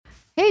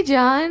Hey,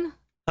 John.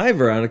 Hi,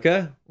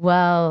 Veronica.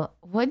 Well,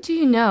 what do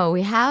you know?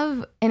 We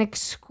have an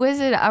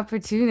exquisite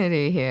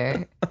opportunity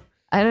here.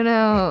 I don't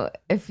know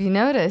if you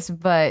noticed,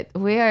 but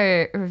we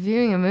are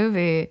reviewing a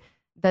movie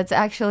that's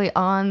actually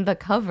on the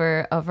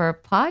cover of our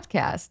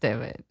podcast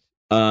image.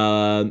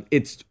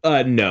 It's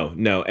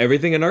no.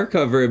 Everything in our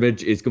cover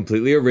image is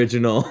completely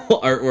original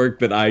artwork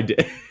that I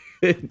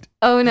did.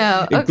 Oh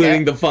no.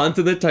 Including the font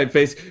and the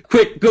typeface.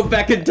 Quick, go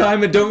back in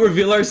time and don't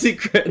reveal our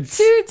secrets.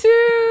 Toot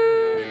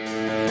toot.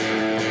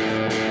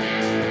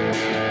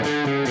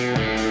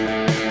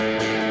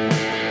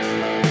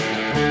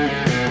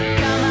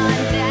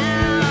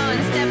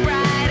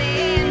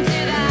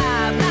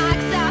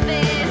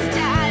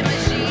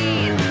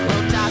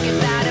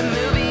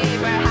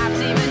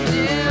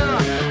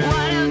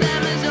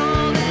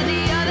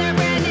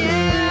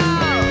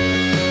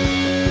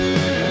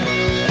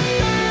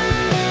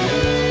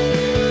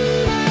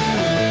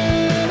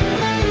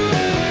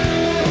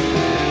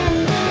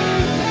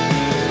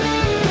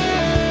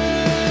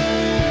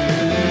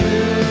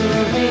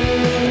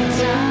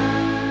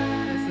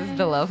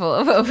 Level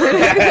of opening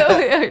that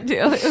we are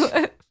dealing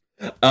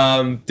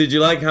with. Did you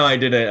like how I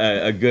did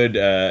a good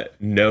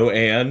no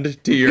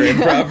and to your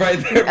improv right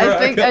there, Veronica? I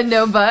think a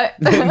no but.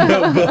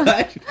 No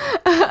but.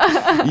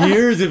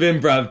 Years of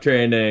improv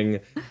training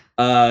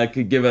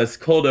could give us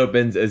cold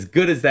opens as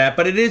good as that,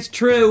 but it is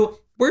true.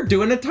 We're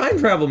doing a time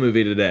travel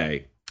movie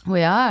today.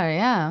 We are,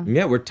 yeah.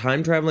 Yeah, we're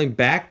time traveling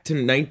back to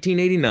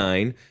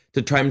 1989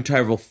 to time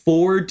travel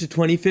forward to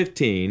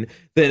 2015,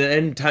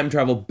 then time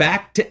travel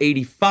back to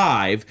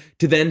 85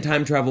 to then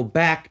time travel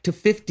back to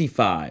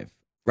 55.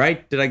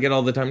 Right? Did I get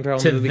all the time travel?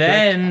 To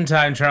then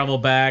time travel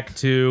back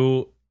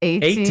to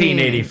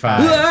 1885.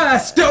 Ah,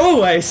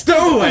 stowaway! Who's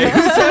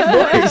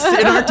that voice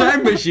in our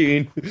time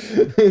machine?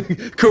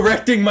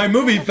 Correcting my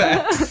movie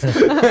facts.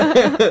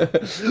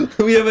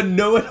 We have a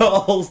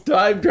know-it-all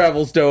time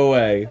travel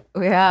stowaway.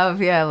 We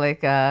have,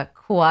 like a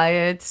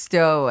quiet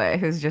stowaway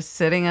who's just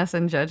sitting us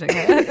and judging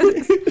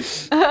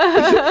us.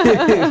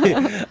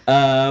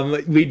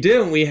 We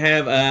do. We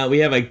have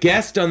a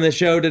guest on the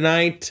show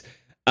tonight.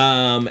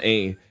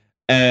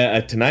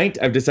 Tonight,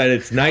 I've decided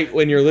it's night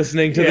when you're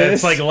listening to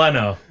this. It's like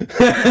Leno.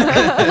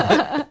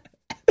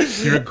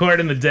 You record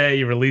in the day,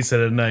 you release it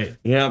at night.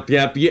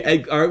 Yep.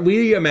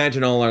 We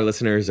imagine all our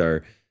listeners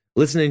are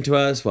listening to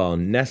us while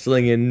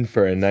nestling in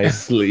for a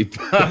nice sleep.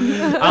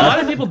 A lot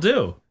of people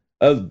do.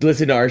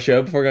 Listen to our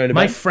show before going to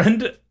bed. My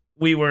friend,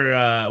 we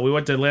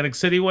went to Atlantic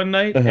City one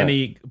night, and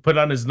he put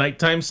on his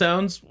nighttime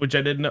sounds, which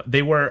I didn't know.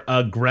 They were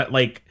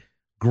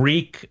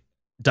Greek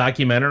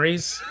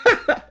documentaries.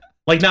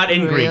 Like, not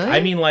in Greek. I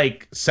mean,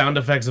 like, sound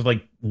effects of,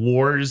 like,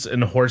 wars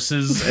and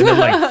horses. And then,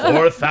 like,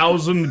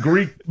 4,000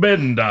 Greek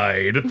men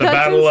died at the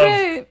Battle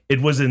of... It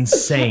was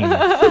insane.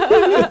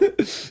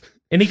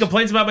 And he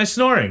complains about my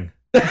snoring.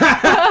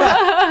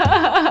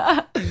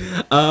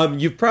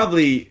 You've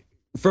probably,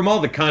 from all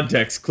the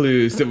context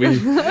clues that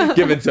we've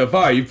given so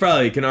far, you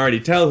probably can already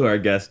tell who our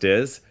guest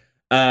is.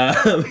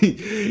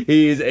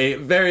 He's a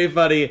very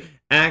funny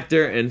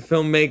actor and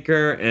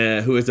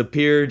filmmaker who has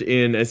appeared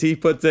in, as he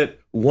puts it,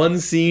 one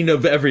scene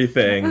of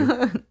everything.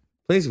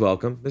 Please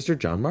welcome Mr.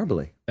 John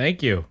Marbley.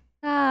 Thank you.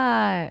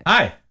 Hi.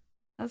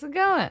 How's it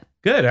going?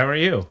 Good. How are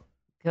you?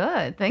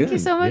 Good. Thank you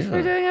so much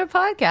for doing our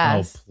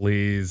podcast. Oh,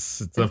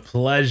 please. It's a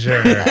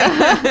pleasure.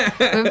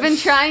 We've been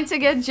trying to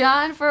get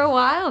John for a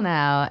while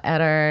now at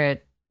our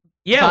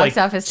box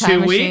office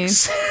time 2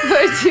 weeks.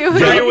 For 2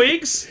 weeks. 3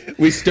 weeks.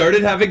 We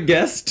started having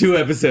guests 2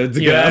 episodes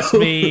ago. You asked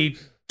me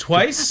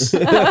twice.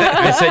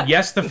 I said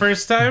yes the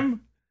first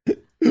time.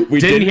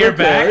 We didn't hear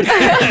back.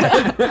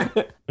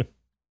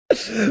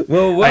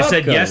 Well, welcome. I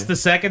said yes the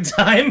second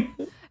time.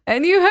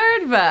 And you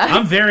heard back.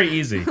 I'm very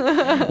easy.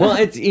 Well,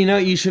 it's,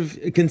 you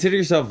should consider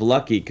yourself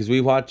lucky because we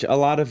watch a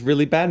lot of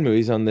really bad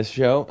movies on this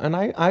show. And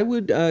I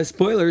would,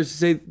 spoilers,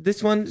 say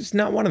this one is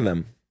not one of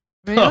them.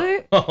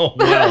 Really? Oh,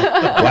 wow.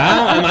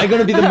 Wow, am I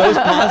going to be the most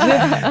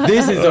positive?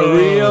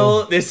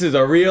 This is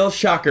a real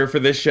shocker for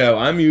this show.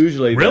 I'm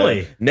usually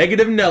the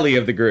negative Nelly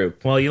of the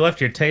group. Well, you left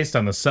your taste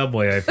on the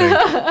subway, I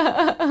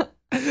think.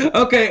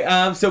 Okay,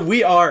 so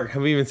we are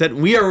traveling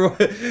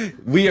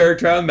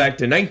back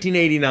to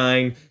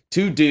 1989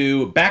 to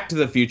do Back to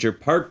the Future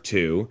Part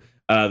 2,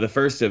 the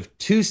first of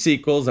 2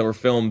 sequels that were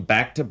filmed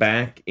back to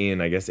back in,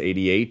 I guess,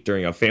 88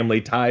 during a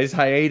Family Ties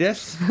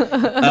hiatus.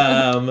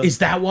 Is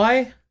that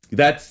why?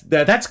 That's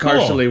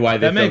partially cool. why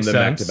they filmed them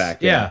back sense. to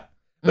back. Yeah.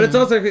 But it's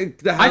also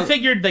I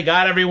figured they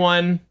got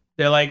everyone.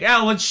 They're like,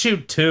 let's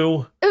shoot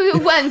 2.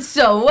 It went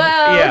so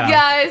well,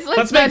 guys.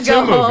 Let's not make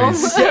go 2 home.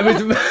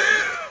 movies.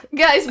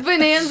 Guys,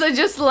 Bonanza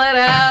just let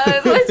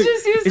out. Let's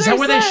just use Is that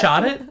where they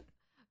shot it?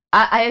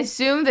 I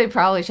assume they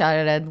probably shot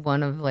it at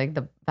one of like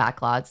the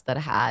backlots that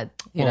had,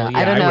 I don't know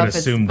I would if it's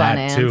assume that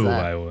Bonanza. too.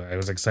 I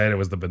was excited it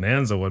was the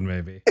Bonanza one,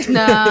 maybe.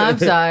 No, I'm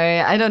sorry.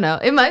 I don't know.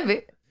 It might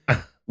be.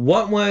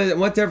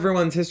 What's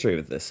everyone's history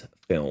with this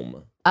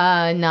film?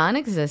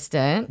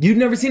 Non-existent. You've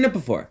never seen it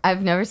before?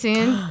 I've never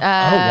seen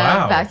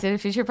wow. Back to the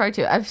Future Part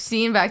 2. I've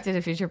seen Back to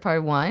the Future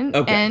Part 1,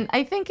 okay. and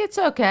I think it's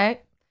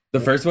okay. The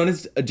first one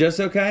is just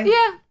okay?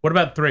 Yeah. What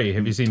about 3?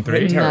 Have you seen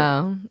 3?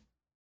 No.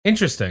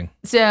 Interesting.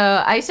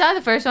 So I saw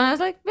the first one. I was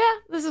like, yeah,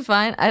 this is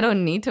fine. I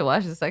don't need to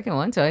watch the second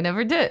one. So I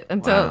never did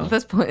until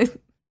this point.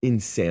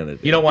 Insanity.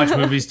 You don't watch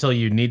movies till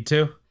you need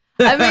to?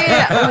 I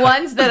mean,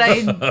 ones that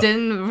I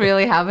didn't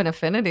really have an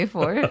affinity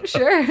for.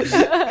 Sure.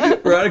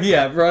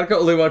 Veronica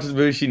only watches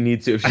movies she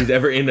needs to if she's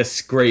ever in a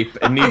scrape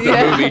and needs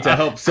a movie to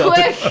help solve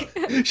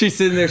it. She's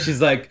sitting there,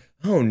 she's like,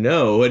 oh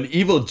no, an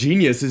evil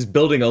genius is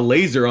building a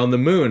laser on the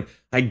moon.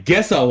 I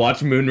guess I'll watch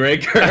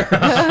Moonraker.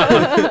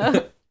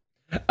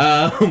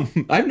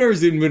 I've never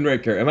seen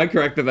Moonraker. Am I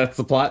correct that that's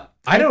the plot?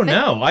 I don't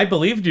know. I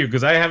believed you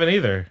because I haven't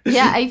either.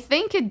 Yeah, I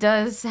think it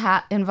does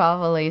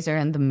involve a laser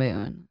and the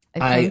moon.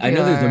 I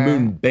know there's a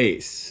moon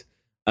base.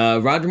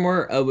 Roger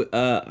Moore,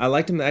 I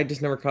liked him. I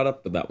just never caught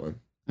up with that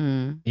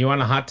one. You want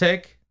a hot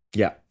take?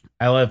 Yeah.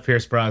 I love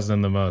Pierce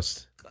Brosnan the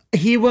most.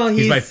 He's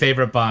He's my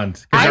favorite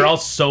Bond because they're all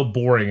so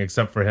boring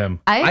except for him.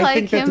 I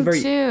like him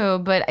too,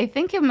 but I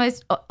think it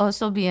must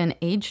also be an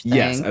age thing.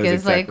 Yes,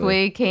 because like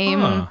we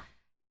came,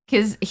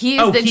 because he's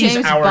the he's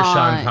James our Bond.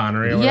 Sean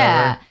Connery or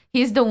yeah. whatever.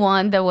 He's the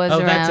one that was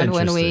around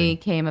when we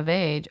came of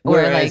age, or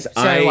Whereas like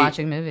started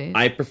watching movies.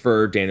 I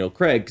prefer Daniel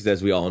Craig because,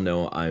 as we all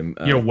know, I'm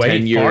You're way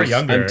 10 years, far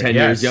younger. I'm 10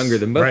 years younger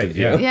than both of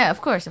you. Yeah, of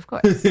course. I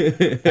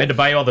had to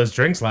buy you all those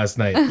drinks last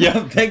night.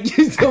 Yeah, thank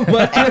you so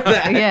much for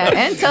that. Yeah,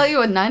 and tell you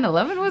what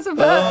 9/11 was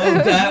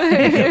about.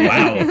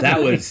 Wow,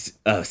 that was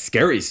a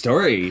scary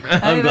story.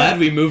 I'm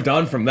glad we moved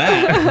on from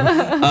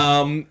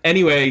that.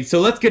 Anyway, so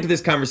let's get to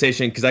this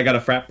conversation because I got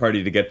a frat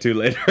party to get to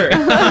later.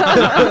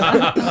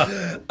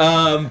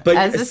 But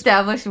as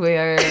established, we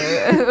are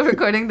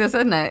recording this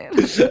at night.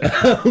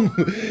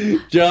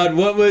 John,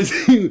 what was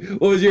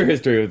your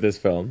history with this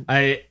film?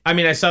 I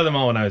mean, I saw them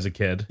all when I was a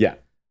kid. Yeah.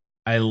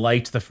 I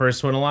liked the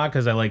first one a lot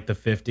because I liked the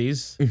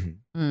 50s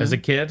as a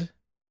kid.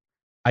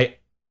 I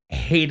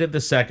hated the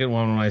second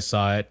one when I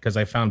saw it because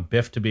I found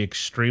Biff to be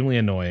extremely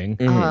annoying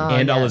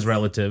and all his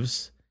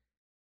relatives.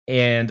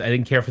 And I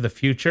didn't care for the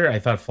future. I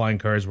thought flying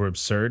cars were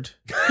absurd.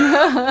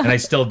 And I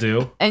still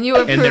do. And you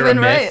were proven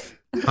right.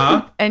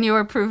 Huh? And you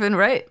were proven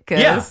right.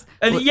 Yeah.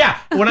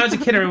 When I was a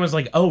kid, everyone was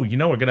like, oh, we're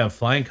going to have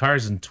flying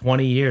cars in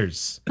 20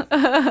 years.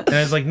 And I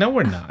was like, no,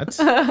 we're not.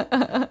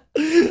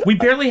 We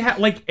barely have,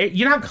 like,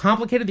 you know how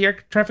complicated the air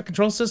traffic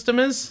control system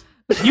is?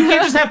 You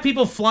can't just have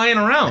people flying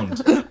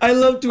around. I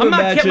love to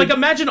imagine.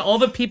 Imagine all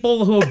the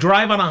people who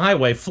drive on a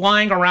highway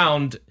flying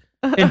around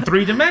in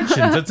 3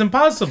 dimensions. It's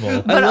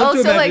impossible. But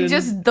also, like,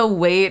 just the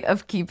weight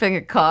of keeping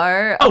a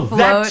car afloat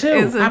that too.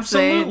 is insane.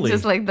 Absolutely.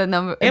 Just like the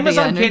number.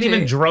 Amazon can't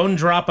even drone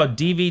drop a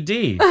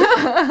DVD.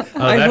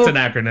 That's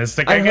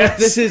anachronistic. I guess hope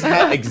this is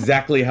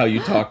exactly how you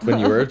talked when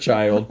you were a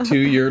child to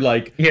your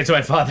to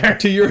my father,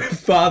 your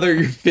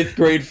 5th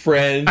grade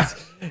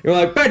friends. You're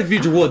like, Back to the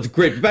Future 1's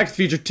great, but Back to the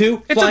Future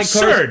 2, it's flying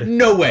absurd. Cars,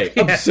 no way,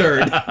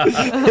 absurd.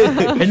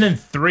 And then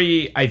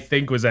 3, I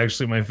think, was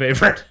actually my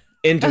favorite.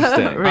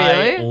 Interesting.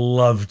 Really? I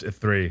loved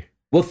 3.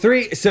 Well,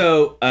 3.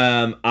 So,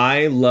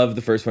 I loved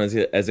the first one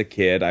as a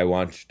kid. I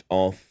watched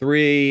all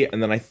 3,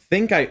 and then I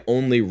think I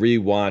only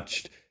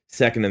rewatched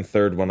 2nd and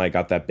 3rd when I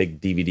got that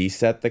big DVD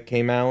set that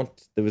came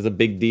out. There was a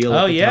big deal.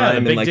 At the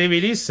time, the big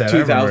DVD set,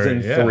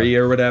 2003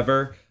 or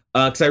whatever.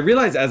 Because I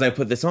realized as I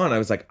put this on, I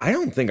was like, I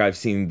don't think I've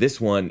seen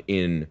this one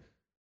in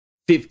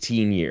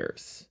 15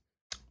 years.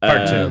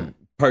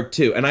 Part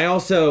 2, and I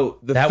also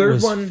that third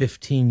was one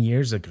 15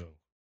 years ago.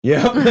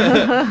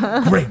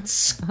 Yep. Great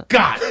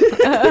Scott.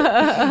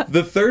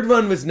 The third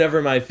one was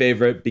never my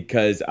favorite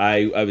because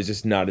I was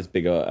just not as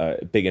big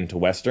into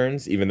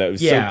Westerns, even though it was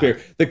so clear.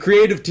 The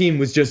creative team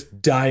was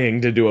just dying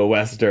to do a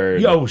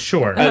Western. Oh,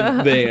 sure.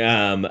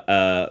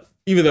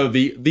 Even though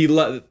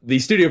the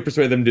studio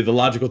persuaded them to do the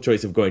logical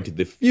choice of going to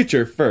the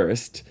future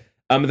first.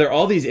 There are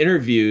all these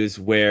interviews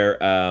where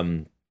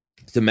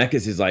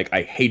Zemeckis is like,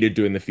 I hated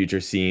doing the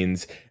future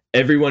scenes.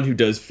 Everyone who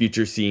does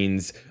future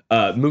scenes,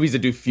 movies that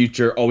do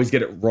future, always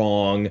get it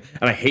wrong.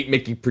 And I hate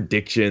making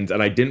predictions,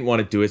 and I didn't want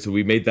to do it, so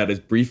we made that as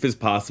brief as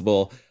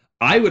possible.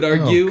 I would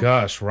argue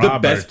the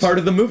best part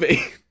of the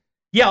movie.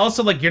 Yeah,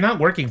 also, like, you're not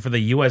working for the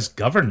U.S.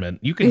 government.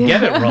 You can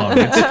get it wrong.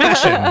 It's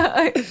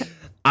fiction.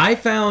 I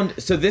found,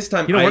 so this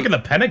time... You don't work in the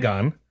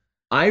Pentagon.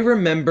 I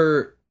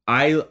remember,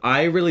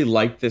 I really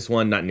liked this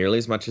one, not nearly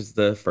as much as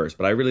the first,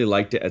 but I really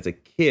liked it as a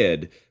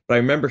kid. But I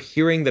remember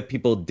hearing that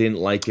people didn't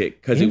like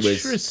it because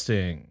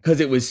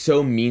it was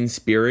so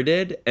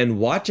mean-spirited. And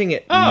watching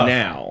it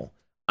now,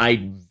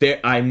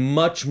 I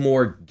much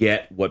more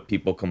get what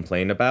people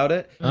complain about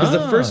it. Because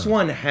the first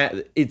one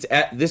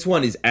this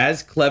one is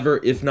as clever,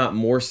 if not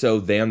more so,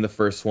 than the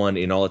first one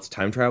in all its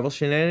time travel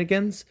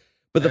shenanigans.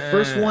 But the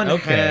first one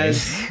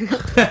has...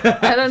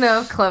 I don't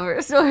know if clever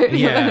is what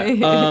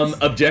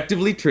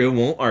objectively true,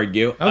 won't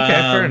argue. Okay,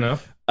 fair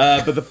enough.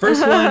 But the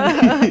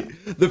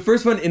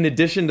first one, in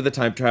addition to the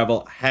time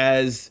travel,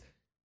 has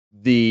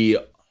the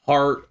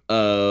heart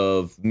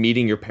of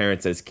meeting your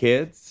parents as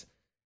kids.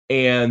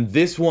 And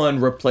this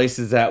one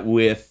replaces that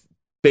with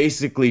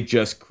basically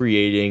just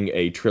creating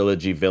a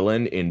trilogy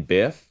villain in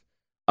Biff.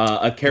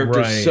 A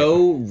character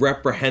so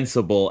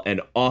reprehensible and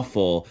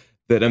awful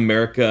that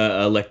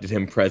America elected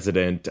him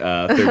president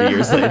 30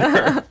 years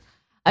later.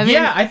 I mean,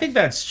 Yeah, I think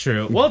that's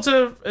true. Well,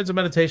 it's a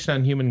meditation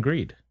on human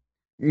greed.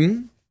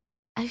 Mm?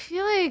 I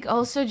feel like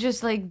also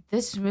just like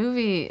this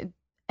movie,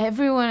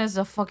 everyone is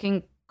a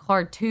fucking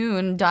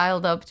cartoon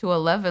dialed up to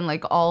 11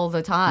 like all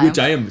the time. Which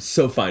I am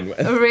so fine with.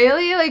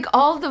 Really? Like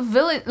all the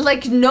villains,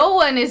 like no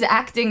one is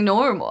acting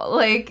normal.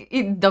 Like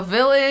the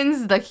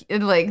villains, the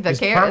Is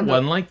part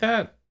one like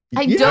that?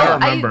 I Yeah. don't I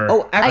don't remember.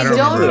 Oh, I absolutely.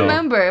 don't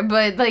remember,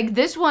 but like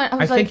this one, I I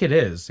was think like, it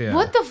is. Yeah.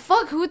 what the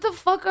fuck? Who the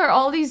fuck are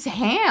all these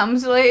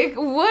hams? Like,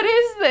 what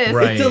is this?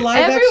 Right. It's a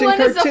live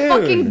Everyone action is a cartoon.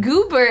 fucking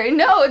goober.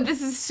 No,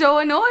 this is so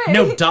annoying.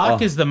 No,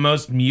 Doc Oh. is the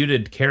most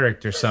muted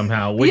character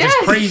somehow, which Yes.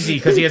 is crazy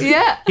because he has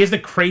Yeah. he has the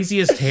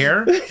craziest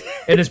hair,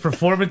 and his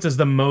performance is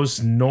the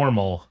most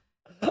normal.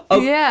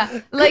 Yeah,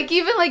 like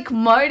even like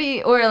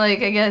Marty or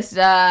like I guess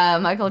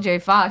Michael J.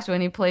 Fox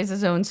when he plays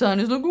his own son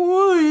is like,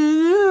 what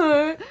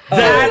is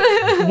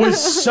That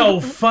was so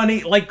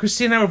funny. Like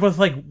Christine and I were both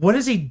like, "What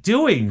is he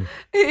doing?"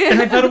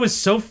 And I thought it was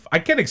so. I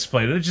can't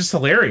explain it. It's just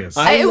hilarious.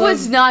 It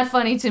was not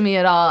funny to me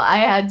at all. I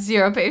had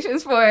zero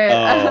patience for it.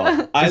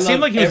 Oh, I It seemed love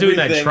like he was doing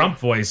that everything. Trump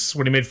voice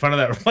when he made fun of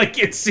that. Like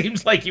it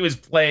seems like he was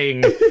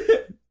playing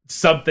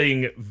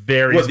something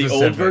very What, the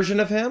specific. old version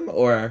of him,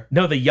 or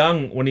No, the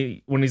young when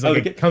he's like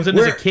the kid- comes in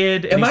as a Where-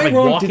 kid and am he's I like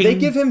wrong? walking. Did they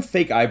give him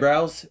fake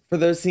eyebrows for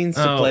those scenes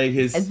to Oh. play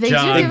his? They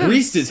John- do They give him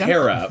greased his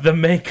hair something. up. The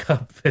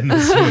makeup in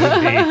this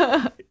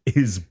movie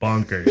is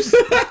bonkers.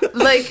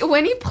 Like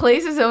when he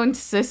plays his own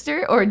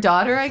sister or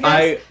daughter, I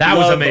guess. That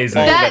was love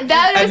amazing. all of That- it.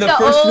 that is and the the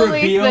first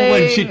only reveal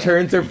when she thing-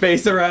 turns her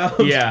face around.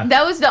 Yeah.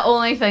 That was the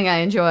only thing I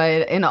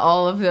enjoyed in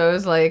all of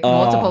those, like Oh.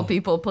 multiple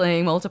people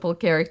playing multiple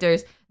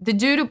characters. The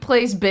dude who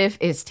plays Biff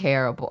is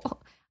terrible.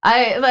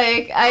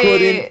 I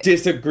Couldn't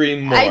disagree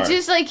more. I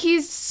just like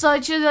he's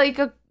such a like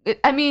a.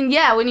 I mean,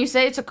 yeah, when you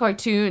say it's a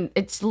cartoon,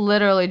 it's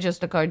literally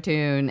just a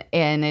cartoon,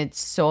 and it's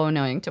so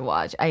annoying to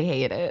watch. I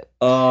hate it.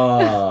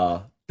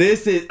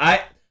 This is I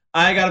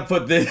gotta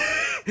put this.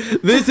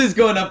 This is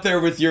going up there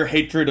with your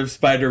hatred of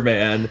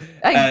Spider-Man,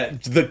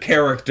 the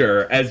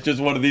character, as just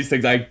one of these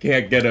things I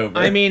can't get over.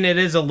 I mean, it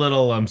is a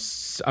little.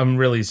 I'm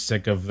really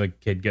sick of the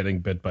kid getting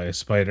bit by a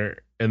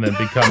spider and then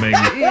becoming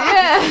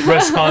Yeah.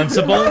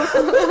 responsible.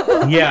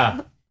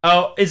 Yeah.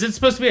 Oh, is it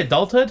supposed to be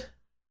adulthood?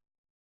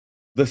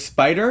 the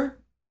spider.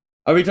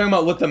 Are we talking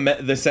about what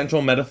the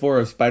central metaphor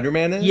of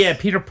Spider-Man is? Yeah,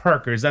 Peter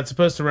Parker. Is that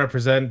supposed to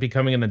represent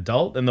becoming an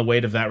adult and the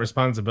weight of that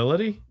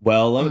responsibility?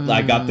 Well,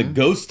 I got the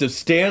ghost of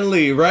Stan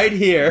Lee right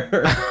here.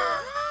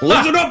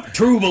 Listen up,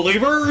 true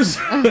believers.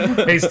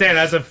 Hey, Stan,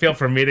 how's it feel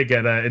for me to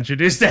get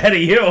introduced ahead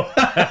of you?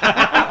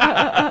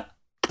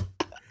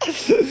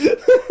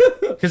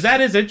 Because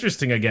that is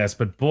interesting, I guess.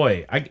 But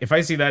boy, if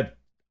I see that,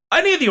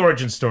 any of the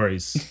origin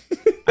stories.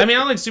 I mean, I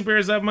don't like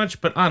superheroes that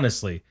much, but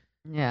honestly,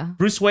 Yeah.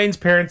 Bruce Wayne's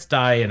parents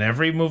die in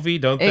every movie,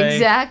 don't they?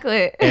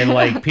 Exactly. And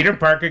like Peter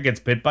Parker gets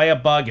bit by a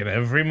bug in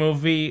every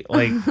movie.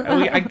 Like,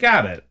 I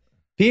got it.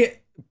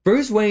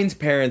 Bruce Wayne's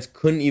parents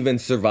couldn't even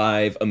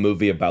survive a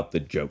movie about the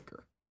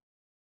Joker.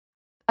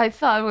 I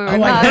thought we were Oh, I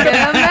not heard-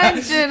 gonna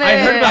mention it. I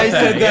heard about I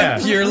said yeah.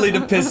 that purely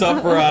to piss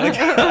off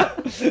Veronica.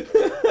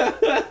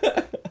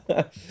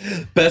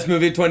 Best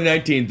movie of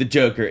 2019, The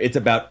Joker. It's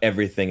about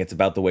everything. It's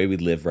about the way we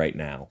live right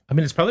now. I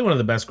mean, it's probably one of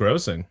the best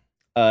grossing.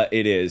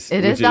 It is. It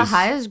which is the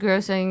highest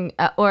grossing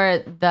or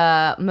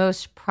the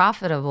most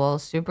profitable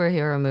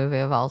superhero movie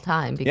of all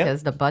time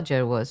because the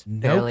budget was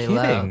No fairly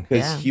low. kidding. because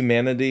Yeah.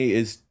 humanity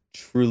is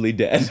truly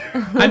dead.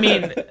 I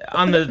mean,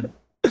 on the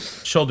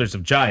shoulders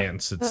of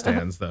giants, it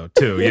stands though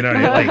too. You know,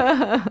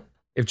 like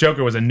if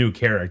Joker was a new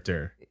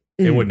character,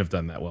 it wouldn't have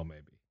done that well,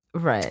 maybe.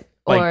 Right.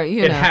 Like, or,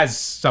 you it know. has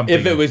something.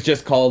 If it was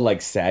just called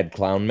like Sad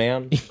Clown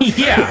Man.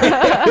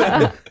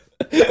 yeah.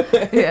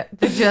 Yeah,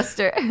 the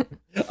Jester.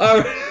 All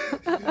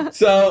right.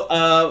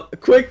 So,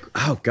 quick.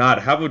 Oh God,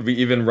 how would we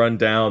even run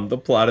down the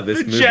plot of this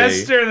movie?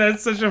 Jester,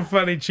 that's such a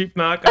funny cheap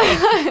knockoff.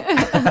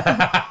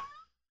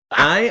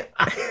 I.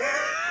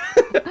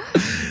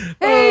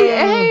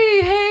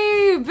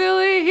 Hey,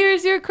 Billy,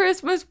 here's your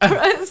Christmas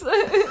present.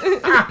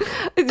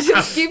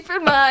 Just keep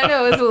in mind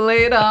I was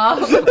laid off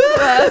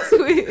last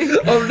week.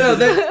 Oh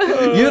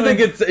no! You think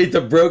it's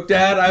a broke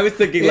dad? I was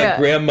thinking like Yeah.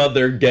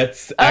 grandmother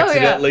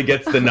accidentally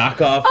gets the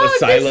knockoff Oh,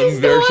 asylum this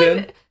is the version.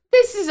 one-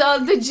 This is all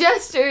the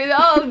Jester.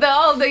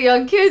 All the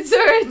young kids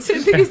are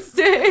into these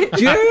days.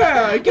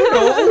 Yeah, you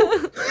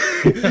know.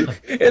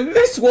 In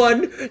this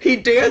one, he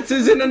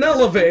dances in an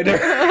elevator.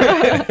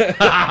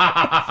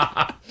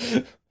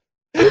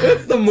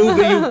 That's the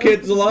movie you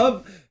kids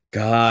love.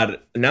 God,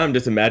 now I'm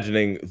just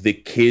imagining the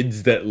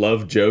kids that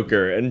love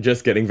Joker and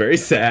just getting very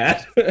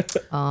sad.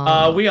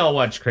 We all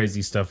watched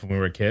crazy stuff when we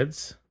were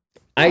kids.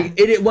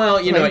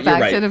 Well, you know what, Like you're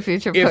Back right. to the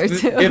Future Part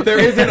 2. If there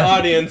is an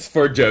audience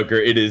for Joker,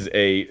 it is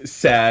a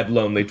sad,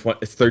 lonely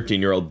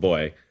 13-year-old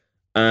boy.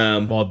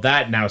 Well,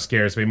 that now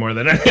scares me more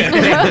than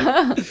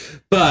anything.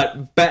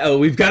 But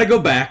we've got to go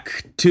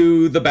back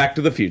to the Back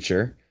to the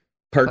Future,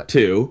 Part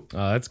 2.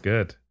 Oh, that's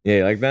good. Yeah,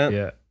 you like that?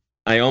 Yeah.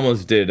 I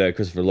almost did a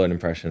Christopher Lloyd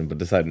impression, but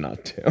decided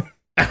not to.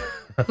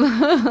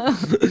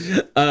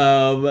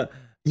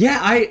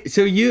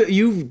 So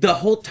you the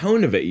whole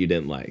tone of it you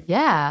didn't like.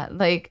 Yeah,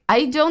 like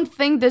I don't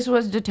think this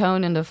was the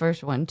tone in the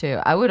first one too.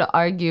 I would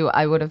argue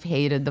I would have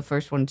hated the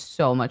first one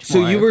so much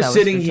more. So you if were that was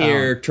sitting the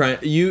here tone. trying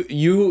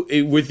you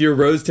with your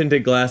rose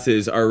tinted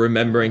glasses are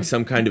remembering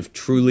some kind of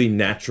truly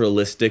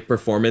naturalistic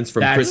performance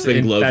from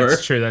Crispin Glover.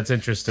 That's true. That's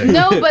interesting.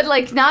 No, but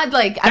like not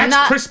like I'm That's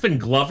not. Crispin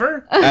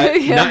Glover?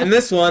 Yeah. Not in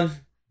this one.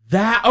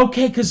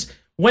 Okay, because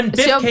when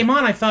Biff So- came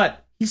on, I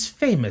thought he's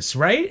famous,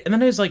 right? And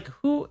then I was like,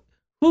 who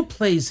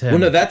plays him? Well,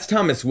 no, that's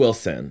Thomas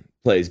Wilson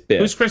plays Biff.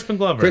 Who's Crispin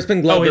Glover? Crispin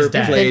Oh, Glover his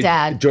dad. played The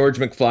dad. George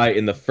McFly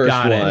in the first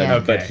Got it. one, Yeah.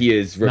 but Okay. he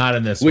is Not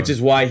in this which one.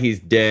 is why he's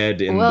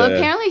dead in Well, the.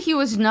 apparently he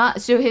was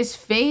not. So his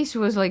face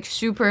was like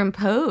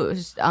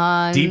superimposed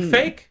on Deep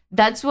fake?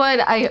 That's what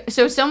I.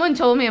 So someone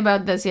told me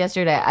about this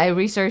yesterday. I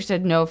researched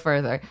it no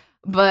further,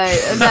 but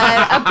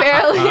that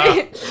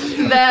apparently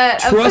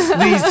Trust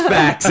these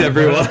facts,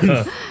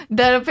 everyone.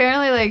 that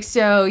apparently like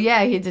so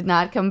yeah he did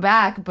not come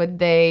back, but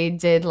they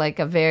did like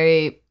a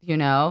very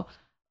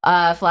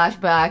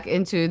flashback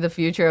into the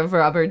future of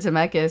Robert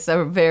Zemeckis,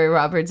 a very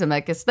Robert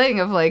Zemeckis thing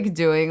of like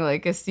doing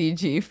like a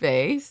CG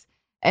face.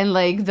 And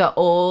like the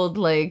old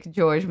like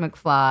George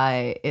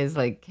McFly is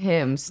like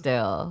him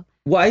still.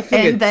 Well, I think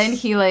And it's, then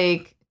he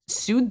like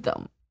sued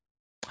them.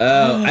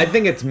 I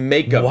think it's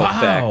makeup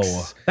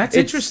effects. That's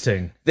It's-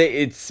 interesting.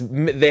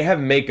 They have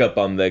makeup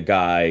on the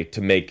guy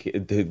to make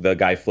the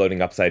guy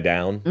floating upside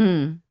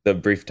down. The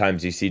brief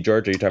times you see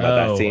George. Are you talking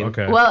about that scene?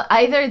 Okay. Well,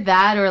 either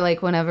that or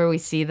like whenever we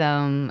see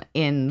them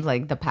in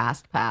like the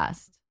past.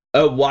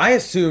 Well, I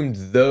assumed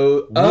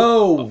though.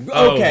 Oh,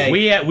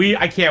 okay.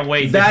 I can't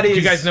wait. That Do you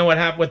is- guys know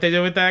what they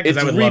did with that? Because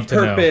It's I would love to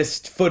know.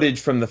 repurposed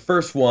footage from the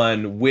first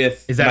one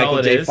with Is that all Michael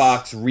it J. is?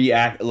 Fox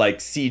react like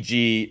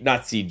CG,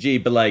 not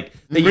CG, but like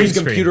they Green use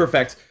screen. computer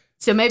effects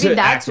So maybe to that's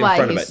act in why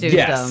front he of it. sued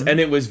Yes, them. and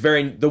it was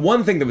the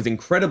one thing that was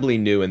incredibly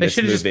new in They this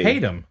should movie. have just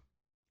paid him.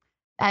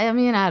 I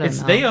mean, I don't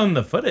know. They own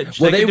the footage.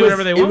 Well, they can do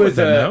whatever they want with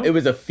it, no? it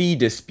was a fee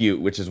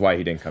dispute, which is why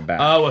he didn't come back.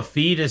 Oh, a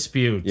fee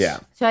dispute. Yeah.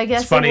 So I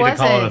guess It's funny it to was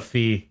call it a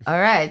fee. All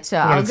right, so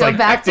When I'll it's go like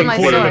back to a my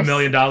quarter of source.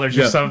 $1,000,000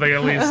 or Yeah. something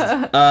at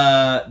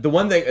least. The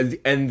one thing,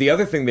 and the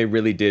other thing they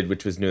really did,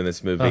 which was new in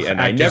this movie,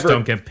 and I Actors never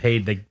don't get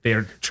paid.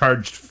 They're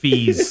charged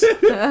fees.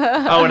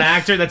 Oh, an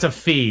actor? That's a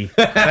fee.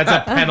 That's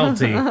a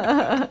penalty.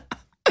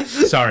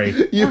 Sorry.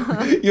 you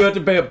have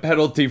to pay a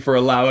penalty for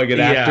allowing an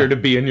Yeah. actor to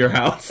be in your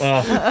house.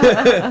 Oh,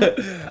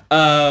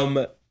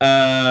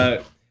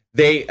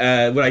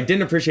 What I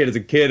didn't appreciate as a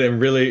kid and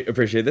really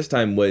appreciate this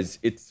time was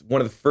it's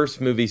one of the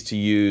first movies to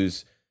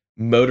use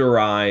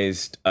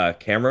motorized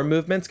camera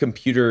movements,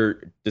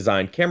 computer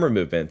designed camera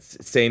movements.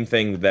 Same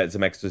thing that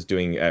Zemeckis was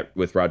doing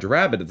with Roger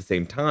Rabbit at the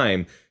same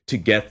time to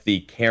get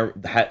the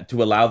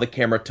to allow the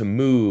camera to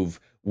move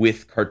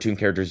with cartoon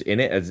characters in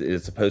it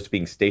as opposed to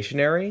being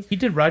stationary. he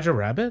did Roger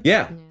Rabbit?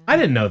 Yeah. I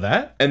didn't know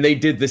that. And they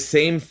did the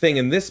same thing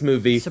in this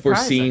movie for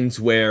Surprising. scenes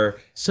where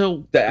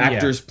So the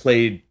actors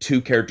played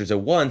two characters at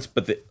once,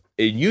 but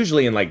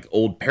usually in like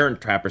old Parent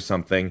Trap or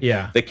something,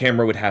 the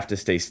camera would have to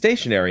stay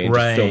stationary and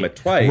just film it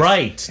twice.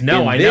 Right.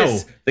 No, In I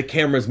this, know. the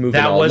camera's moving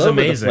That all was over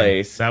amazing. the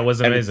place. That was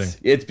And amazing.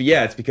 It's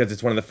because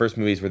it's one of the first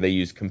movies where they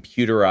use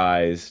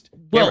computerized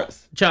Well,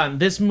 cameras. John,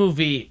 this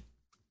movie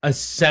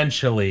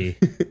essentially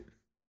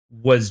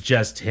was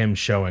just him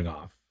showing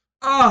off.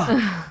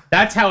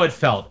 That's how it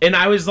felt. And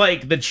I was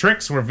like, the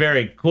tricks were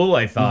very cool,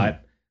 I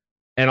thought.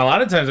 And a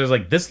lot of times I was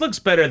like, this looks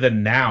better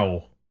than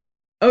now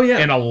Oh yeah.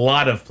 in a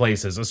lot of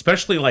places,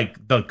 especially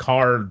like the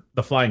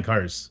flying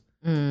cars.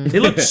 They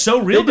look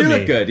so real They to do me.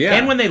 look good, yeah.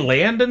 And when they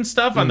land and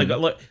stuff on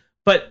the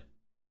but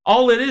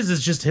all it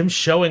is just him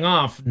showing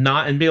off,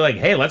 not and be like,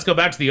 hey, let's go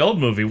back to the old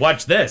movie.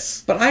 Watch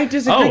this. But I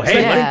disagree. Oh, 'cause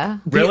hey, I Yeah.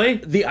 think really?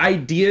 The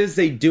ideas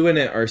they do in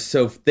it are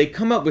they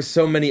come up with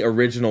so many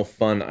original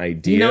fun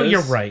ideas. You know,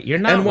 you're right. You're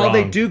not And while wrong.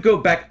 they do go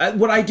back,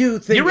 what I do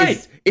think You're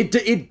right.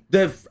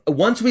 is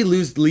once we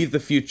leave the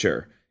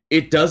future,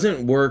 it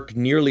doesn't work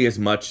nearly as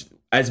much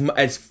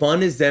as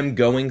fun as them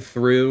going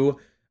through,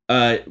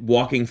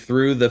 walking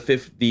through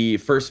the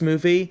first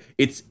movie.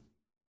 It's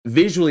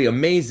visually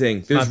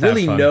amazing. There's not that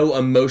really fun. no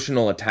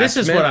emotional attachment. This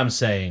is what I'm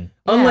saying.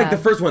 Unlike Yeah. the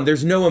first one,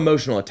 there's no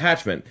emotional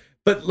attachment.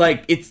 But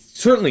like, it's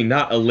certainly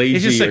not a lazy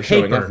It's just a or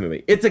showing caper. off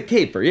movie. It's a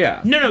caper,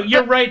 yeah. No,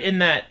 you're right in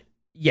that.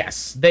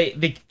 Yes, they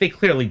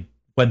clearly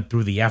went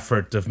through the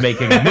effort of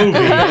making a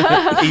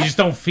movie. You just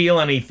don't feel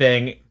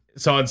anything.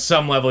 So on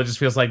some level, it just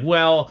feels like,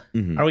 well,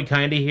 are we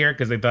kind of here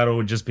because they thought it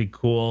would just be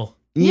cool?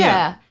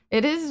 Yeah.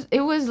 It is.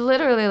 It was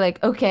literally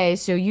like, okay,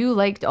 so you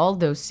liked all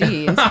those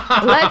scenes.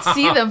 Let's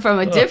see them from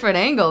a different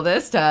angle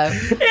this time.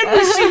 And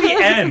we see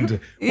the end, which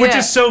Yeah.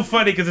 is so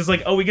funny because it's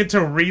like, oh, we get to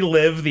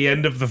relive the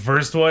end of the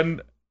first one.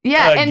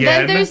 Yeah, and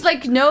then Again? there's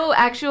like no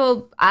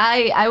actual.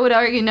 I would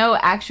argue no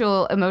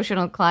actual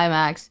emotional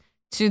climax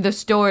to the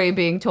story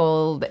being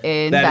told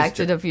in That is Back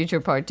to true. the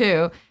Future Part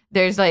 2.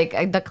 There's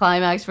like the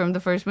climax from the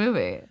first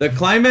movie. The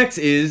climax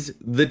is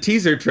the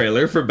teaser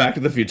trailer for Back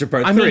to the Future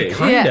Part I 3. mean,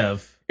 kind Yeah.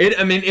 of.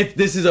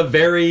 This is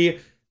very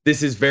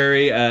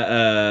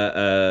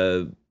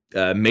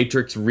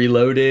Matrix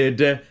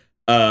Reloaded.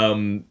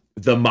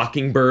 The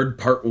Mockingbird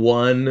Part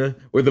 1,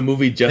 where the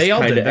movie just They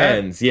all kind did of that.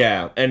 ends.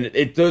 Yeah, and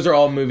those are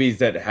all movies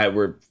that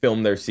were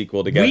filmed their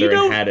sequel together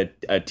and had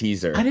a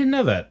teaser. I didn't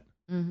know that.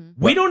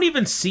 We don't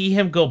even see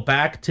him go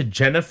back to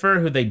Jennifer,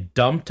 who they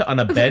dumped on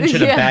a bench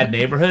in a Yeah. bad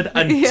neighborhood,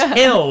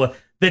 until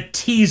the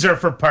teaser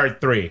for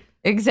part 3.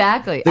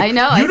 Exactly. I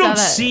know. You I saw don't that.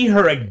 see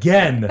her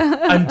again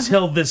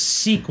until the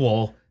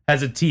sequel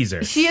has a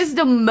teaser. She is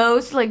the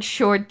most like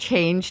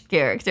shortchanged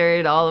character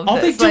in all of All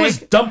they this. do like, is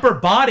dump her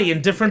body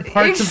in different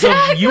parts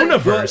Exactly. of the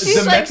universe.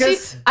 She's like,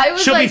 Zemeckis? I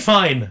was She'll like, be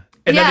fine.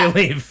 And Yeah. then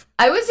they leave.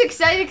 I was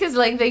excited because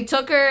like they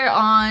took her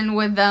on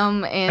with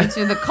them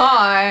into the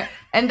car,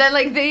 and then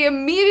like they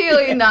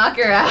immediately knock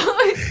her out.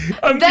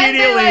 Then they,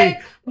 Immediately.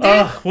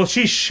 like, Well,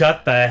 she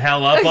shut the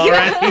hell up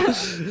already.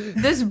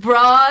 this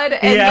broad,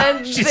 and Yeah,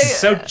 then she's they,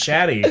 so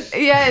chatty.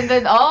 yeah, and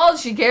then all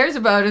she cares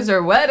about is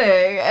her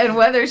wedding and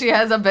whether she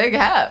has a big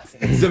house.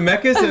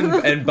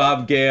 Zemeckis and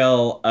Bob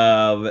Gale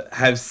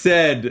have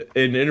said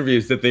in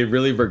interviews that they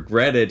really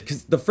regretted,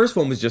 because the first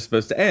one was just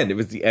supposed to end. It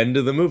was the end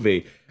of the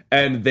movie.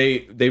 And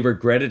they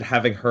regretted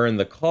having her in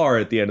the car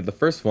at the end of the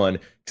first one,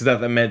 because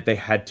that meant they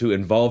had to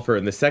involve her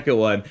in the second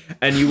one.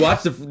 And you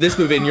watch this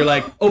movie and you're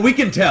like, oh, we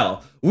can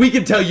tell. We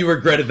can tell you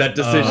regretted that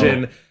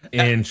decision.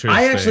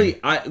 Interesting.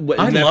 I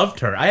loved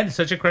her. I had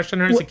such a crush on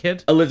her as a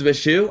kid. Elizabeth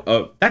Shue.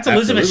 Oh, That's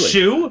Elizabeth absolutely.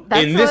 Shue?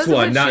 That's In this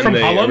one, Elizabeth not Shue. in the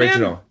From Hollow Man?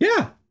 original.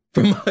 Yeah.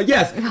 From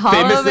yes,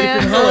 Hollow famously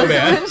Man, from Hollow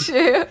Man. Elizabeth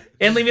Shue.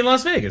 And Leaving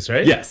Las Vegas,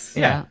 right? Yes.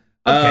 Yeah.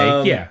 Okay,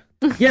 Um, yeah.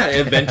 Yeah,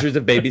 Adventures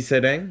of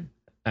Babysitting.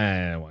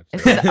 I watched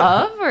Is it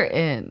of or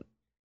in?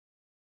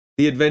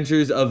 The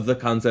Adventures of the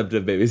Concept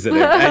of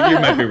Babysitting. You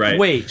might be right.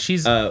 Wait,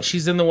 she's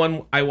in the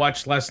one I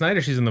watched last night,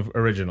 or she's in the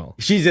original?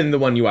 She's in the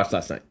one you watched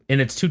last night. And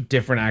it's two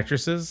different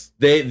actresses?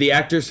 The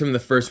actors from the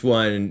first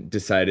one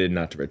decided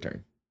not to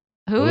return.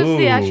 Who is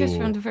the actress Ooh.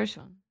 from the first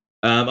one?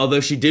 Although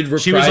she did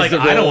reprise She was like, the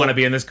role. I don't want to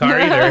be in this car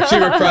either. She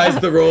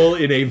reprised the role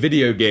in a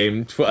video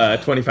game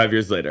 25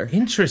 years later. She's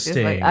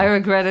Interesting. like, I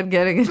regretted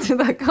getting into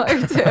that car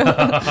too.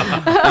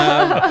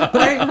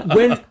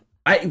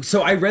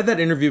 So I read that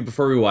interview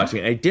before we were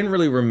watching it. I didn't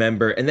really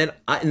remember. And then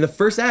in the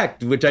first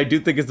act, which I do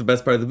think is the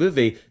best part of the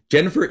movie,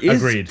 Jennifer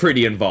is Agreed.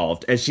 pretty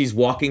involved as she's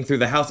walking through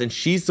the house, and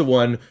she's the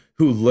one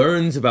who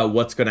learns about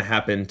what's going to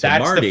happen to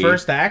That's Marty. the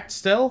first act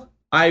still?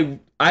 I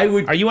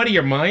would Are you out of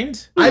your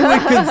mind? I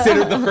would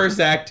consider the first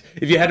act,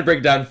 if you had to break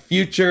it down,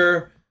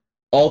 future,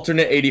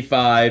 alternate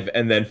 85,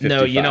 and then 55.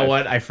 No, you know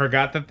what? I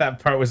forgot that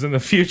part was in the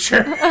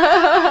future,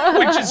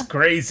 which is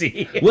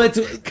crazy. Well, it's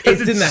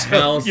in the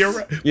house. You're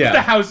right. Yeah.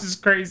 The house is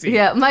crazy.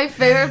 Yeah, my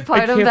favorite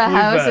part of can't the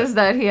believe house that. is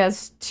that he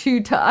has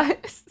 2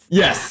 ties.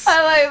 Yes.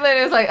 I like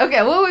literally was like,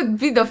 okay, what would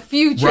be the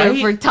future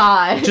Right? for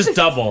ties? Just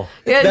double.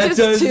 yeah, That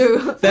just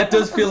 2.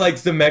 does feel like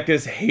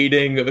Zemeckis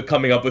hating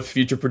coming up with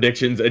future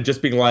predictions and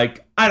just being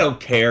like, I don't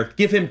care.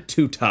 Give him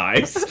 2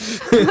 ties.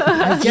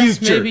 I guess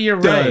Future, maybe you're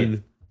done.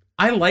 right.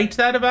 I liked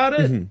that about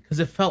it Mhm. because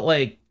it felt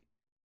like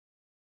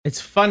it's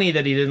funny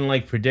that he didn't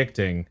like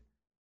predicting.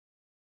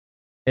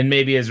 And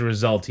maybe as a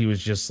result, he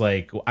was just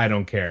like, I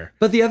don't care.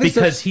 But the other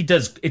Because stuff, he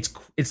does,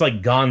 it's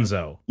like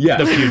Gonzo, Yeah.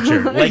 the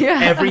future. Like Yeah.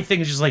 everything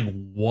is just like,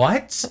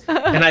 what?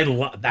 And I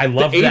love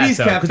the that 80s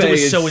though. 'cause cafe it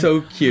was is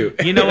so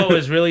cute. You know what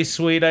was really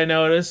sweet? I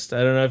noticed.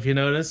 I don't know if you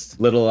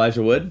noticed. Little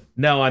Elijah Wood,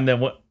 No, on the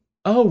what?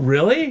 Oh,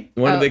 really?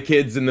 one of Oh. the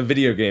kids in the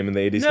video game in the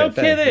 80s No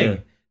cafe.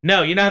 kidding.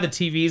 No, you know how the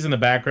TVs in the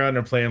background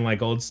are playing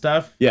like old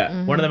stuff?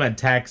 Yeah. One of them had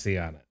Taxi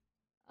on it.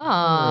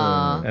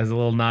 Aww. As a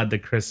little nod to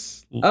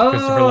Christopher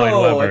Lloyd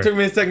Oh, Webber. it took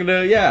me a second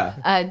to, yeah.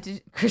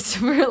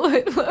 Christopher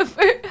Lloyd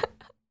Webber.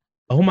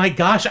 Oh my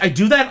gosh, I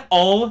do that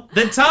all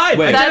the time.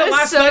 Wait. I did That it is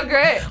last so night.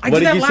 great. I What did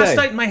did that you last say?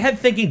 night in my head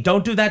thinking,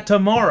 don't do that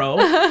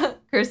tomorrow.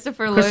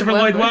 Christopher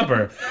Lloyd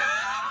Webber.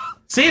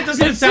 See, it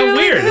doesn't even sound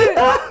really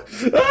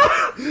weird.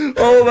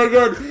 Oh my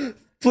god.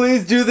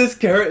 Please do this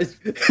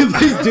character.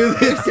 Please do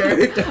this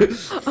character.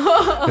 If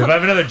I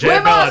have another We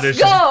JFL must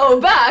audition. go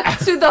back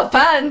to the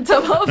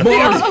Phantom of the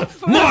Marty,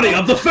 Opera. Marty,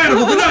 I'm the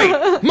Phantom of the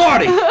Night.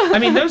 Marty, I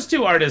mean, those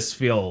two artists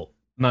feel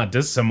not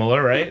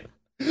dissimilar, right?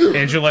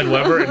 Andrew Lloyd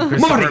Webber and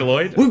Christopher Marty.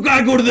 Lloyd. We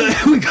gotta go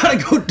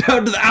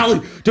down to the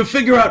alley to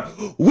figure out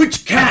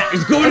which cat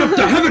is going up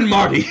to heaven,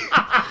 Marty.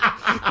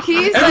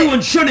 He's like,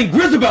 Everyone's shunning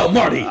Grisabelle,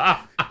 Marty.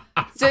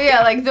 so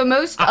yeah, like the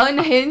most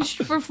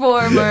unhinged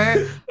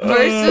performer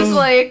versus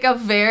like a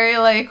very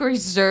like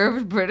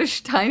reserved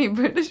tiny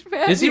British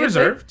man. Is he He's, like-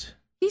 reserved?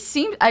 He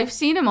seemed. I've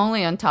seen him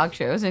only on talk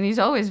shows, and he's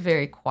always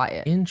very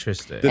quiet.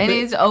 Interesting. And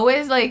he's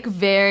always like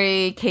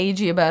very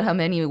cagey about how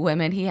many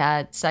women he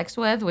had sex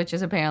with, which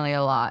is apparently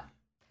a lot.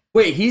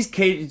 Wait, he's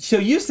cagey. So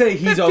you say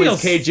he's That always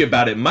feels- cagey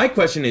about it. My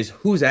question is,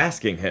 who's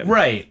asking him?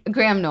 Right.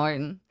 Graham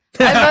Norton.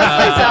 I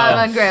mostly saw him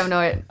on Graham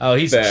Norton. Oh,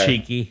 he's Fair.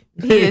 cheeky.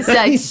 He is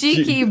a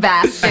cheeky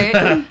bastard.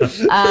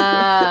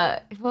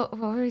 What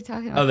were we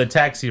talking about? Oh, the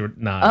taxi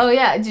nod. Oh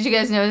yeah, did you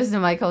guys notice the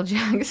Michael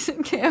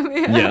Jackson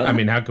cameo? Yeah. I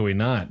mean, how could we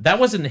not? That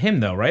wasn't him,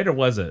 though, right? Or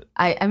was it?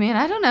 I mean,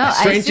 I don't know. I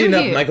Strangely assume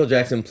enough, Michael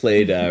Jackson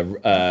played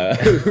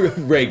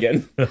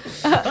Reagan.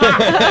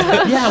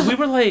 Yeah, we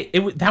were like,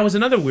 that was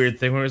another weird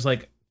thing where it was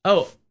like,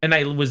 oh, and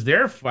I was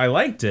there, I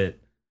liked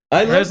it,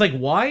 I And I was like,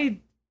 why?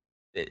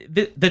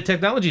 The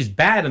technology's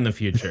bad in the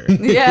future.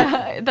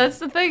 Yeah, that's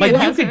the thing. Like It you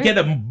has could to get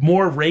a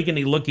more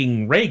Reagan-y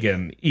looking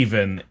Reagan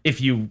even if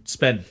you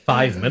spent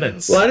 5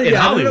 minutes Well, in I don't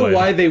Hollywood. know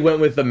why they went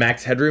with the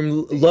Max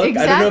Headroom look.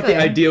 I don't know if the Exactly.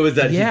 idea was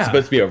that Yeah. he's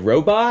supposed to be a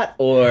robot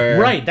or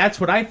Right, that's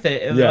what I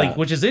think. Yeah. Like,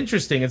 which is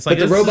interesting. It's like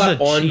But the this is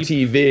robot a on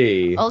cheap-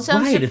 TV. Also,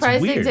 I'm Right, it's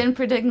surprised they weird. didn't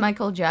predict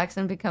Michael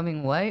Jackson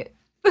becoming white.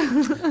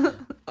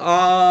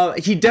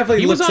 He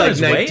definitely He was looks on like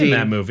his 19. way in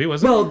that movie,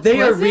 wasn't Well, they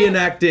Was are he?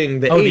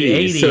 reenacting the, Oh,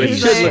 80s, the so it 80s,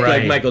 should look like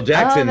right. Michael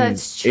Jackson. Oh,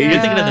 that's true. 80s.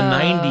 You're thinking of the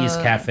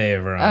 90s Cafe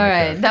Veronica. All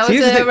right, that See,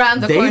 was here's the thing.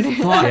 around the They've corner.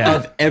 thought Yeah.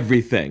 of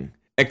everything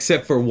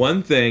except for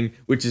one thing,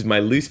 which is my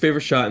least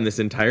favorite shot in this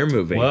entire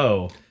movie.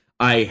 Whoa.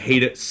 I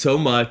hate it so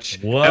much.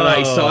 Whoa. And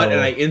I saw it and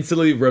I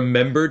instantly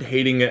remembered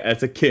hating it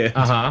as a kid.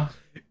 Uh-huh.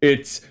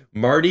 It's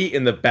Marty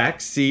in the back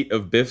seat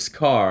of Biff's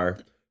car,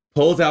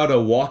 pulls out a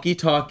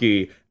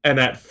walkie-talkie, and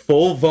at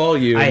full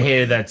volume I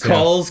hated that too.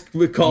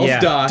 calls Yeah.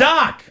 Doc.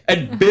 Doc!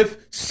 And Biff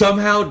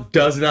somehow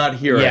does not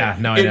hear it. Yeah,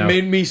 no, I it know.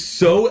 made me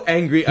so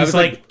angry. I He's was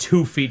like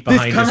 2 feet this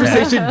behind his head.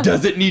 conversation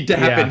doesn't need to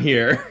happen Yeah.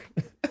 here.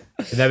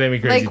 That made me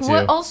crazy Like, too.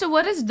 what? Also,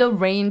 what is the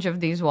range of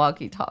these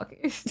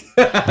walkie-talkies?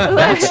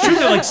 That's true.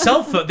 They're like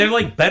cell phone. They're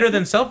like better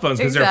than cell phones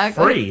because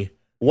Exactly. they're free.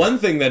 One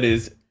thing that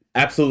is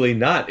absolutely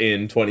not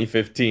in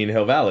 2015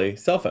 Hill Valley,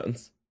 cell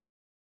phones.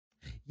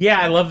 Yeah,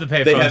 I love the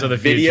They payphones have of the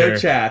video future.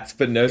 chats,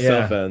 but no cell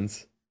Yeah.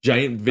 phones.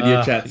 Giant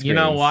video chat screens. You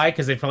know why?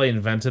 Because they probably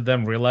invented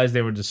them, realized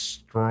they were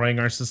destroying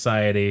our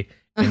society,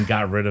 and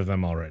got rid of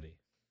them already.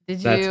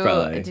 That's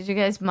probably- Did you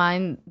guys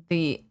mind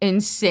the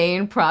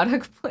insane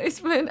product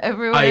placement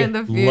everywhere I in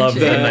the future? love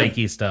the Yeah.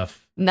 Nike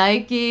stuff.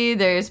 Nike,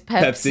 there's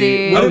Pepsi.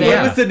 Pepsi. What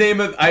yeah. was the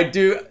name of? I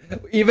do,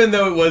 even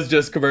though it was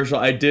just commercial,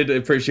 I did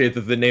appreciate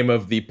that the name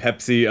of the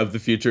Pepsi of the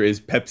future is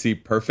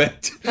Pepsi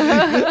Perfect.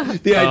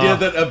 The idea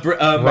that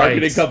a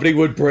marketing right. company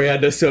would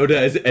brand a soda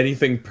as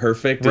anything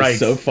perfect Right. is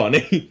so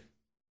funny.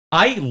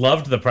 I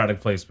loved the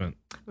product placement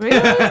Really?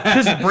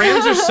 because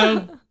brands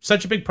are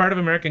such a big part of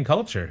American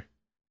culture.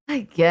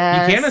 I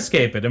guess. You can't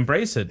escape it.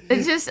 Embrace it.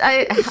 It's just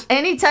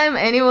anytime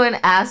anyone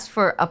asks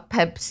for a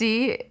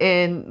Pepsi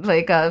in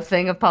like a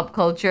thing of pop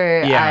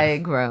culture, Yeah. I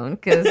groan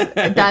because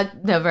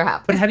that never But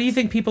happens. how do you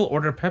think people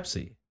order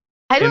Pepsi?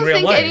 I don't real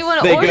think life? anyone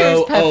They orders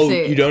go, Pepsi. "Oh,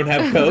 you don't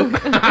have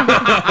Coke."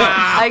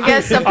 I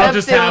guess the Pepsi I'll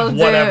just have will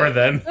whatever do.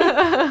 then.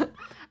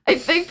 I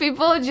think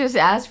people just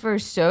ask for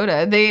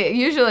soda. They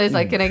usually it's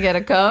like, "Can I get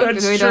a Coke?"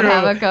 That's we true. don't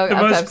have a Coke. The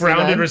a most Pepsi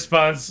grounded then.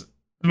 response,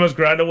 the most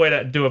grounded way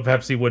to do a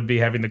Pepsi would be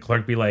having the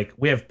clerk be like,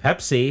 "We have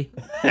Pepsi."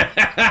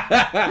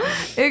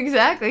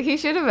 Exactly. He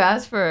should have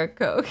asked for a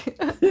Coke.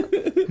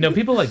 No,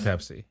 people like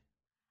Pepsi.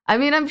 I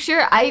mean, I'm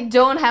sure I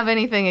don't have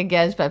anything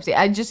against Pepsi.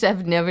 I just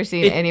have never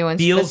seen It anyone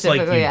feels like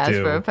specifically you ask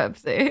do. for a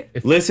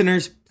Pepsi.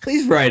 Listeners,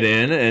 please write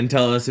in and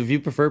tell us if you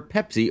prefer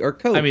Pepsi or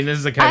Coke. I mean, this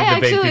is the kind I of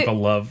debate actually- people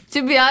love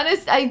To be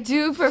honest, I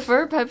do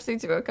prefer Pepsi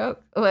to a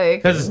Coke.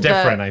 Like because it's the-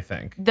 different. I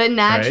think The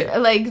natural, right?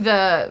 like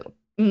the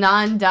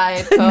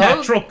non-diet Coke.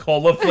 natural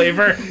cola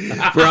flavor.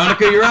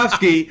 Veronica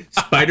Yurovsky,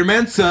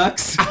 Spider-Man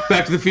sucks,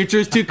 Back to the Future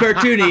is too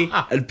cartoony,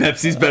 and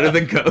Pepsi's better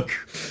than Coke.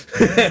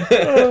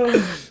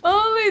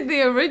 Only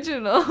the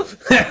original.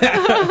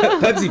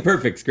 Pepsi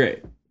Perfect's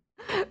great.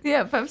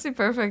 Yeah, Pepsi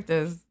Perfect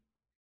is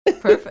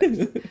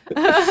perfect.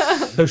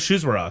 Those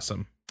shoes were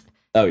awesome.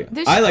 Oh yeah,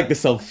 This- I like the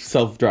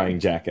self-drying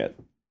jacket.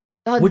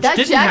 Oh, Which that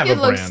didn't have jacket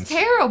a looks brand.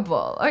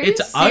 terrible. Are It's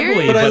you ugly,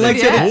 serious? But I But like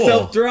it's that it cool.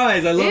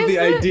 self-dries. I love Is the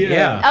it? idea.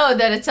 Yeah. Oh,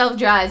 that it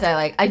self-dries.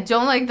 I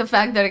don't like the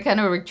fact that it kind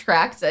of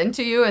retracts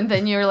into you, and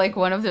then you're like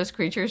one of those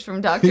creatures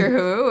from Doctor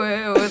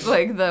Who with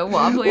like the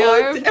wobbly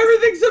Well, arms.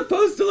 everything's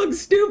supposed to look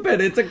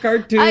stupid. It's a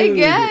cartoon. I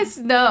guess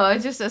no,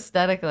 it's just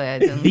aesthetically I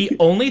didn't. The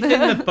only thing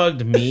that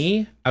bugged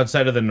me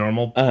outside of the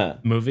normal Uh-huh.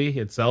 movie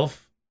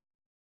itself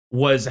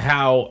was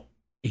how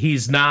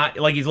he's not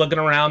like he's looking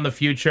around the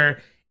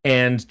future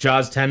and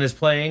Jaws 10 is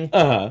playing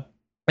Uh-huh.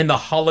 and the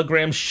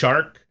hologram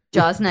shark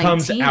Jaws 19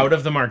 comes out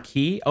of the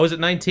marquee. Oh, is it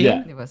 19?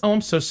 Yeah. It was- Oh,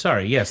 I'm so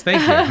sorry. Yes, thank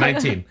you.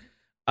 19.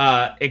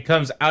 It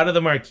comes out of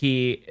the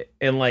marquee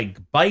and like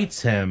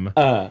bites him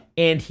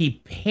and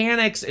he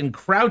panics and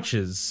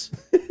crouches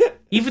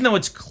even though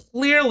it's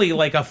clearly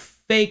like a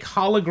fake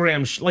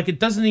hologram like it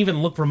doesn't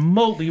even look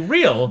remotely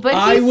real. But he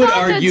I would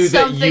thought argue that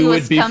something you would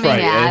was be coming at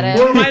frightened. him.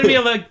 Well, remind me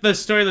of like the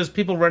story of those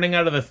people running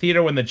out of the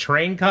theater when the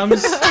train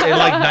comes in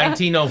like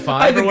 1905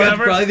 I or think that's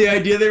whatever. probably the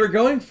idea they were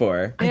going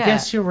for. I Yeah.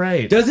 guess you're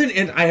right. Doesn't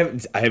and I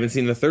haven't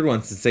seen the third one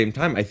at the same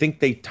time. I think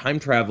they time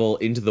travel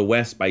into the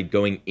West by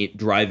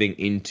driving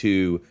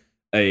into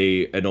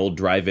an old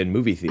drive-in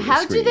movie theater.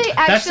 How do screen. they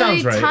actually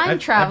sounds right. time I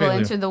travel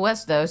believe- into the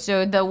West though?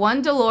 So the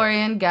one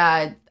DeLorean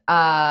got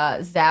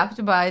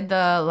zapped by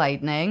the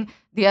lightning.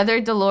 The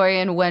other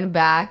DeLorean went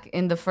back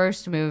in the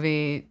first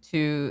movie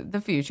to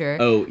the future.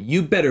 Oh,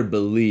 you better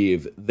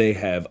believe they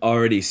have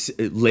already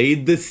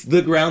laid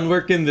the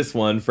groundwork in this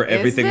one for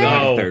everything there? they'll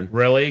have Oh, a third.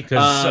 really?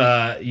 Because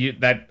I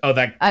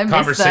missed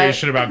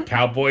conversation about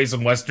cowboys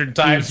and Western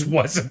times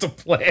wasn't a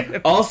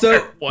plan.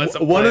 Also, Was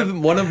a one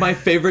of my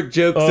favorite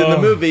jokes in the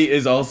Oh. movie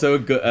is also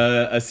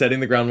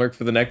setting the groundwork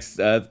for the next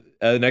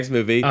next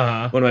movie,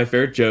 Uh-huh. one of my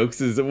favorite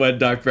jokes is when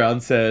Doc Brown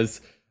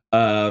says,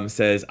 I'm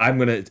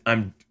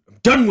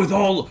done with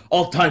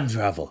all time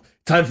travel.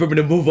 Time for me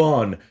to move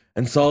on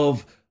and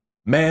solve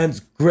man's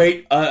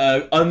great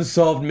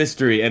unsolved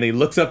mystery. And he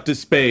looks up to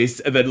space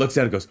and then looks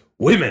down and goes,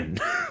 women.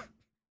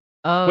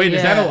 Oh, Wait,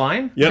 is that a yeah.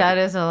 line? Yep. That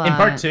is a line. In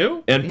part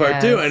 2? And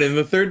part 2, Yes. and in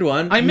the third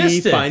one, I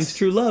missed he it. finds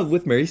true love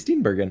with Mary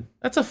Steenburgen.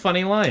 That's a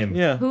funny line.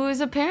 Yeah. Who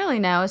is apparently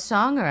now a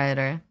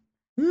songwriter.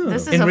 Oh.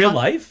 This is In a real fun-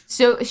 life?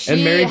 So she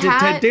And married to had,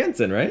 Ted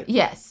Danson, right?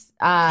 Yes.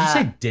 Did you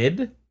say did?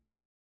 Did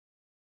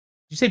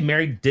you say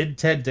Mary did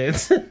Ted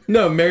Danson?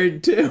 No,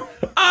 married to.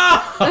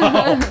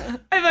 Oh!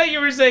 I thought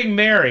you were saying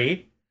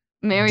Mary.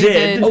 Mary did.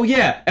 did. Oh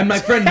yeah, and my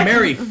friend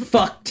Mary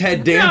fucked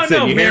Ted Danson.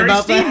 No, you hear Mary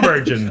about that?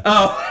 Steenburgen.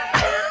 Oh,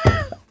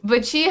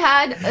 But she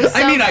had.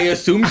 I mean, I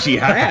assume she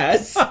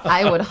has.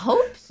 I would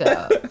hope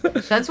so.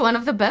 That's one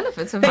of the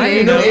benefits of Hey, being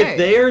you know, married.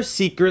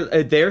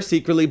 if they're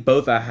secretly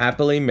both a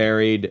happily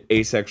married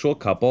asexual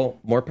couple,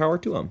 more power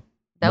to them.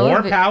 That More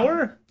would be-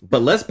 power?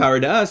 But less power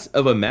to us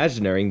of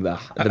imagining the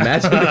hot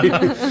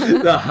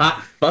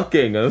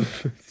fucking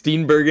of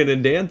Steenburgen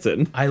and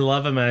Danson. I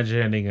love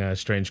imagining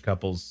strange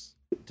couples.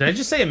 Did I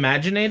just say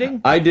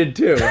imaginating? I did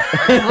too.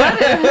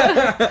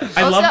 I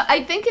also, love.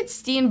 I think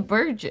it's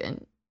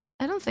Steenburgen.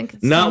 I don't think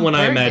it's Not when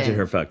I Steenburgen. imagine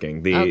her fucking.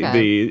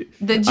 Okay.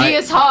 The G I-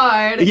 is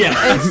hard. Yeah.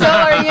 And so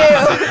are you.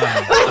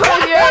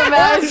 when you're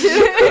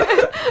imagining.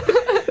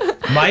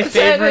 My Sounded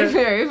favorite,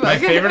 very my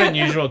fucking- favorite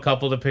unusual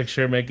couple to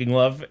picture making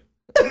love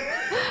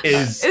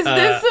is Is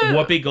this a-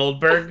 Whoopi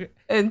Goldberg.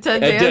 And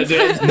Ted Ted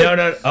Danson.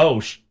 No.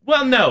 Oh,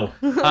 well, no.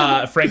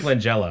 Frank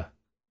Langella.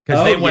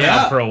 Because they Oh, went yeah.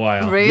 out for a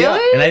while. Really? Yeah.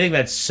 And I think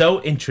that's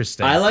so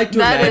interesting. I like to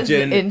That is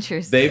imagine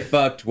interesting. they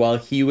fucked while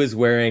he was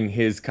wearing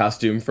his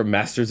costume from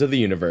Masters of the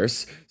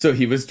Universe. So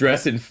he was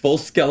dressed in full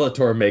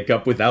Skeletor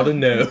makeup without a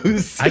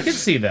nose. I could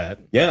see that.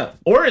 Yeah.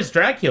 Or as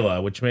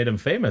Dracula, which made him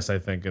famous, I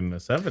think, in the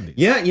 70s.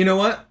 Yeah, you know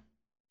what?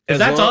 Because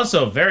that's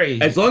also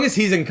very. As long as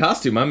he's in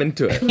costume, I'm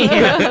into it.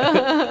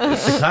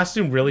 The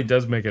costume really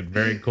does make it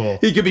very cool.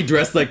 He could be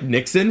dressed like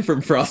Nixon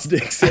from Frost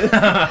Nixon.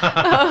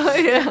 Oh,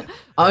 yeah.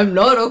 I'm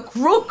not a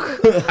crook,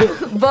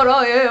 but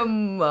I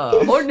am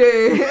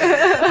horny.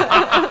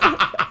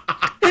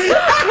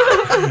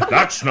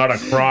 That's not a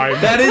crime.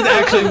 That is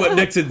actually what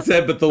Nixon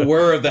said, but the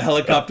whir of the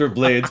helicopter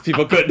blades,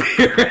 people couldn't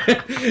hear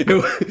it.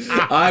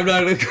 I'm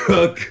not a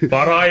crook.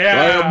 But I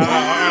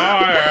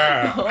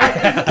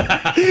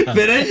am.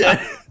 Finish it.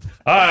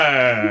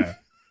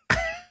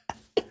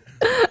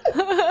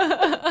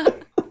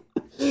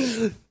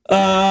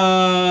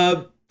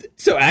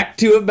 So Act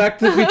 2 of Back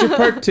to the Future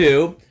Part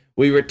 2,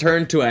 we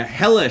return to a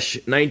hellish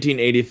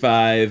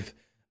 1985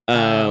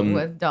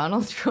 With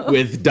Donald Trump.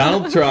 with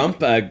Donald Trump.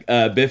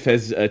 Biff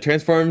has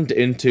transformed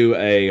into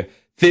a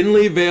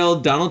thinly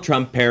veiled Donald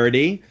Trump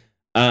parody.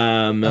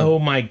 Oh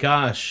my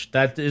gosh,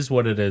 that is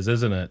what it is,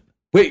 isn't it?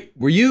 Wait,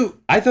 were you?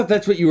 I thought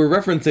that's what you were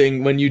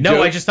referencing when you No,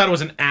 joked. I just thought it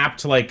was an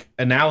apt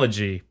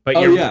analogy. But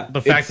Oh, yeah.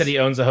 the fact It's- that he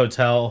owns a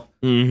hotel.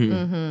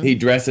 Mm-hmm. He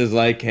dresses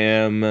like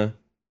him.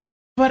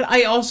 But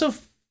I also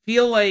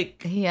feel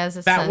like He has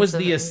a that sense was of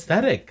the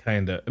aesthetic,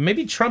 kind of.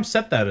 Maybe Trump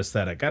set that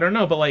aesthetic. I don't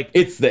know, but like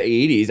It's the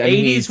 80s. I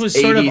mean, 80s he's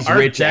was sort of 80s Art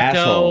rich Deco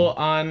asshole.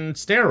 on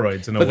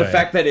steroids in a But way. the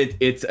fact that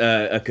it's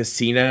a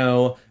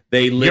casino,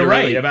 they literally. You're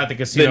right about the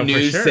casino The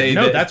news for sure. say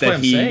No, that, that's that what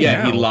I'm he, saying.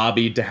 yeah, he now.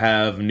 lobbied to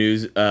have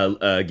news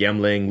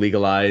gambling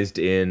legalized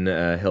in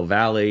Hill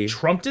Valley.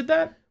 Trump did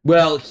that?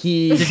 Well,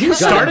 he Did he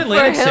start For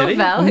Atlantic Hill City?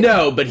 Valley?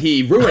 No, but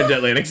he ruined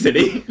Atlantic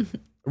City.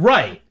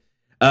 Right.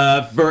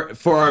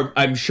 For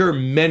I'm sure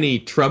many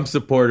Trump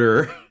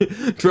supporter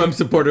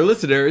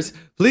listeners,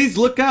 please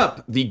look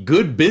up the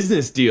good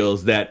business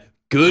deals that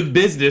good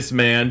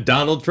businessman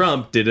Donald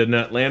Trump did in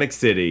Atlantic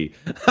City.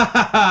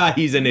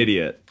 He's an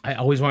idiot. I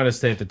always wanted to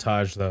stay at the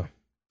Taj, though.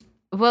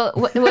 Well,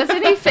 wasn't he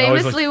looked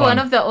famously fun. one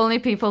of the only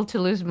people to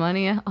lose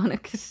money on a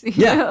casino?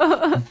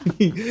 Yeah.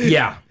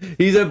 Yeah.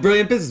 He's a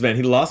brilliant businessman.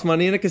 He lost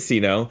money in a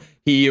casino.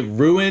 He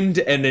ruined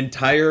an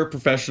entire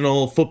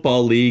professional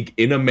football league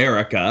in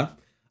America.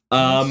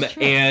 And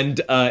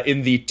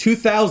in the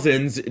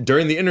 2000s,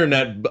 during the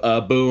internet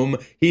boom,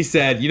 he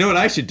said, you know what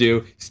I should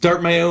do?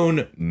 Start my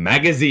own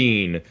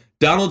magazine.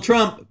 Donald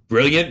Trump,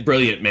 brilliant,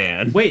 brilliant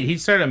man. Wait, he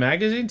started a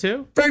magazine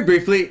too? Very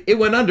briefly, it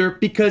went under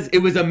because it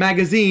was a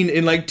magazine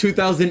in like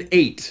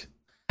 2008.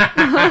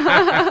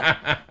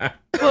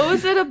 What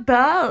was it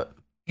about?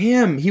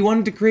 He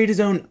wanted to create his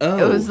own O.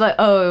 It was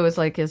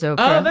like his Oprah.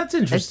 Oh, that's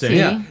interesting. Tea.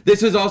 Yeah.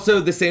 This was also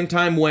the same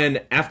time when,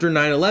 after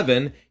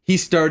 9/11, he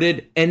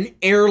started an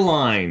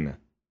airline.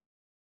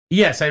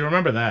 Yes, I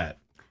remember that.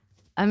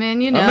 I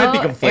mean, you know, I might be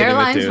conflating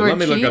airlines the two. were Let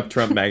me look cheap up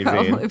Trump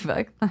magazine. probably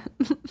back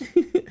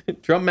then.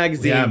 Trump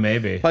magazine. Yeah,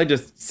 maybe. Probably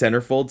just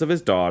centerfolds of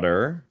his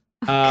daughter.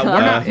 We're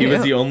not. He was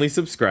Ew. the only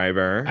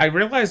subscriber. I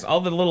realized all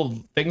the little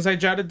things I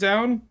jotted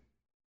down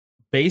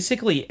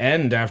basically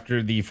end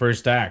after the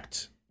first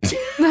act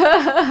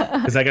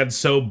because I got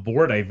so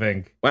bored. I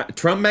think. Wow,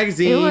 Trump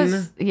magazine. It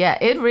was, yeah,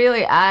 it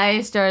really,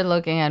 I started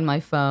looking at my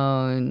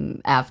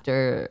phone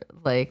after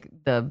like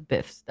the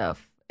Biff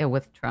stuff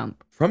with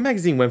Trump. Trump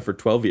magazine went for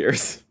 12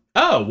 years.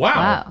 Oh, wow.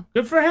 Wow.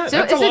 Good for him. So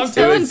That's a is long it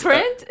still time. in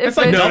print? that's If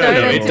like- it no,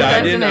 started it in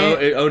died in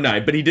 2008?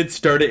 09, but he did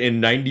start it in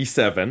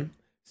 97.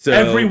 So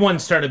Everyone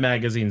started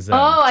magazines then.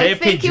 Oh, I JFK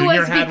think it Jr.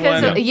 was had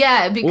because one. of,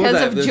 yeah, what was because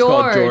that? of It was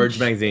called George. George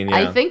magazine. Yeah.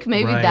 I think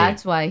maybe Right.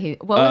 that's why he.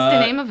 What was the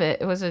Uh, name of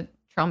it? It was a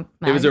Trump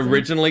it was magazine.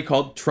 originally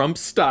called Trump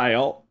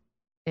Style.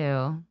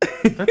 Ew,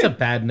 That's a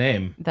bad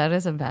name. that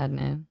is a bad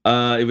name.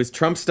 It was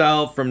Trump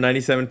Style from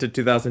 97 to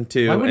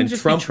 2002, Why wouldn't and it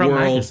just be Trump Trump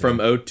World Magazine? from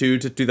 02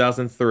 to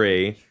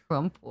 2003.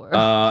 Trump war.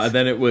 And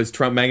then it was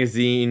Trump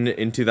Magazine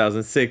in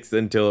 2006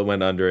 until it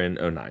went under in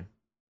 09.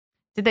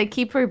 Did they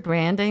keep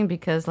rebranding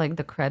because like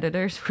the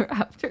creditors were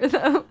after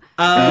them? it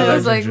that's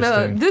was like, no,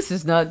 interesting. this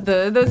is not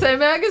the same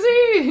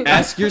magazine.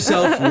 Ask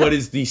yourself what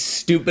is the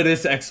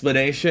stupidest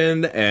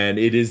explanation, and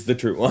it is the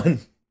true one.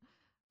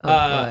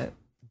 Oh, boy.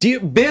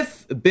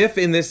 Biff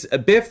in this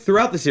Biff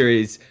throughout the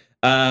series,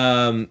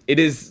 it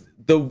is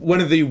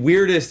one of the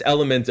weirdest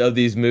elements of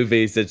these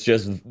movies that's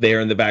just there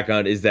in the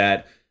background is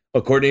that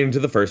according to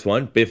the first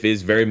one, Biff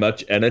is very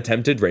much an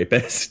attempted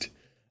rapist,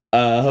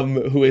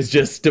 who is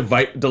just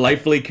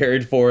delightfully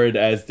carried forward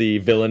as the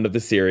villain of the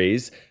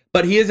series.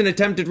 But he is an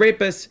attempted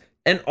rapist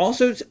and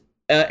also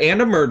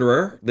and a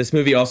murderer. This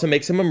movie also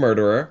makes him a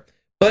murderer,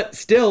 but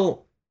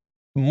still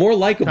more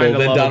likable Kinda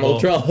than lovable.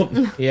 Donald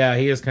Trump. Yeah,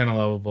 he is kind of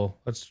lovable.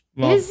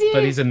 Is he?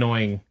 But he's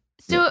annoying.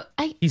 So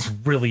He's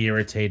really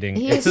irritating.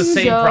 He It's the is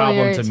same so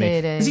problem to me.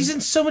 irritating. Because he's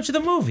in so much of the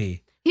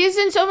movie. he's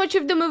in so much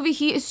of the movie.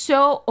 He is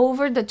so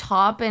over the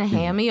top and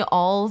hammy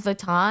all the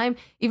time,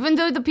 even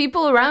though the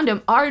people around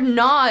him are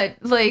not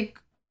like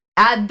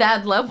at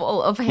that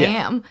level of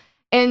ham.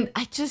 And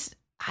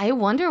I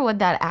wonder what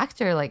that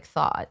actor like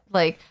thought.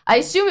 Like, I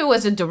assume it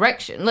was a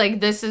direction. Like,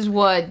 this is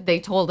what they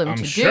told him I'm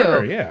to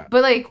sure, do. yeah.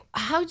 But like,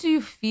 how do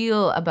you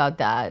feel about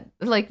that?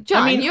 Like,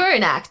 John, mean- you're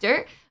an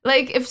actor.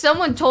 Like, if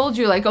someone told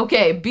you, like,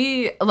 okay,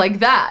 be like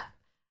that.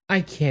 I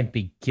can't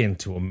begin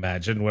to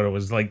imagine what it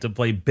was like to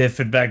play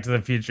Biff in Back to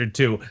the Future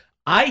 2.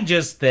 I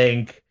just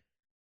think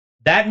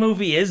that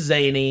movie is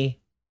zany,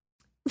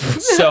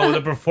 so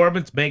the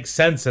performance makes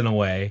sense in a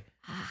way.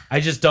 I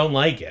just don't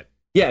like it.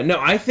 Yeah, no,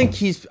 I think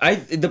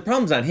the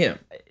problem's not him.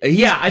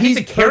 I think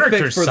the character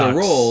perfect for the sucks.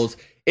 roles.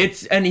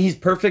 And he's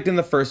perfect in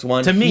the first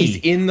one. To me. He's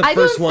in the I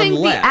first don't one think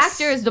less. the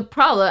actor is the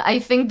problem. I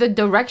think the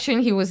direction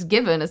he was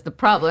given is the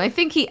problem. I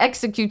think he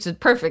executes it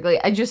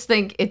perfectly. I just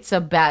think it's a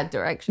bad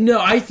direction.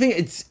 No, I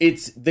think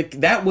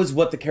that was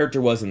what the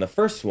character was in the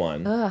first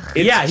one. Ugh.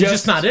 It's He's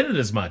just not in it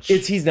as much.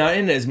 He's not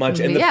in it as much,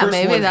 and the Yeah, first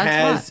maybe one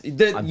that's has. You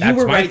That's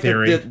were my right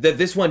theory. that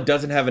this one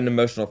doesn't have an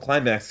emotional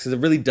climax because it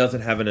really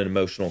doesn't have an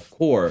emotional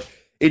core.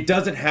 It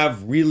doesn't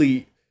have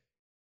really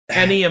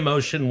any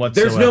emotion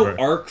whatsoever. There's no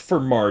arc for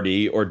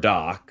Marty or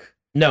Doc.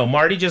 No,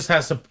 Marty just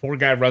has to. Poor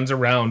guy runs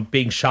around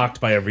being shocked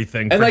by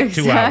everything for And, like,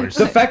 2 exactly. hours.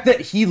 The fact that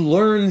he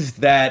learns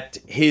that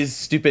his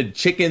stupid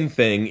chicken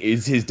thing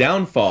is his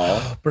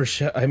downfall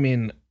I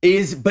mean,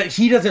 but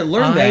he doesn't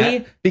learn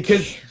that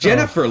because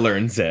Jennifer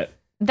learns it.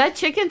 That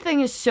chicken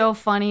thing is so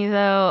funny,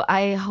 though.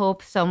 I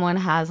hope someone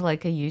has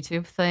like a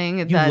YouTube thing.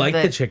 you like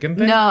the chicken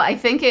thing? No, I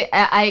think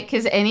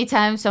because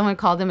anytime someone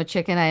called him a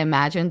chicken, I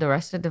imagined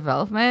Arrested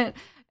Development.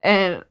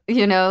 And,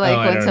 you know, like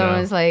I when don't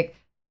someone's know. like,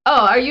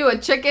 oh, are you a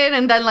chicken?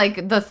 And then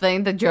like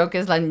the joke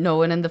is like no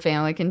one in the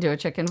family can do a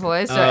chicken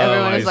voice. So Oh,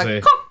 everyone I is see.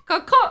 like, caw, caw,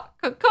 caw,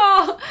 caw,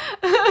 caw.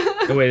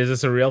 Oh, wait, is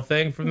this a real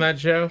thing from that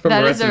show? From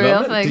That is Arrested a real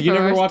Development? thing Did you from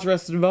never Arrested- watch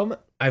Arrested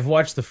Development? I've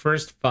watched the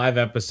first 5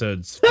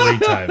 episodes 3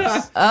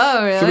 times.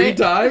 Oh, really? 3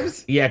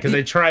 times? Yeah, because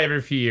I try every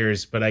few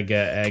years, but I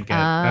don't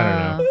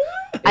know.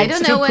 I It's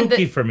don't too know when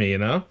kooky for me, you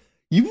know?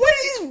 What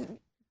is?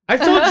 I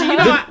told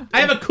you,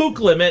 I have a kook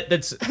limit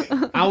that's,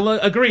 I'll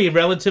agree,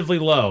 relatively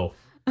low.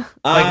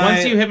 Like,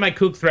 once you hit my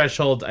kook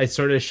threshold, I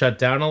sort of shut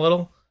down a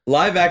little.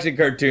 Live action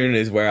cartoon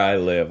is where I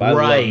live. I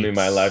love me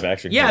my live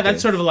action Yeah, cartoon.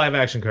 that's sort of a live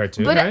action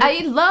cartoon, But right? I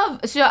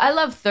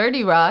love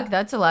 30 Rock.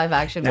 That's a live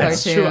action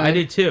That's cartoon. true. I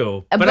do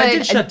too. But I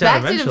did shut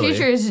down Back eventually. to the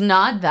Future is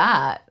not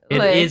that. It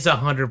Like, is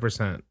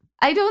 100%.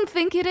 I don't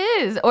think it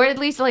is, or at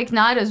least like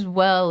not as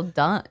well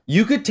done.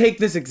 You could take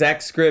this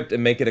exact script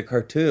and make it a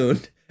cartoon.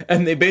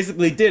 And they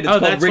basically did. It's Oh,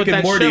 called that's Rick what and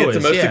that Morty. show It's the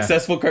is, most yeah.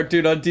 successful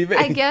cartoon on TV.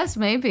 I guess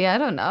maybe I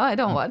don't know. I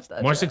don't watch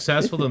that. More show.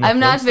 successful than the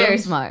I'm not very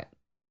Flintstones? smart.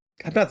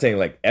 I'm not saying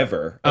like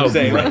ever. I'm Oh,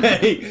 saying right.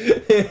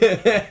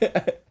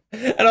 like.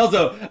 And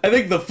also, I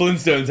think the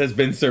Flintstones has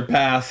been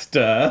surpassed.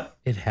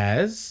 It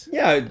has?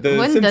 Yeah, the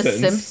Wouldn't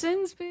Simpsons. the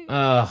Simpsons be?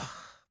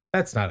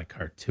 That's not a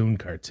cartoon.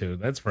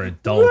 That's for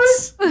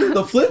adults.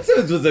 The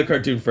Flintstones was a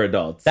cartoon for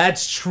adults.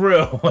 That's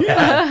true.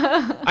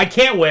 I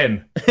can't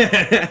win. All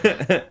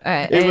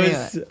right. It anyway.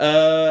 was.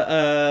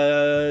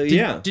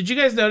 Yeah. Did you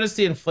guys notice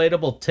the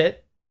inflatable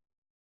tit?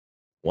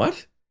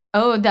 What?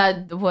 Oh,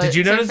 that what? Did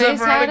you notice that,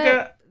 Surface had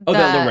Veronica? it? Oh,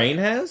 that Lorraine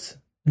has?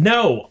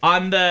 No,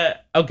 on the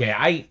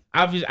I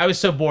was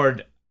so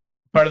bored.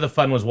 Part of the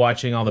fun was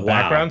watching all the Wow.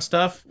 background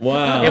stuff.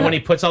 Wow. And when he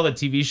puts all the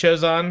TV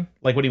shows on,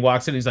 like when he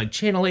walks in, he's like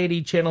channel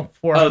 80, channel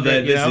 400. Oh,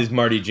 this you know? is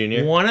Marty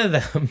Jr. One of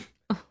them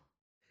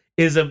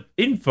is an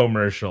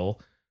infomercial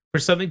for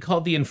something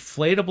called the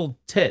inflatable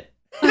tit.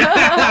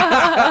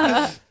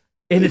 And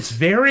it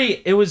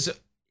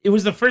it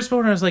was the first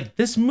moment I was like,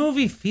 this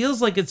movie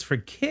feels like it's for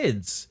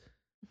kids,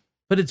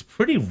 but it's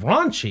pretty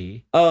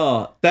raunchy.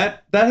 Oh,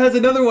 that has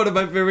another one of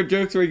my favorite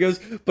jokes where he goes,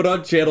 but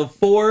on channel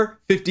 4,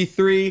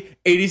 53,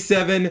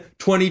 87,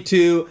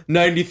 22,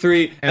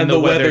 93, and the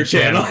Weather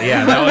Channel.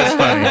 Yeah,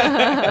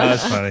 that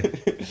was funny.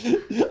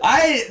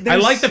 I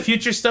like the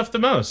future stuff the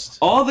most.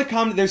 All the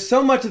comedy, there's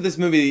so much of this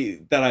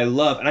movie that I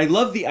love, and I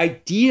love the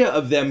idea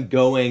of them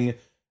going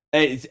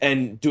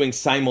and doing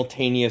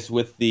simultaneous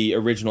with the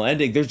original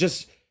ending. There's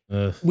just,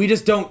 we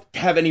just don't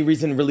have any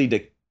reason really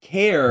to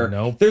care.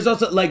 Nope. There's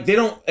also, like, they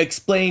don't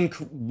explain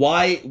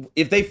why,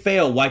 if they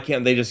fail, why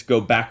can't they just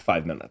go back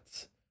 5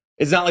 minutes?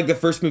 It's not like the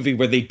first movie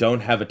where they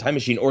don't have a time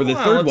machine, or the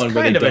third one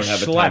where they don't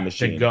have a time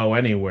machine. To go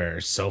anywhere,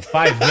 so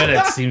 5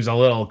 minutes seems a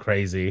little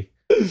crazy.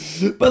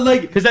 But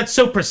like, because that's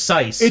so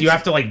precise, you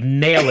have to like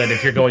nail it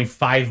if you're going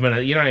 5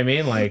 minutes. You know what I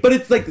mean? Like, but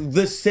it's like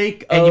the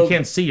sake of, and you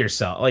can't see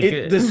yourself. Like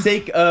the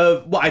sake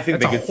of. Well, I think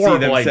they could see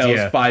themselves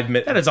idea. 5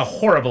 minutes. That is a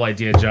horrible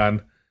idea,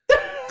 John.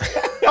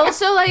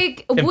 Also,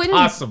 like,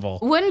 impossible.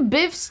 Wouldn't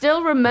Biff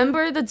still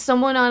remember that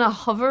someone on a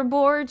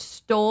hoverboard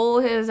stole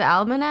his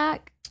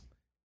almanac?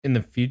 In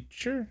the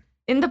future?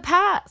 In the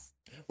past.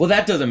 Well,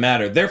 that doesn't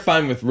matter. They're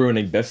fine with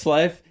ruining Biff's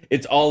life.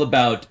 It's all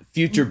about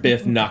future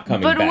Biff not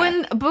coming back.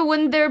 But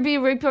wouldn't there be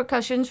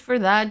repercussions for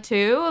that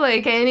too?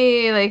 Like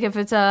if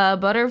it's a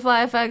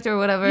butterfly effect or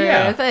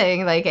whatever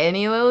thing, like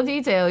any little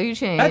detail you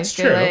change. That's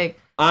true. Like,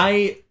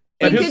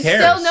 But he who could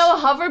cares? still know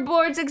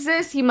hoverboards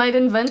exist. He might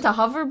invent a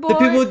hoverboard.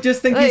 The people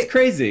just think he's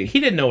crazy. He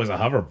didn't know it was a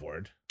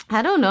hoverboard.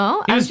 I don't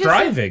know. He was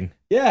driving.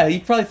 Yeah, he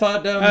probably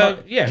thought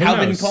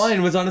Calvin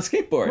Klein was on a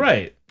skateboard.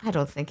 Right. I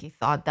don't think he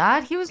thought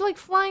that. He was like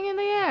flying in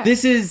the air.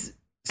 This is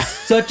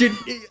such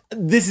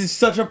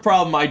a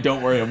problem I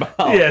don't worry about.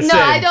 Yeah, no,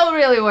 I don't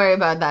really worry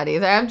about that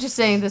either. I'm just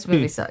saying this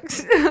movie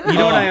sucks. You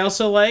know what I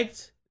also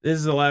liked? This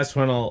is the last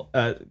one I'll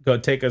go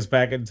take us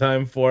back in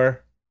time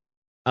for.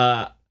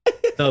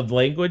 The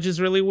language is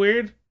really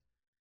weird.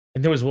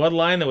 And there was one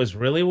line that was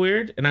really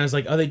weird, and I was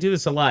like, oh, they do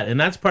this a lot. And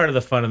that's part of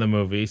the fun of the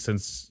movie,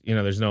 since, you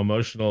know, there's no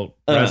emotional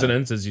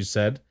resonance, as you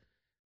said.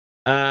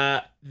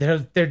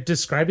 They're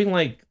describing,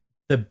 like,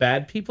 the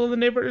bad people in the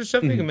neighborhood or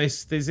something, and they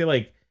say,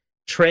 like,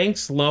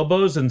 Tranks,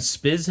 Lobos, and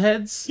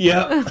Spizheads.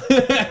 Yeah.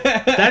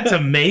 That's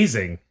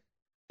amazing.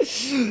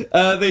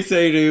 They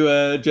say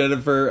to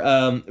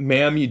Jennifer,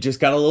 ma'am, you just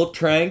got a little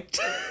tranked.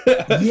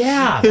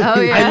 Yeah.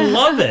 Oh, yeah. I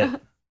love it.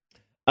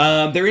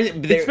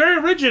 It's very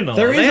original.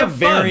 There is a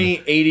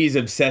very 80s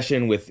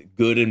obsession with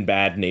good and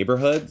bad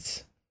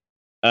neighborhoods.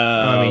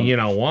 I mean, you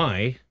know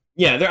why.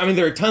 Yeah,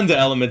 there are tons of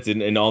elements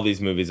in all these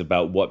movies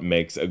about what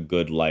makes a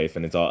good life,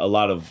 and it's a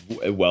lot of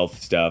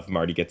wealth stuff.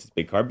 Marty gets his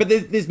big car, but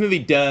this movie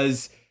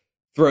does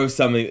throw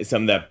some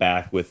of that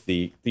back with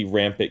the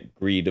rampant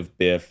greed of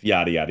Biff,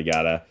 yada yada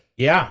yada.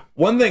 Yeah.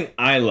 One thing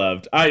I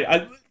loved,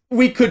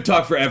 we could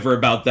talk forever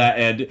about that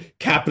and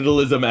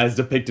capitalism as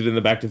depicted in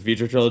the Back to the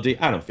Future trilogy.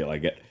 I don't feel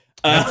like it.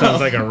 That sounds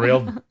like a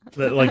real,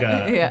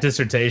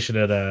 dissertation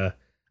at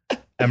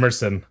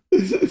Emerson in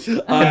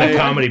the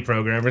comedy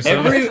program or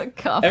something.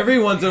 Every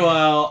once in a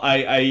while,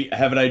 I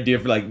have an idea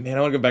for, like, man, I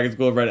want to go back to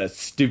school and write a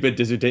stupid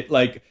dissertation.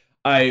 Like,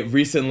 I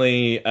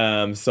recently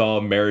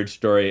saw Marriage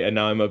Story, and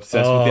now I'm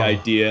obsessed with the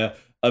idea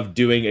of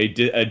doing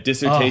a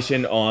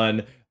dissertation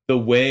on the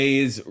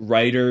ways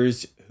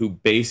writers who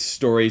base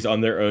stories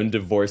on their own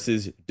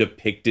divorces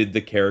depicted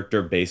the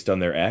character based on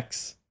their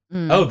ex.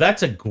 Oh,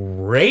 that's a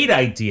great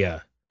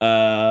idea.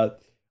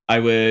 I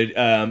would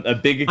a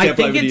big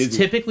example. I think it's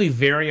typically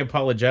very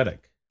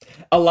apologetic.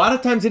 A lot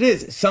of times it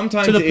is.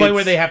 Sometimes to the point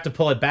where they have to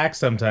pull it back.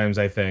 Sometimes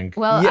I think.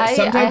 Well, yeah,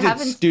 sometimes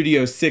it's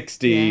Studio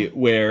 60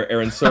 where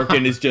Aaron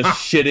Sorkin is just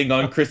shitting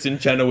on Kristen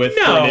Chenoweth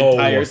for an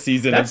entire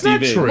season of TV. That's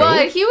not true.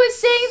 Well, he was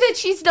saying that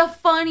she's the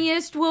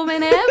funniest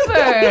woman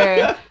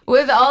ever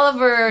with all of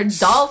her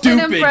dolphin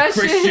Stupid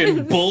impressions.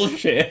 Christian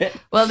bullshit.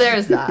 Well,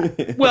 there's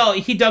that. Well,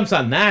 he dumps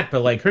on that,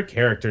 but like her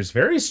character's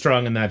very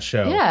strong in that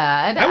show.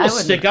 Yeah, I will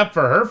stick up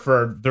for her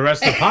for the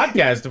rest of the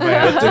podcast if I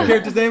have What's to. her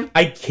character's name?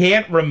 I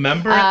can't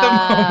remember at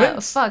the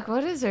moment. Fuck,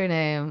 what is her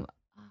name?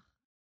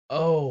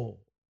 Oh.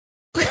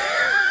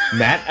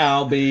 Matt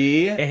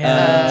Albee.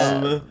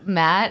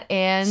 Matt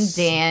and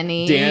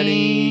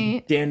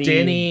Danny.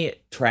 Danny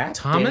Trapp?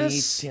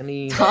 Thomas?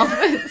 Danny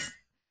Thomas.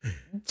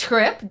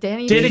 Tripp?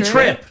 Danny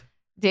Tripp.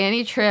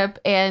 Danny Tripp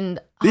and...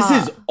 This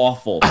is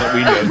awful that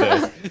we know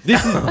this.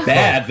 This is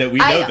bad that we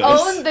know this.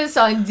 I own this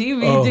on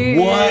DVD.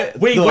 What?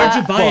 Wait, where'd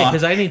you buy it?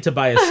 Because I need to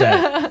buy a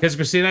set. Because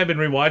Christina and I have been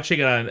rewatching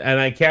it, and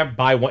I can't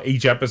buy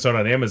each episode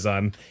on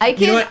Amazon. I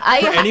can. You know what?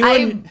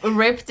 I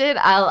ripped it.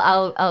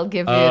 I'll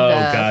give you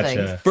the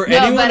gotcha. thing.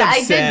 But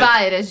I did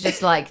buy it. It's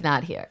just like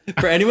not here.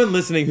 For anyone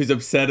listening who's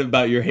upset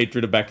about your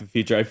hatred of Back to the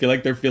Future, I feel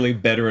like they're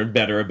feeling better and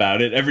better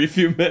about it every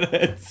few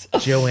minutes.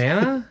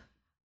 Joanna?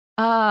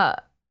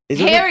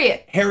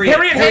 Harriet.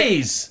 Harriet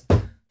Hayes.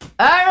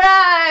 All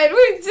right,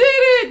 we did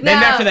it.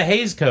 Named after the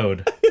Hayes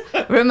Code.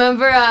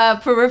 Remember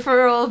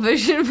Peripheral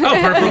Vision Man?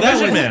 Oh, Peripheral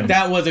Vision Man.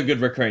 That was a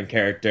good recurring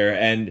character,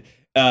 and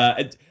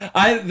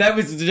that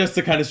was just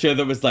the kind of show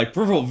that was like,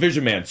 Peripheral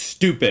Vision Man,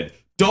 stupid.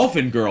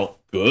 Dolphin Girl,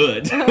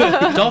 good.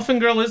 Dolphin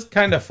Girl is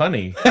kind of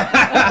funny.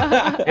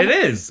 It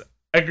is.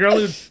 A girl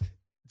who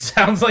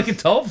sounds like a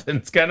dolphin.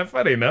 It's kind of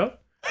funny, no?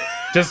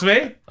 Just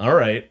me? All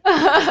right.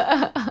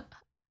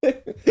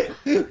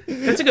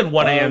 It's a good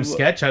 1 a.m.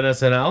 sketch on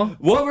SNL.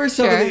 What were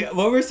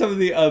some of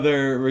the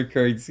other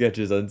recurring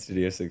sketches on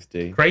Studio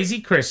 60? Crazy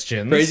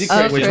Christians, Crazy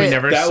Christians. which we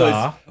never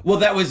saw.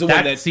 That was the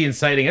one That's that the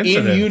inciting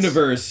incident. in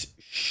universe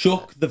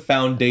shook the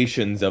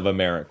foundations of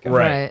America.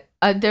 Right.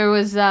 There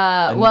was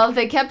well,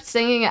 they kept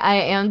singing "I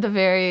am the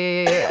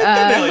very."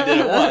 They only did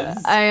it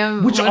once. I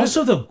am. Which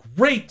also the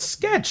great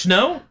sketch,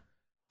 no?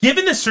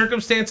 Given the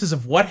circumstances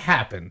of what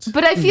happened.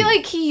 But I feel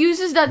like he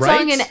uses that Right?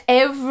 song in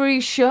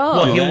every show.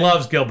 Well, he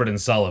loves Gilbert and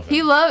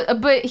Sullivan.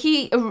 but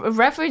he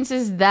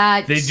references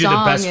that. They do the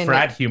song best in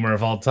frat humor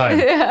of all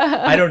time.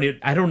 I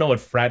don't know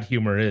what frat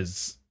humor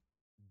is.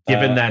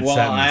 Given that well,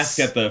 sentence. I'll ask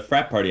at the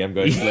frat party I'm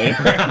going to later.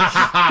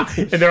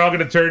 And they're all going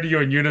to turn to you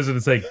in unison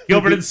and say,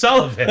 Gilbert and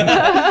Sullivan.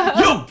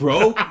 Yo,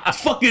 bro, it's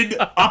fucking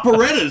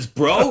operettas,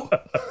 bro.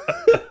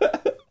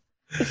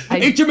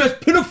 HMS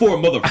Pinafore,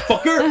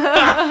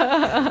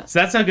 motherfucker. So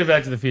that's how Good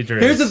Back to the Future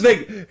Here's is.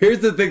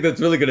 the thing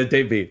that's really gonna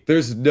date me.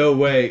 There's no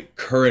way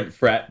current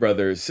frat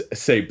brothers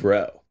say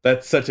bro.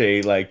 That's such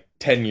a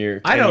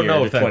 10-year, I don't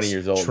know if 20 that's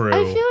years old. true.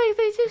 I feel like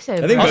they do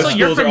say. I think Also, most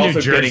you're schools are from New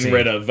also Jersey. getting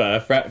rid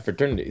of frat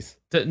fraternities.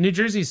 The New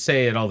Jersey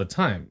say it all the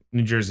time.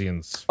 New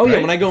Jerseyans. Oh yeah,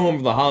 right? when I go home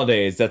for the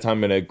holidays, that's how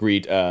I'm gonna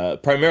greet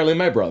primarily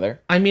my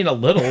brother. I mean, a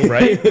little,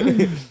 right?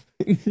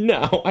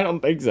 No, I don't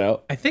think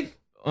so. I think.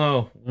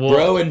 Oh, well,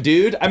 Bro and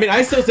dude. I mean,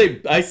 I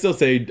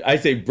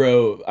say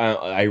bro,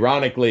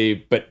 ironically,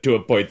 but to a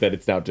point that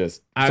it's now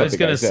just. I was something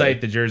going to say.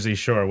 cite the Jersey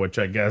Shore, which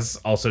I guess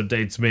also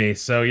dates me.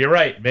 So you're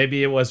right.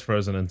 Maybe it was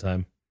Frozen in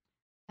Time.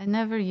 I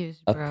never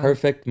used A bro.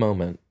 perfect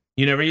moment.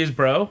 You never use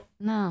bro?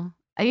 No,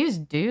 I use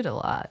dude a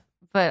lot,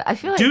 but I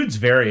feel like Dude's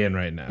very in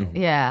right now.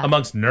 yeah.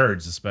 Amongst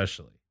nerds,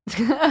 especially.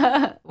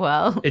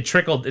 Well, It's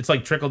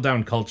like trickle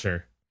down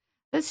culture.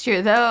 that's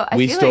true though. I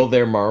We feel stole like,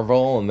 their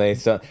Marvel, and they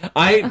said, Or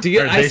I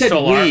they said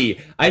stole we.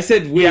 I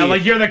said we. Yeah,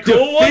 like you're the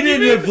cool one, you mean?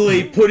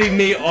 definitively putting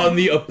me on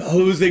the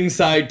opposing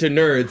side to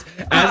nerds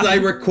as I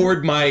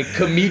record my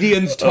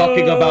comedians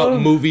talking about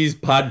movies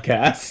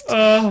podcast.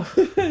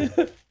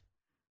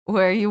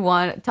 where you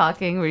want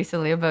talking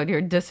recently about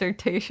your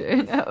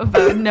dissertation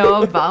about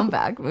Noah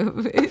Baumbach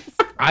movies.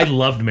 I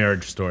loved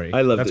Marriage Story.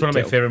 I loved That's it one of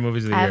my too. favorite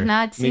movies of the I year. have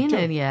not Me seen too.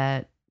 it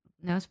yet.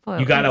 No spoilers.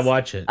 You gotta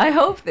watch it. I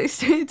hope they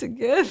stay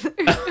together.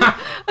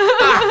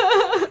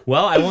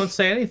 Well, I won't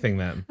say anything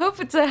then. Hope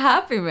it's a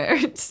happy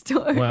marriage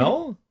story.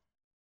 Well,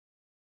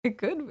 it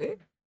could be.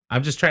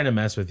 I'm just trying to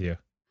mess with you.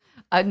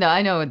 No,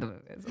 I know what the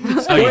movie is.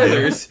 Oh, you do?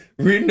 Spoilers.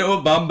 Read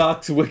Noah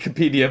Baumbach's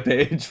Wikipedia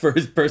page for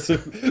his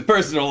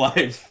personal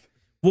life.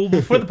 Well,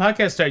 before the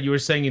podcast started, you were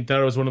saying you thought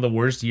it was one of the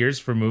worst years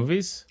for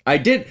movies, I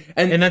did,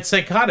 and that's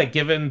psychotic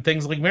given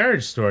things like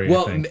Marriage Story.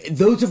 well, I think.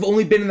 those have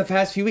only been in the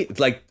past few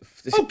weeks.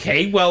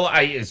 Okay, well,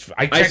 I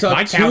I checked saw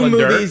my two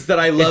calendar. movies that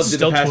I It's loved in the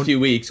still past 20 few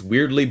weeks.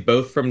 Weirdly,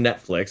 both from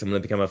Netflix. I'm gonna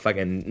become a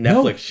fucking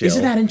No, Netflix shill.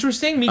 isn't that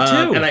interesting? Me too.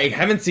 And I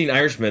haven't seen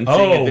Irishman. Seeing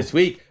Oh. it this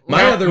week.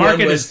 My Mark, other mark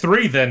one it was as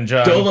 3 then,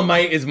 John.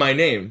 Dolomite Is My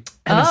Name.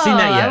 I haven't seen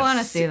that yet. I want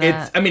to see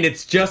that.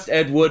 It's just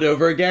Ed Wood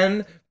over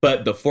again,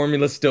 but the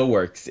formula still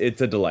works.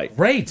 It's a delight.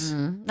 Great.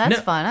 That's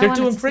fun. I They're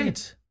wanted doing to see it.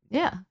 great,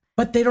 Yeah.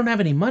 but they don't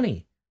have any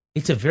money.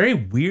 It's a very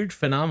weird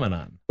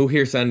phenomenon. Who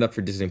here signed up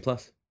for Disney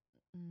Plus?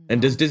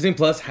 And does Disney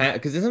Plus have?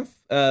 Because isn't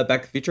Back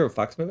to the Future a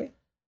Fox movie?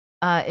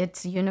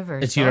 It's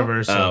Universal. It's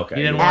Universal. Oh, okay.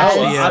 You didn't As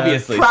watch the,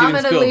 obviously. Steven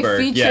prominently Spielberg.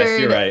 featured. Yes,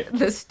 you're right.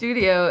 The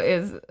studio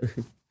is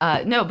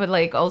no, but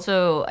like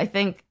also I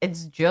think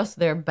it's just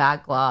their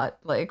backlot.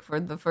 Like for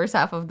the first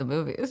half of the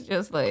movie, it's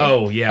just like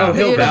Oh yeah. Oh,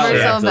 Hill Universal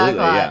Valley, absolutely,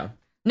 backlot. yeah.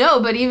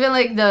 No, but even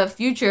like the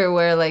future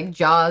where like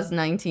Jaws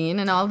 19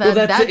 and all that.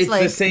 Well, that's it's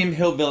like the same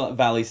Hill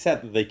Valley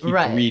set that they keep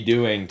Right.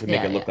 redoing to make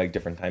Yeah, it look yeah. like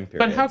different time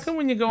periods. But how come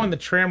when you go on the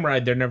tram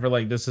ride, they're never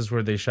like, this is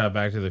where they shot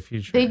Back to the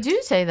Future? they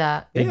do say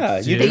that. They Yeah,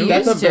 do?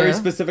 that's a used very to.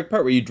 specific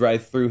part where you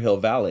drive through Hill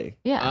Valley.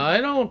 Yeah.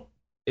 I don't.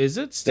 Is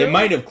it still? They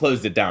might have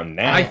closed it down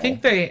now. I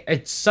think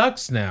it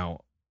sucks now.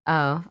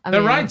 Oh, I The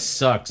mean, ride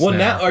sucks. Well,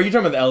 now. now are you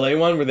talking about the LA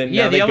one where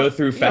now they the go L-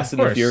 through yeah, Fast of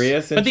and the course.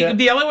 Furious and But shit?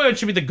 the LA one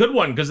should be the good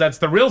one because that's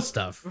the real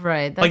stuff.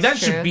 Right. That's Like that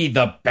true. should be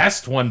the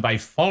best one by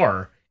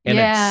far, and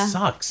Yeah. it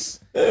sucks.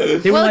 They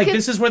were Well, like, it-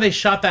 this is where they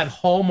shot that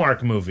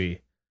Hallmark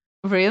movie,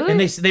 Really? and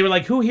they were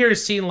like, who here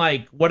has seen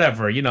like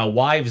whatever,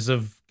 Wives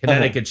of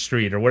Connecticut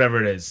Street or whatever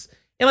it is,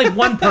 and like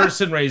one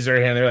person raised their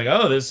hand. They're like,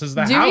 oh, this is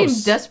the Do you house.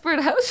 mean Desperate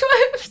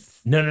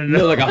Housewives? no,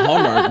 No, like a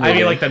Hallmark movie. I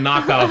mean like the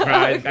knockoff.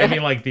 I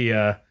mean like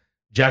the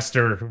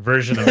Jester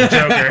version of the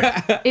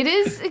Joker. It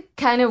is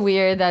kind of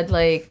weird that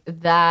like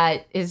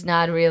that is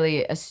not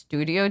really a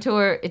studio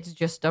tour. It's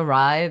just a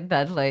ride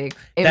that like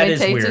That is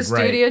imitates a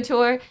weird, studio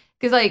tour.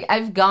 Because like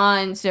I've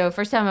gone, so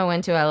first time I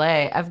went to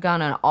LA, I've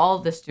gone on all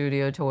the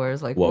studio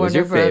tours, like What was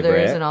Warner your Brothers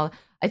favorite? and all.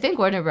 I think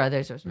Warner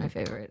Brothers was my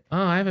favorite.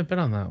 Oh, I haven't been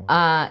on that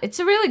one. It's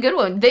a really good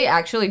one. They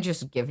actually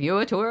just give you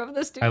a tour of the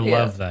I studio.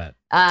 love that.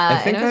 I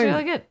think and it was I-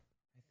 really good.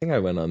 think I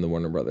went on the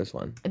Warner Brothers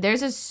one.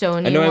 There's a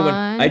Sony I know one.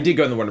 I did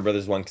go on the Warner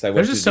Brothers one because I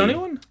went. There's a Sony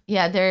one.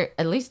 Yeah,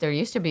 at least there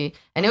used to be,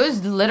 and it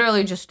was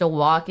literally just a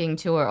walking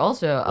tour,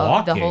 also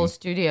of the whole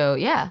studio.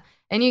 Yeah,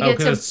 and you get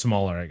because it's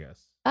smaller, I guess.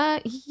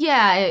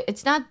 Yeah,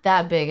 it's not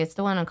that big. It's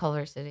the one in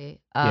Culver City.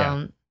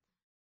 Yeah.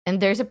 And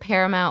there's a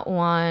Paramount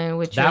one,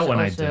 which That is one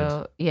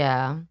also,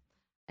 yeah.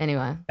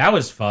 Anyway. That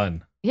was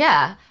fun.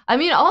 Yeah. I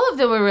mean, all of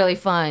them were really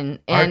fun.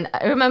 And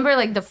I remember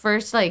like the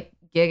first like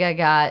gig I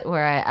got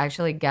where I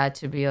actually got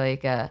to be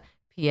like a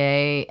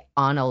PA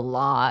on a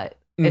lot.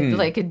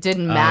 It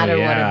didn't matter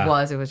what it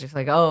was. It was just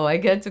like, oh, I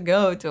get to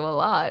go to a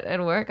lot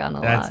and work on a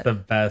lot. That's the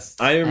best.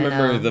 I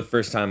remember the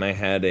first time I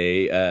had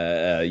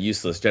a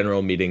useless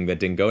general meeting that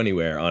didn't go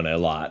anywhere on a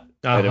lot.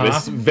 And it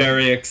was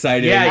very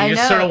exciting. Yeah, you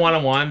just sort of want to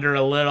wander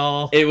a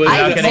little. It was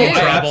I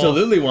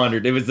absolutely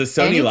wandered. It was the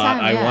Sony lot.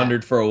 Anytime, I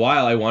wandered for a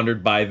while. I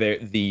wandered by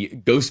the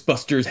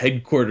Ghostbusters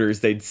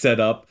headquarters they'd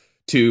set up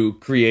to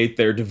create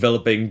their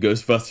developing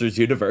Ghostbusters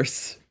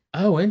universe.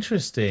 Oh,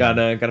 interesting. Got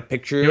a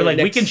picture. You're like,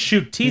 we can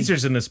shoot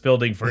teasers in this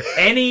building for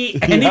any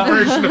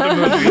version of the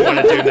movie you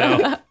want to do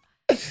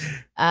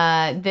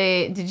now.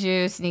 Did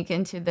you sneak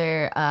into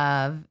their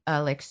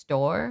like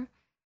store?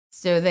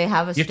 So they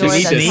have a You store have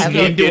to that's sneak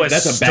heavily... into a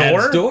That's store? a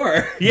bad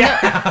store.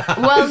 Yeah.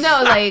 Well,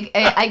 no, like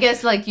I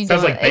guess like you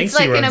Sounds don't. like It's Banksy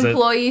like an runs it.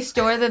 employee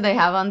store that they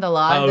have on the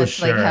lot that's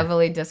sure. like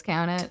heavily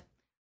discounted.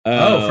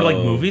 Oh, for like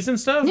movies and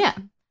stuff? Yeah.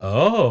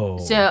 Oh.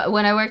 So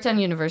when I worked on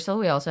Universal,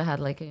 we also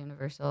had like a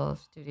Universal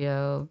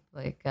Studio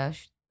like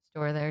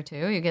store there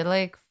too. You get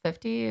like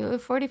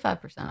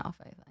 45% off,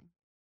 I think.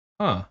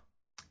 Huh.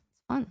 It's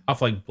fun.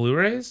 Off like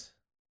Blu-rays?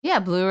 Yeah,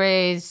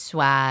 Blu-rays,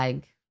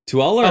 swag.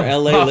 To all our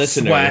LA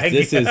listeners, swag.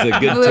 this is a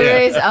good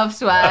Blu-rays tip. of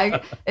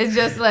swag. It's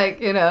just like,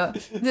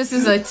 this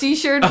is a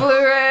t-shirt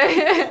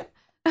Blu-ray.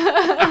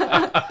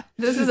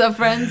 This is a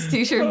friend's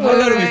t-shirt I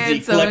thought it Blu-ray.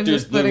 was the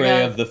collector's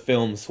Blu-ray of the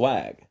film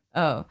Swag.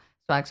 Oh,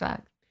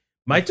 swag.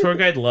 My tour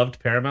guide loved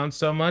Paramount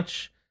so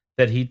much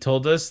that he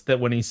told us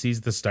that when he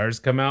sees the stars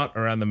come out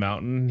around the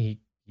mountain, he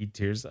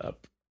tears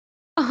up.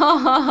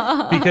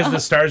 Because the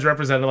stars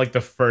represented like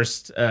the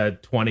first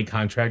 20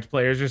 contract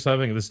players or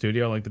something in the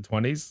studio, like the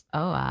 20s.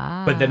 Oh,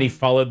 wow. But then he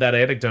followed that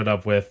anecdote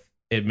up with,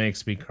 it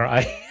makes me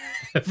cry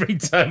every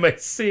time I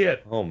see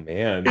it. Oh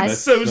man, It's that's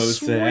so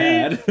sweet.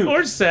 sad.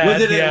 Or sad.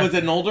 Was it yeah. was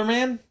it an older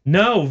man?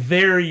 No,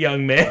 very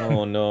young man.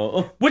 Oh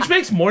no. Which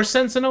makes more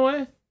sense in a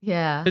way,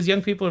 yeah. because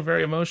young people are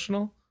very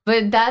emotional.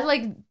 But that,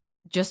 like,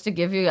 just to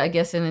give you, I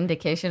guess, an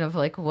indication of,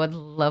 like, what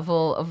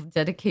level of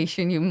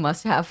dedication you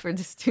must have for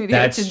the studio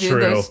That's to do true.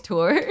 those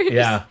tours.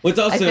 Yeah. What's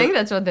also I think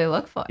that's what they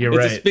look for. You're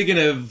it's right. speaking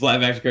of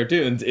live action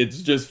cartoons, it's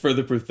just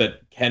further proof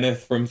that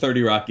Kenneth from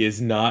 30 Rock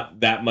is not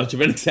that much of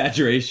an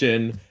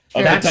exaggeration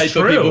of That's the type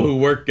true. of people who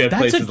work at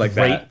That's places a like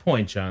great that.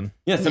 point, John.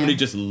 Yeah, somebody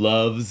just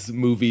loves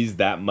movies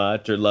that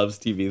much or loves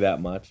TV that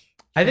much.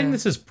 I think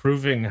this is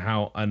proving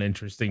how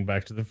uninteresting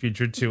Back to the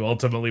Future 2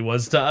 ultimately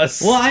was to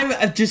us. Well,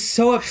 I'm just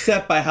so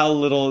upset by how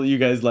little you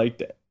guys liked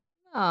it.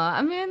 Oh,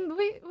 I mean,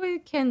 we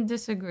can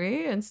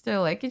disagree and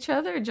still like each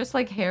other, just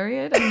like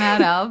Harriet and Matt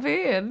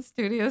Albee and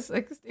Studio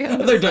 60. They're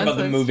talking about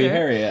the movie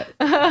Harriet.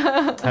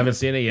 Haven't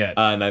seen it yet.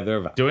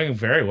 Neither have Doing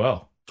very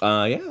well.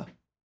 I. Yeah.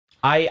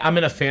 I'm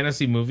in a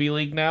fantasy movie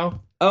league now.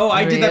 Oh,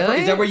 I did that.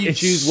 Really? Is that where you It's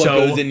choose what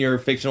so- goes in your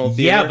fictional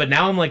theater? Yeah, but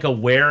now I'm like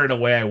aware in a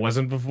way I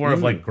wasn't before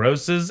of like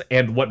grosses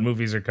and what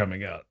movies are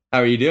coming out. How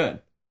are you doing?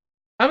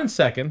 I'm in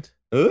second.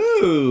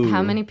 Ooh.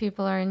 How many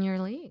people are in your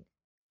league?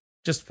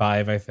 Just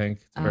 5, I think.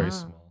 It's very Oh.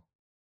 small.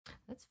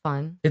 That's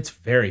fun. It's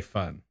very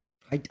fun.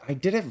 I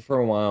did it for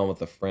a while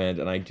with a friend,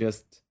 and I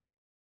just...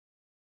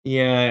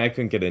 Yeah, I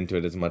couldn't get into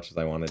it as much as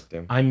I wanted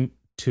to. I'm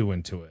too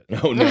into it.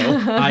 Oh, no.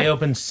 I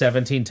opened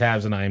 17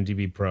 tabs on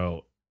IMDb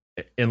Pro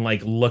and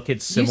like look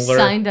at similar. You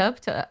signed up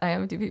to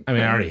IMDb. I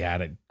mean, I already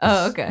had it.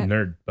 Oh, It's okay.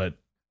 Nerd, but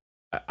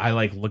I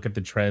like look at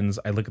the trends.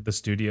 I look at the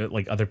studio,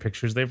 like other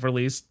pictures they've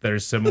released that are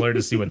similar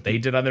to see what they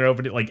did on their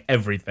opening, like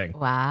everything.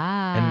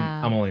 Wow. And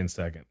I'm only in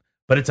second,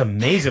 but it's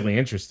amazingly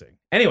interesting.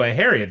 Anyway,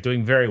 Harriet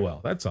doing very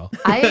well. That's all.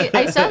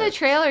 I saw the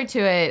trailer to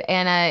it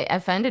and I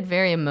found it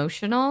very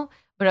emotional,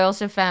 but I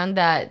also found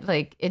that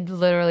like it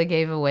literally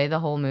gave away the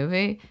whole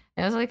movie.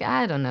 And I was like,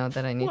 I don't know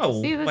that I need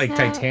to see this like now.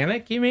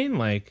 Titanic, you mean?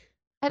 Like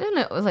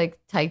like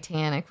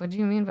Titanic. What do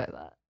you mean by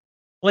that?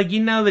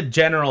 the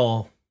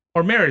general,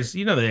 or Mary's,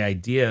 the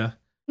idea.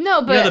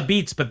 No, but The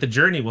beats, but the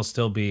journey will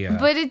still be.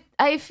 but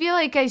I feel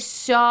like I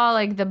saw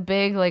like the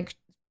big like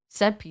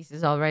set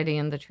pieces already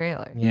in the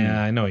trailer.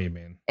 Yeah, I know what you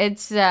mean.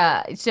 It's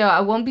so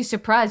I won't be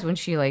surprised when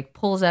she like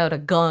pulls out a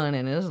gun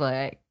and is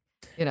like,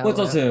 Well, it's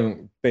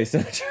also based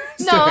on a true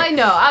No, story. I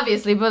know,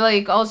 obviously, but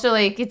like also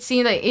like it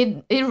seemed like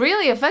it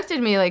really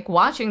affected me like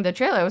watching the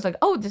trailer. I was like,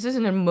 oh, this is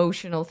an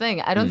emotional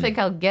thing. I don't think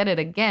I'll get it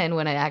again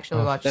when I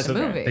actually watch that's the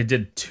okay. movie. They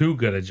did too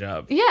good a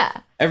job.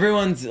 Yeah.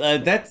 Everyone's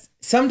that's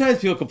sometimes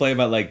people complain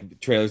about like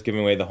trailers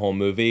giving away the whole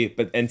movie,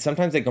 and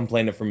sometimes they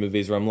complain it for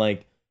movies where I'm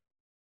like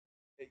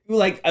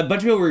a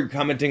bunch of people were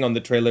commenting on the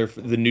trailer,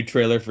 for the new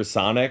trailer for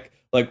Sonic,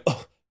 like,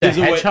 oh, The gives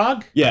away,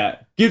 Hedgehog? yeah,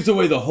 gives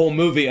away the whole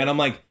movie, and I'm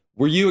like,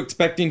 were you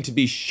expecting to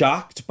be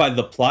shocked by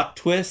the plot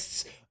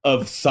twists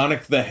of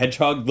Sonic the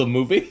Hedgehog the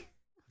movie?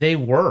 They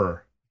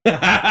were.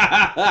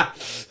 I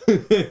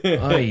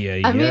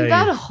I mean,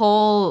 that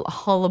whole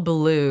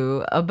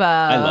hullabaloo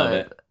about... I love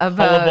it.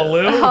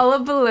 Hullabaloo?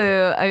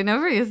 Hullabaloo. I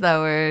never use that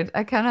word.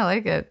 I kind of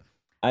like it.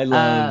 I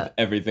love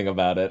everything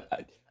about it.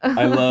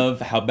 I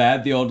love how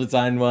bad the old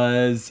design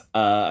was.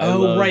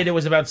 Right. It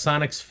was about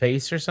Sonic's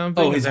face or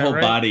something. Oh, his whole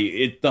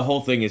body. The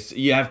whole thing is,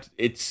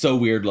 it's so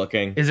weird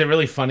looking. Is it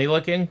really funny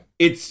looking?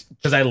 It's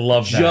because I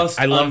love that.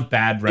 I love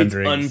bad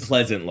renderings. It's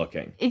unpleasant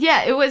looking.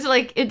 Yeah, it was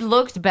like, it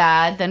looked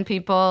bad. Then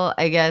people,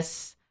 I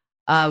guess,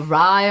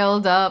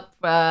 riled up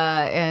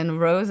and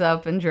rose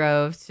up and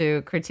drove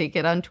to critique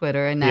it on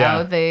Twitter. And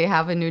now they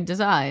have a new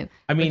design.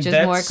 I mean, which is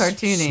that's more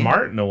cartoony.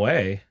 Smart in a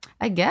way.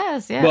 I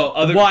guess, yeah.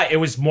 Well, why? It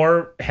was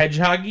more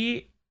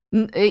hedgehoggy?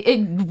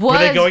 It was. Were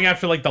they going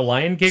after like the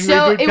Lion King so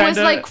reboot? It was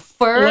like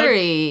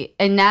furry,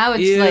 and now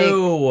it's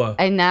like,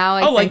 and now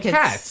I think like it's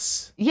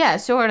cats. Yeah,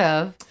 sort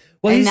of.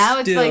 Well, and now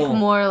it's like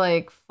more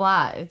like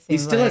flat. It he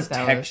seems still like has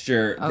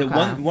texture.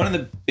 Okay. One of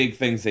the big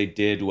things they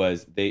did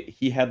was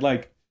he had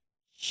like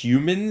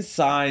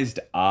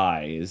human-sized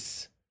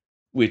eyes,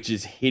 which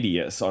is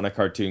hideous on a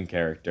cartoon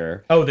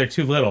character. Oh, they're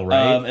too little,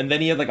 right? And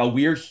then he had like a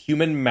weird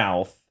human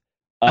mouth.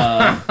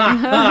 And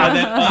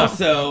then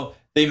also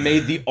they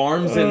made the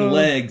arms and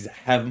legs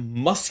have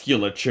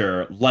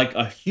musculature like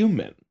a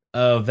human.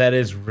 Oh, that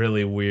is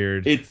really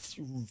weird. It's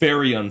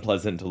very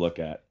unpleasant to look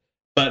at.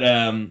 But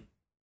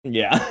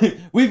yeah,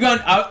 we've gone.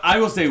 I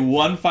will say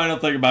one final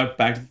thing about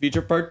Back to the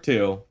Future Part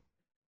 2.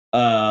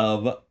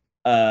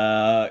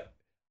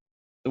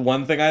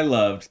 One thing I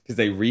loved, because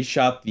they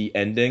reshot the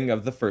ending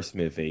of the first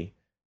movie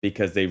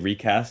because they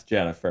recast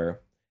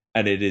Jennifer.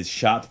 And it is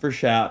shot for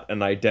shot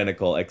and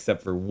identical,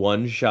 except for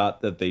one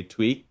shot that they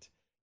tweaked.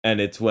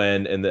 And it's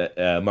when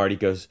Marty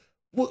goes,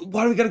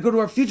 why do we got to go to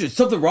our future? Is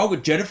something wrong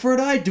with Jennifer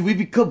and I? Do we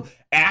become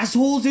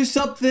assholes or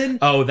something?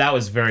 Oh, that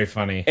was very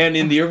funny. And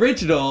in the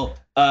original,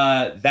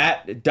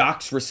 that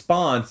Doc's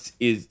response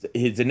is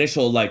his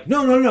initial like,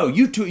 no,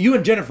 you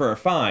and Jennifer are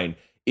fine.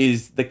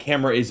 Is the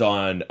camera is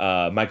on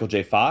Michael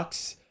J.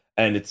 Fox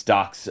and it's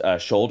Doc's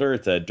shoulder.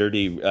 It's a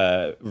dirty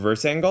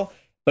reverse angle.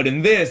 But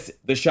in this,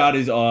 the shot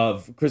is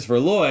of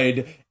Christopher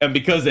Lloyd, and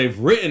because they've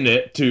written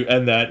it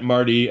and that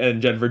Marty and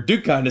Jennifer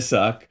do kind of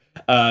suck,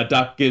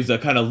 Doc gives a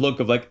kind of look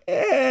of like,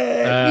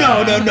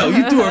 no,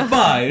 you two are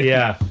fine.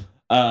 Yeah.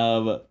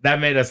 That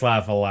made us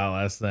laugh a lot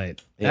last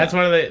night. Yeah. That's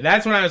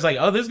when I was like,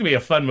 oh, this is gonna be a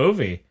fun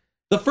movie.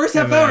 The first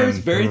half hour is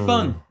very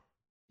fun.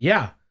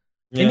 Yeah.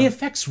 And the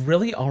effects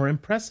really are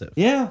impressive.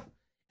 Yeah.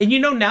 And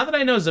now that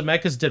I know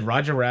Zemeckis did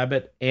Roger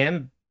Rabbit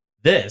and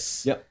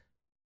this. Yep.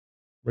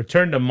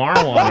 Return to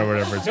Marwan or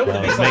whatever it's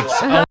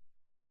called.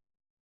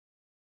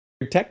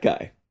 Your tech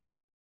guy.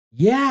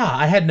 Yeah,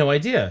 I had no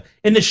idea.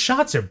 And the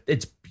shots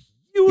it's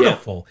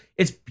beautiful. Yeah.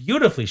 It's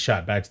beautifully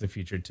shot, Back to the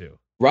Future too.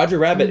 Roger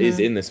Rabbit is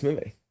in this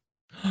movie.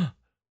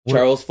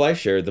 Charles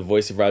Fleischer, the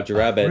voice of Roger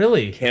Rabbit,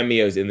 really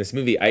cameos in this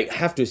movie. I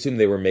have to assume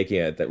they were making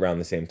it around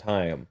the same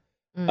time.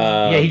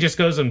 Yeah, he just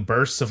goes in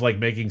bursts of like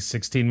making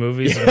 16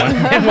 movies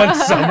in one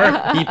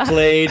summer. He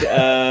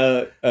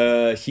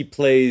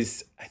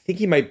plays, I think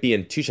he might be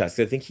in two shots.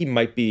 I think he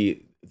might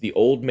be the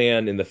old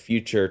man in the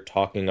future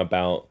talking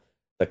about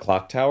the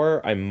clock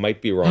tower. I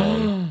might be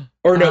wrong.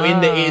 Or no,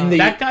 in the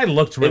that guy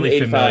looked really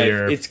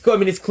familiar. It's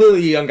clearly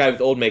a young guy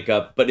with old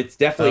makeup, but it's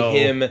definitely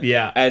him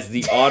as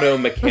the auto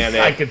mechanic.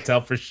 I could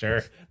tell for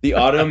sure. The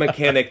auto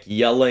mechanic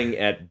yelling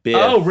at Biff.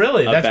 Oh,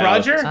 really? That's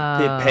Roger?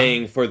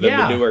 Paying for the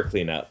manure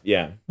cleanup.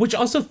 Yeah. Which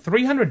also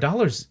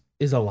 $300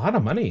 is a lot lot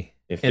of money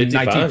in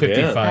 1955.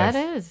 Yeah. That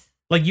is.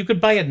 Like you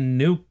could buy a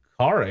new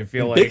car, I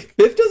feel like.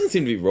 Biff doesn't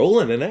seem to be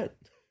rolling in it.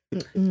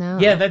 No.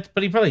 Yeah,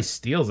 but he probably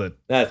steals it.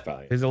 That's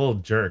probably. He's a little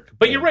jerk.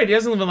 But you're right, he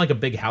doesn't live in like a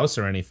big house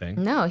or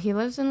anything. No, he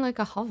lives in like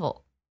a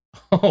hovel.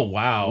 Oh,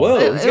 wow.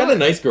 Whoa, he's got a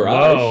nice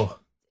garage. Whoa.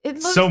 It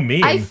looks, so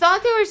mean. I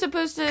thought they were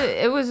supposed to.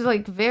 It was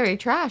like very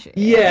trashy.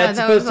 Yeah, it's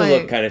supposed to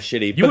look kind of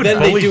shitty. You would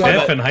bully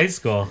Biff in high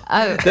school.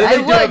 I would.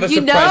 Nice.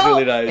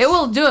 It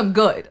will do him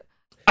good.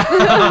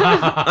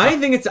 I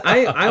think it's.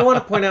 I want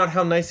to point out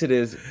how nice it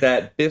is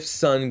that Biff's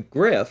son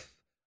Griff.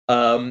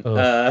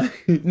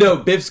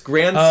 No, Biff's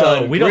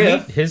grandson. We Griff,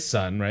 don't meet his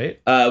son, right?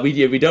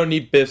 We don't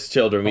need Biff's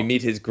children. We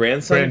meet his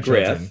grandson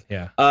Griff.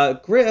 Yeah.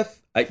 Griff.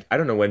 I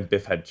don't know when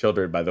Biff had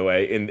children, by the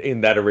way,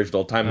 in that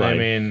original timeline. I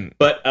mean,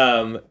 but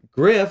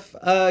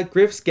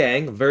Griff's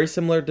gang, very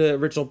similar to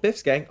original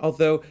Biff's gang,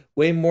 although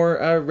way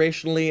more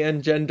racially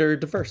and gender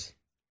diverse.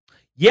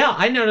 Yeah,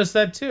 I noticed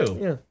that too.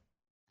 Yeah.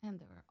 And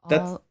they were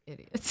all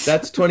idiots.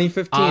 That's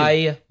 2015.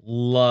 I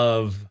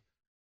love.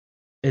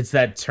 It's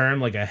that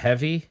term, like a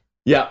heavy.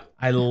 Yeah.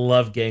 I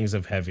love gangs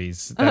of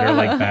heavies that are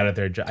like bad at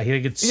their job. I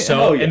think it's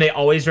so, and they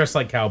always dress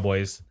like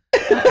cowboys.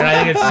 And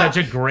I think it's such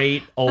a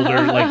great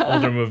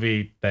older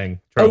movie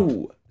thing. Trope.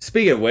 Oh,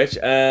 speaking of which,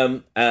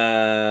 speaking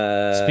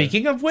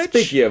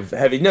of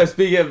heavy. No,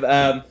 speaking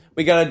of,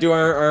 we gotta do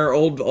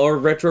our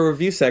retro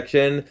review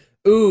section.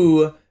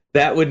 Ooh,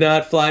 that would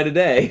not fly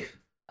today.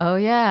 Oh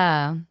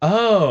yeah.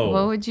 Oh.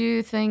 What would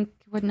you think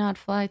would not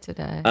fly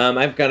today?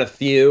 I've got a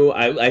few.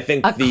 I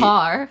think A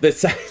car. The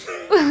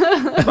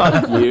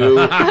fuck you.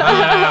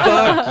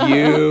 Fuck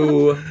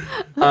you.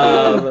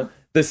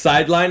 The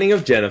sidelining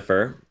of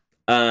Jennifer.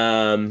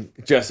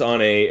 Just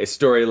on a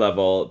story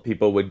level,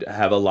 people would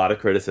have a lot of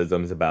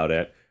criticisms about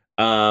it.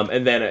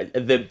 And then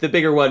the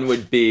bigger one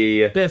would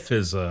be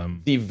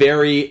Biffism. the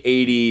very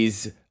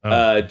 80s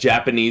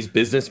Japanese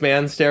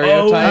businessman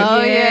stereotype.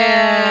 Oh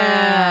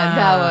yeah,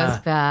 that was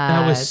bad.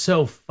 That was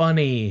so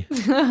funny.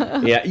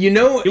 Yeah, you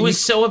know, It was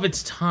so of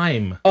its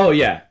time. oh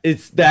yeah,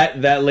 it's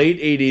that late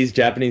 80s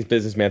Japanese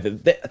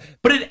businessman.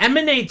 But it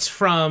emanates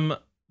from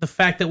the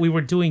fact that we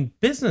were doing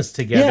business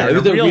together Yeah, it in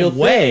was a a real real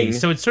way. thing.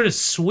 So it's sort of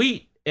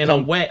sweet in a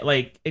way.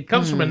 Like, it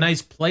comes from a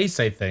nice place,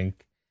 I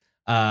think.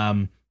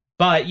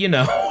 But, you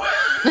know,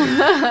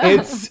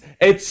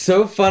 it's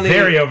so funny.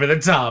 very over the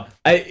top.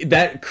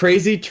 That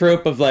crazy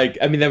trope of like,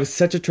 I mean, that was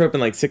such a trope in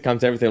like sitcoms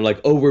and everything. Like,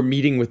 oh, we're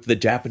meeting with the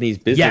Japanese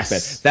businessman.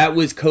 Yes. That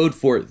was code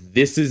for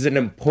this is an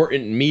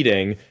important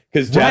meeting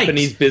because Right.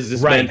 Japanese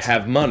businessmen Right.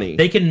 have money.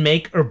 They can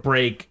make or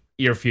break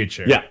your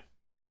future. Yeah.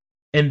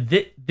 And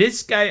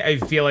this guy, I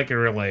feel like in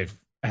real life,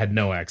 had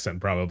no accent,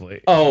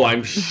 probably. Oh,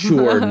 I'm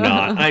sure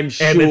not. I'm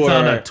sure. And it's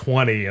on a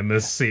 20 in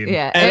this scene.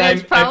 Yeah, And and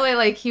it's I'm- probably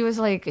like he was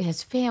like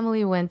his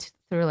family went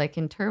through like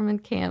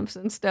internment camps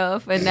and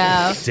stuff, and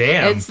now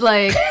Damn. it's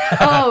like,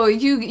 oh,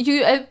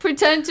 you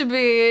pretend to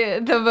be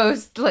the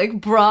most like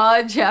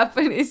broad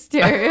Japanese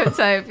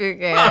stereotype you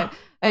can,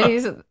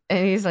 and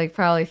he's like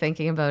probably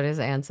thinking about his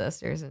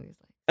ancestors, and he's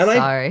And like,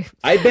 I- sorry.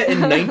 I bet in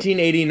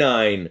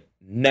 1989,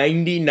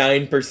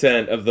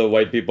 99% of the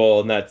white people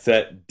on that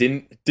set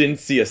didn't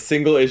see a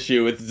single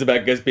issue with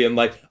Zemeckis being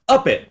like,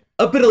 up it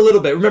a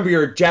little bit. Remember,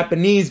 you're a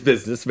Japanese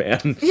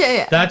businessman.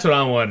 Yeah. That's what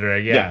I'm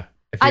wondering. Yeah.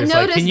 If he I was like,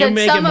 noticed "Can you that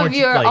make it some more of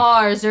your like-"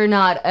 R's are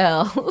not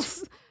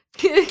L's.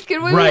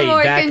 Can we Right, be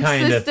more that consistent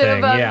kind of thing,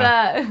 about yeah.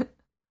 that?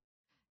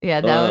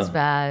 Yeah, that was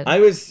bad. I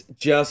was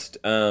just,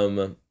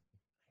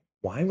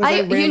 why was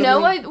I you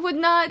know randomly- what would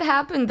not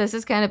happen? This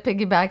is kind of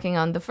piggybacking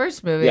on the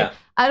first movie. Yeah.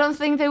 I don't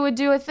think they would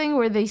do a thing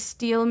where they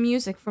steal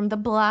music from the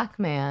black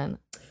man.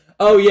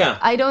 Oh, yeah.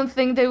 I don't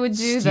think they would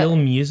do Steal that.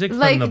 music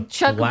Like from the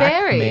Chuck black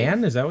Berry.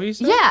 man? Is that what you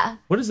said? Yeah.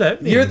 What does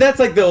that mean? That's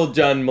like the old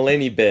John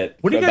Mulaney bit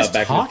What are you guys about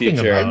Back talking to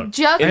the Future. about?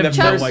 Chuck, In the have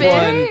Chuck first no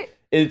Berry? one,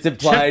 it's Chuck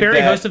implied Berry,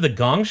 that... host of the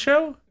Gong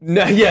Show?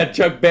 No, yeah,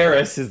 Chuck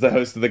Barris is the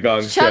host of the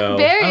Gong Show. Chuck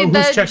Berry, Oh,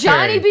 who's the Chuck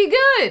Johnny Berry? Be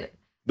Good.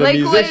 The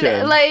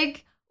musician.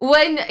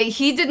 When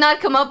he did not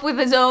come up with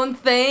his own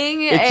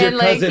thing, It's and your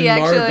like cousin he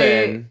actually,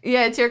 Marvin.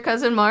 yeah, it's your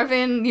cousin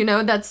Marvin. You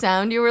know that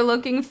sound you were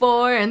looking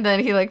for, and then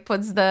he like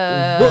puts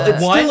the Well,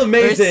 it's What? still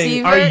amazing.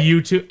 receiver- Are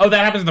you two? Oh,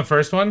 that happens in the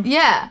first one?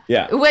 Yeah.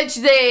 Yeah. Which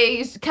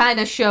they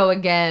kind of show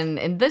again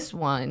in this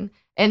one.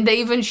 And they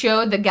even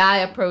showed the guy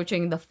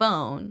approaching the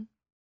phone,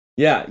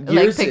 Yeah,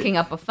 like picking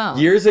up a phone.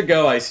 Years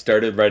ago, I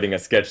started writing a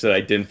sketch that I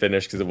didn't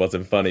finish because it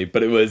wasn't funny,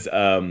 but it was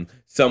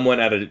someone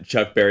at a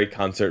Chuck Berry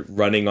concert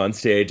running on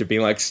stage and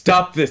being like,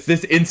 "Stop this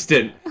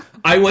instant.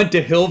 I went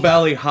to Hill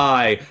Valley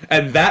High,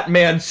 and that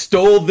man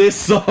stole this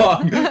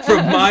song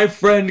from my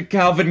friend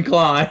Calvin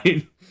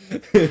Klein."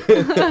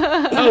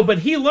 Oh, but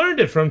he learned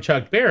it from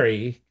Chuck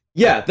Berry.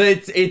 Yeah,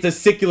 it's a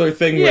secular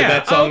thing where Yeah,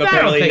 that song I don't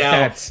apparently think now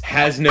that's-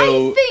 has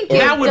no... I think or- it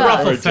That would does.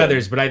 ruffle origin.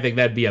 feathers, but I think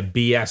that'd be a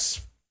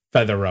BS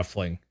feather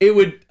ruffling. It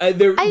would... I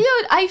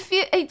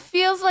feel it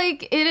feels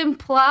like it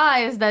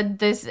implies that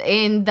this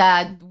in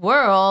that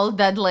world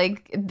that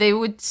like they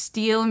would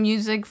steal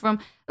music from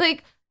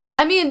like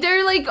I mean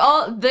they're like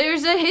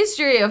there's a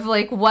history of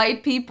like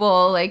white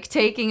people like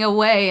taking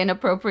away and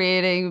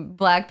appropriating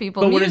black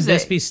people But music. wouldn't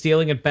this be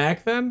stealing it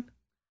back then?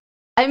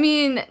 I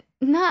mean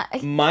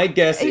not My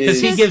guess It's is...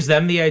 Because he just- gives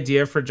them the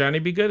idea for Johnny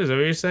Be Good? Is that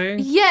what you're saying?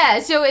 yeah,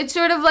 so it's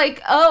sort of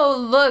like,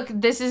 oh, look,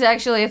 this is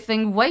actually a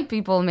thing white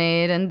people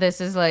made, and this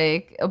is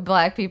like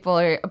black people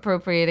are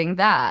appropriating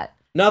that.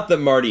 Not that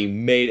Marty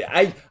made...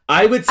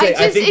 I would say...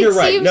 I think you're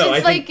right. Seems No,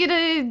 it's I think...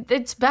 like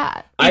it's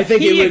bad. I If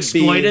think he it would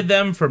exploited be...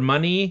 them for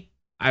money,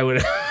 I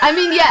would. I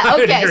mean, yeah, I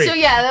would okay, agree. so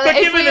yeah, But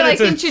if given we that like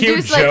it's a cute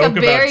introduce like a joke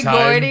about Barry time-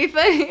 Gordy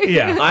thing,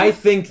 Yeah. I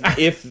think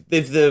if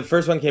the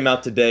first one came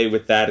out today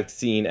with that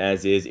scene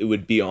as is, it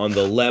would be on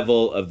the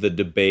level of the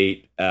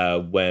debate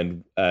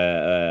when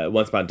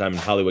Once Upon a Time in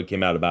Hollywood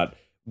came out about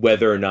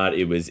whether or not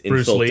it was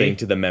Bruce Lee? insulting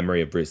to the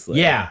memory of Bruce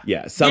Lee. Yeah.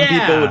 Yeah. Some Yeah.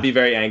 people would be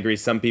very angry.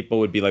 Some people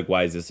would be like,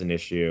 why is this an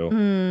issue?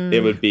 Hmm.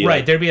 It would be Right,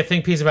 like, there'd be a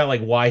think piece about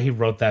like why he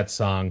wrote that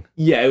song,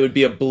 yeah, it would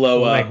be a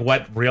blow like up.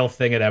 what real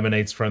thing it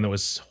emanates from that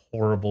was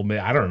horrible.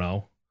 I don't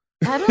know,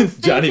 I don't think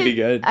Johnny Be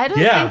Good. I don't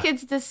Yeah. think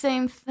it's the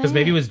same thing. because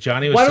maybe it was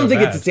Johnny was. Well, I don't so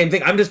think bad. it's the same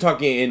thing. I'm just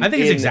talking in. I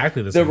think it's in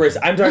exactly the same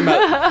I'm talking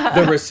about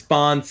the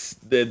response.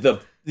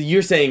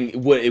 You're saying it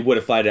would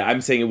have flied it. I'm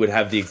saying it would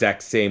have the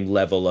exact same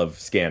level of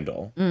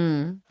scandal.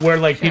 where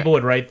like people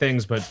would write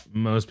things, but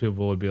most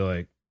people would be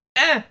like,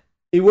 "Eh."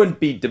 It wouldn't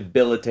be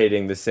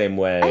debilitating the same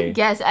way. I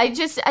guess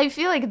I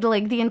feel like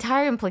the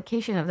entire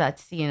implication of that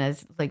scene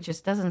is like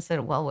just doesn't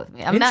sit well with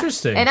me.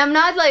 Interesting. I'm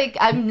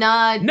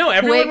not No,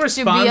 everyone quick to be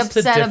responds to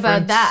upset about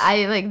different- that.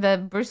 I like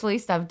the Bruce Lee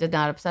stuff did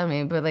not upset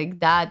me, but like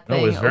that No, it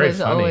thing was very was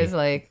funny. always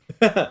like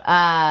It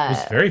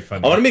was very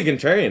funny. I want to be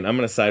contrarian. I'm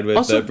going to side with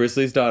Also- Bruce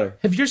Lee's daughter.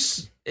 Have your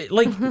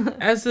like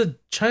as a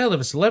child of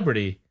a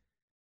celebrity,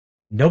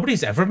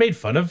 nobody's ever made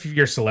fun of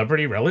your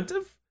celebrity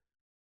relative?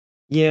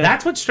 Yeah.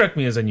 That's what struck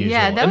me as unusual.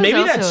 Yeah, that and was maybe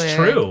also that's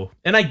weird. true.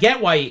 And I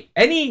get why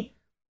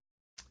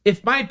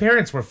if my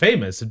parents were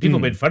famous and people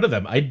made fun of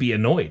them, I'd be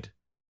annoyed.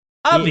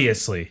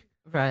 Obviously.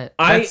 Right.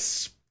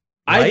 That's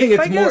I think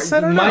life, it's guess? I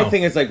more. don't My know.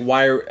 thing is like,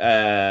 why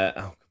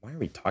are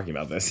we talking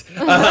about this?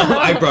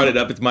 I brought it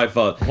up. It's my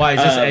fault. Why is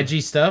this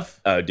edgy stuff?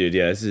 Oh, dude,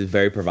 yeah, this is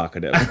very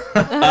provocative.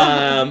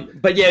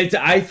 But yeah,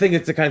 I think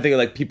it's the kind of thing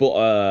like people,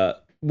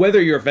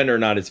 whether you're offended or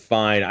not is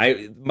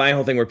fine. My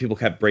whole thing where people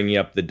kept bringing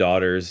up the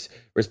daughter's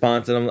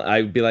response, and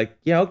I'd be like,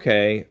 yeah,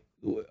 okay,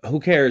 who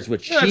cares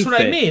what she that's what I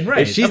thinks? mean,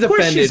 right. If she's Of course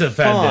offended, she's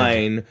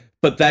offended. fine.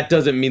 But that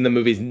doesn't mean the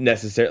movie's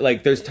necessary.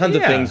 Like, there's tons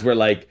of Yeah. things where,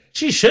 like,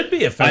 She should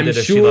be offended I'm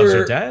if she loves her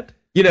sure- dad.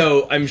 you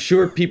know, I'm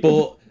sure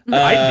people.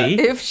 I'd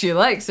be. If she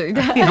likes her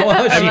dad.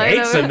 Well, if she Right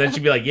hates away. him, then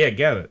she'd be like, yeah,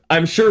 get it.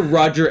 I'm sure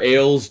Roger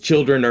Ailes'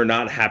 children are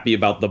not happy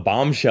about the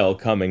bombshell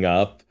coming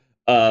up,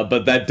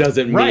 but that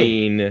doesn't Right.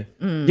 mean,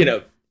 you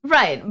know,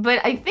 Right,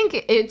 but I think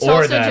it's Or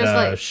also that just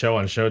like show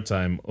on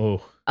Showtime.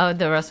 Oh,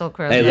 the Russell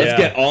Crowe. hey, thing. let's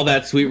Yeah. get all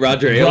that sweet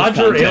Roger Ailes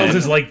Roger content. Ailes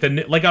is like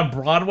like on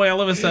Broadway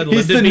all of a sudden.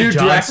 He's Lyndon the B. new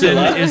Johnson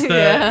Dracula. is the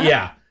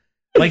Yeah.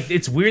 Like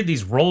it's weird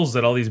these roles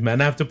that all these men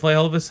have to play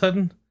all of a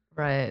sudden.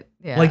 Right.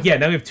 Yeah. Like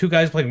now we have two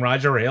guys playing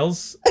Roger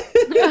Ailes.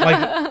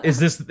 Like it's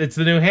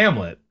the new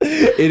Hamlet.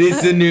 It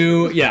is the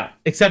new, yeah.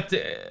 Except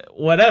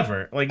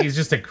whatever. Like he's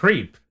just a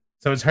creep.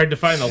 So it's hard to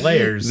find the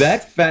layers.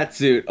 That fat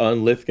suit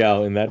on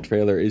Lithgow in that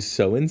trailer is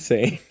so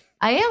insane.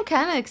 I am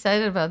kind of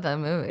excited about that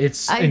movie.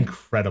 it's I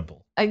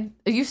incredible.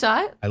 you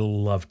saw it? I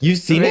loved it. You've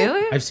seen it?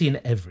 Really? I've seen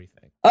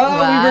everything. Oh, we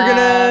were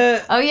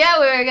gonna. Oh yeah,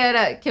 we were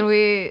gonna. Can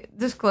we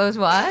disclose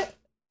what?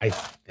 I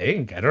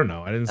think. I don't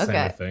know. I didn't say Okay.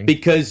 anything.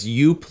 Because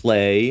you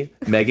play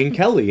Megyn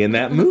Kelly in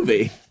that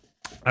movie.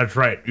 That's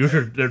right. You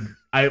should.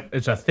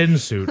 It's a thin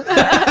suit.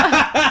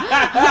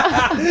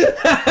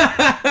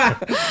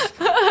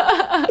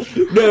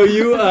 No,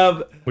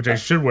 you Which I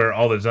should wear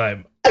all the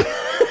time.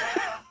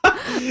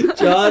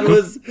 John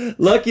was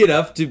lucky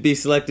enough to be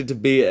selected to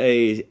be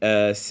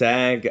a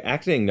SAG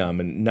acting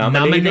nominator.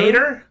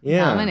 Nominator?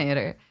 Yeah.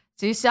 Nominator.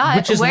 So you saw it.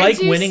 Which is Where like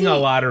did you winning see- a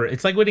lottery.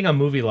 It's like winning a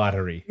movie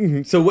lottery.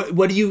 So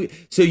what do you?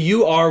 So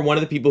you are one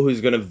of the people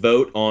who's going to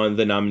vote on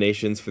the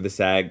nominations for the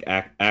SAG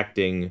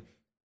acting.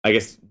 I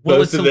guess Well,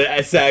 most it's of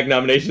the SAG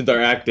nominations are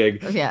acting.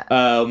 Yeah.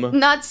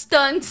 Not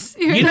stunts.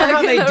 You're You know not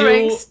how they gonna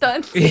rank do-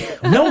 stunts.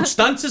 No,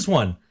 Stunts is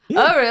one.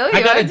 Oh really? I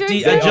You got are a doing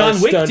D- stunts? a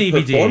John Wick stunt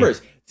DVD.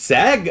 performers.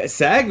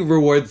 SAG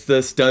rewards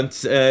the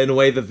stunts in a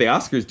way that the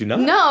Oscars do not.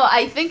 No,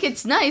 I think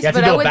it's nice, You have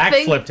but to I do a would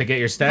backflip think. to get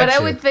your statue. But I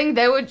would think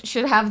they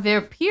should have their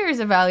peers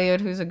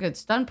evaluate who's a good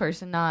stunt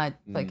person, not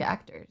like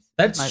actors.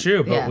 That's Like,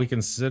 true, but yeah. we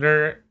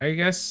consider, I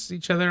guess,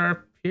 each other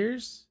our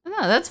peers.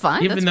 No, that's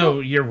fine. Even that's though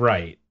cool. you're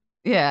right.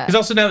 Yeah. Because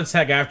also now that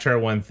SAG-AFTRA are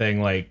one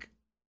thing, like,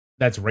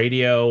 that's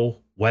radio,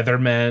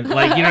 weathermen.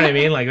 Like, you know what I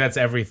mean? Like, that's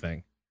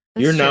everything.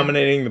 That's You're true.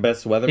 nominating the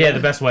best weatherman. Yeah, the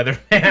best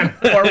weatherman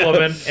or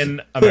woman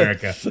in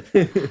America.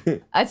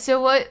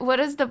 So what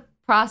is the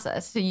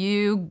process? So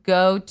you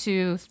go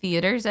to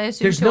theaters, I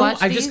assume, There's to no. watch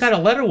I these? just got a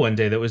letter one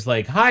day that was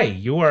like, "Hi,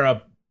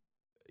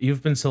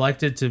 you've been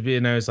selected to be,"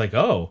 and I was like,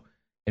 "Oh,"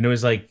 and it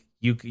was like,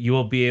 "You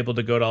will be able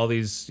to go to all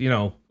these,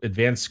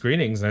 advanced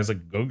screenings," and I was like,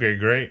 "Okay,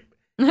 great."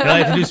 And all I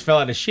had to do is fill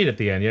out a sheet at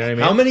the end. You know what I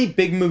mean? How many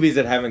big movies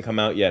that haven't come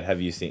out yet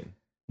have you seen?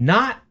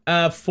 Not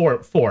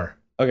four.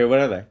 Okay, what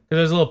are they? Because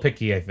I was a little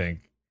picky, I think.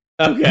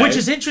 Okay. Which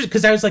is interesting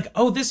because I was like,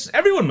 "Oh,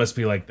 everyone must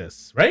be like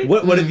this, right?"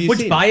 what have you Which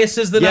seen?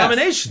 biases the Yes.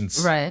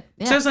 nominations? Right.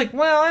 So I Yeah. was like,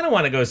 well, I don't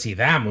want to go see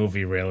that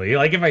movie, really.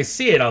 Like, if I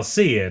see it, I'll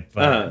see it.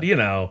 But,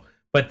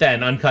 But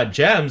then Uncut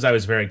Gems, I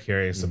was very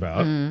curious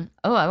about.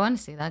 Oh, I want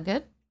to see that.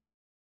 Good.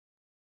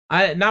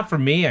 Not for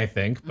me, I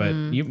think, but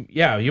you might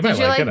Did you like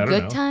like it. I don't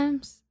Good know.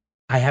 Times?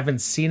 I haven't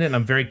seen it, and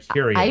I'm very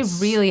curious.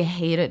 I really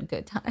hated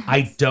Good Times.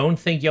 I don't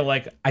think you'll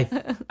like. I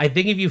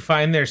think if you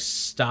find their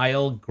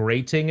style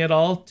grating at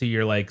all to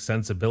your like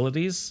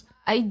sensibilities,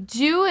 I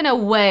do in a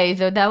way,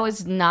 though that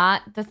was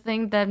not the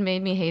thing that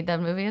made me hate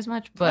that movie as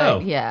much. But Oh.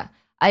 yeah,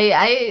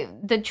 I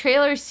the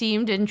trailer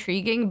seemed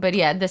intriguing, but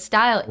yeah, the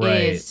style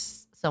Right.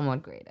 is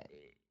somewhat grated.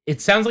 it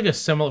sounds like a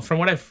similar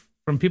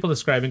from people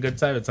describing Good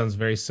Time. It sounds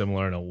very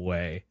similar in a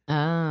way,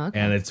 Oh, okay.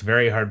 and it's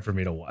very hard for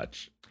me to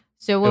watch.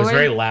 So It what was were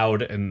very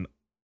loud and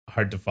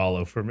hard to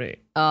follow for me,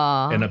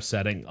 and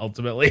upsetting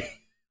ultimately.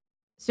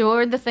 so what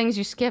were the things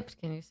you skipped?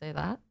 Can you say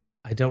that?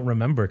 I don't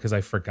remember because I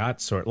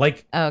forgot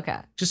like Oh, okay.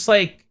 just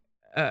like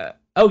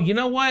oh, you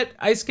know what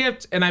I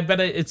skipped, and I bet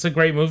it's a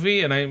great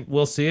movie and I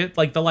will see it,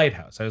 like The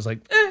Lighthouse. I was like,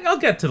 I'll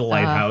get to The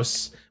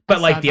Lighthouse, but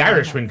saw like The The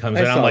Irishman comes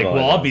I in, I'm saw like, The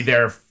well, I'll be Lighthouse.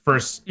 there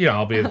first,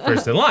 I'll be the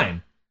first in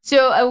line.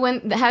 So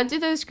how do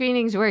those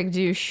screenings work? Do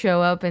you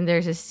show up and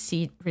there's a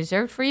seat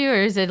reserved for you, or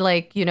is it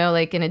like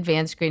like an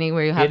advanced screening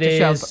where you have It to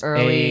show up is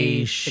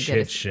early a to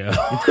get shit show.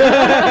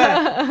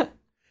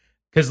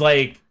 Because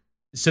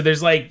so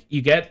there's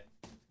you get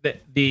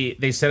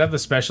they set up the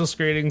special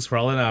screenings for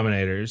all the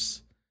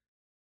nominators,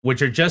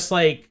 which are just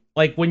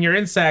like when you're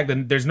in SAG,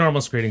 then there's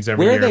normal screenings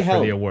every Where are year they for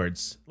held? the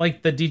awards.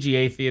 Like the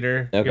DGA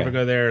Theater. Okay. You ever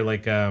go there?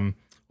 Like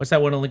what's that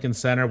one in Lincoln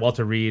Center?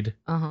 Walter Reed.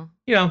 Uh-huh.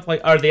 You know,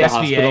 like or the SVA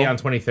hospital? on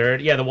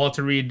 23rd. Yeah, the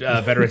Walter Reed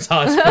Veterans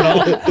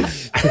Hospital.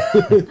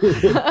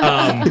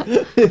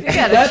 You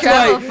gotta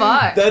travel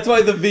far. That's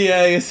why the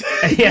VA is.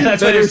 Yeah,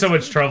 that's why there's so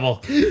much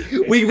trouble.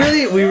 We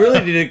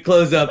really need to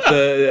close up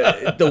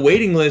the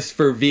waiting list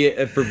for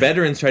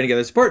veterans trying to get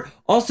their support.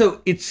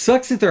 Also, it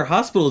sucks that their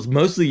hospital is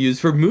mostly used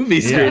for movie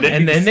Yeah, screenings.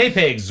 and then they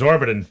pay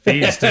exorbitant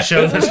fees to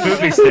show those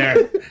movies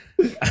there.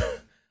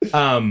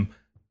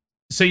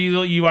 So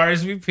you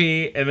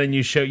RSVP and then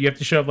you have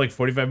to show up like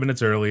 45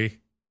 minutes early.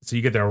 So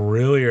you get there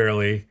really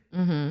early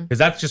because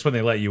that's just when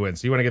they let you in.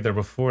 So you want to get there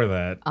before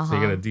that so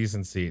you get a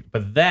decent seat.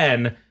 But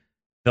then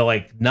the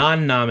like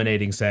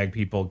non-nominating SAG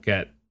people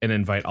get an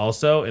invite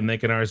also, and they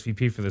can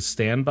RSVP for the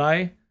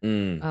standby.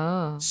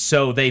 Oh.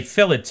 So they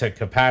fill it to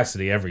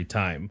capacity every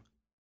time.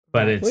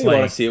 But it's you want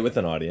to like, see it with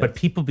an audience. but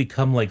people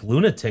become like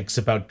lunatics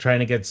about trying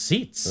to get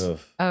seats. Ugh.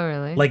 Oh,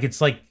 really? Like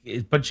it's like a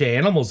bunch of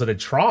animals at a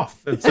trough.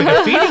 It's like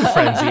a feeding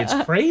frenzy.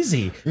 It's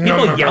crazy.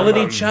 People yell at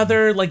each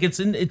other. Like it's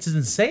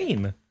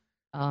insane.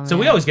 Oh, So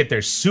we man. always get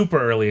there super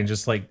early and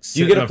just like sit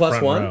you get in a the plus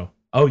front one? row.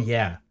 Oh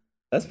yeah,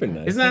 That's pretty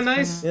nice. isn't that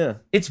nice? Yeah.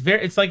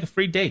 It's like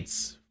free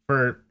dates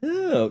for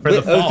Oh, For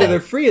the fall. so they're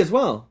free as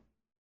well.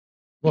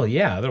 well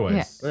yeah.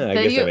 Otherwise, Yeah, I that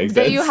guess you that makes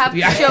that sense. you have to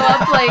Yeah. show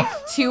up like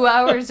 2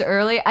 hours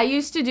early. I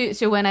used to do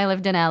so when I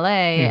lived in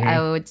LA.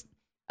 Mhm.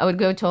 I would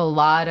go to a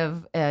lot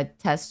of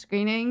test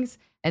screenings,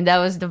 and that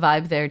was the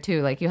vibe there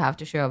too. Like you have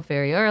to show up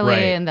very early,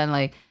 Right. and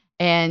then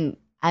and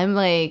I'm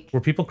like,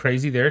 were people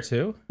crazy there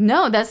too?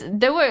 no,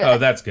 there were Oh,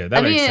 that's good. That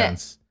I makes mean,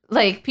 sense.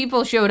 like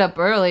people showed up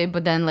early,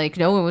 but then like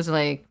no one was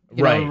like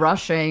you know Right.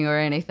 rushing or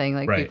anything.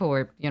 Like Right. people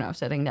were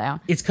sitting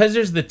down. It's because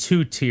there's the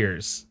two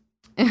tiers.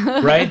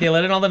 Right? They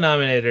let in all the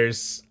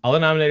nominators. All the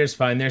nominators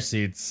find their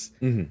seats.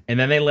 Mhm. And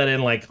then they let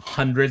in like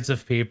hundreds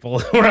of people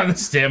who are on the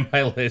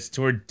standby list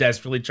who are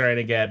desperately trying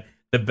to get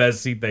the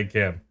best seat they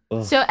can.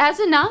 So as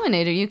a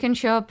nominator, you can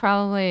show up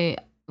probably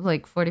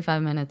like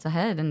 45 minutes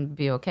ahead and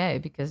be okay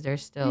because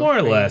there's still More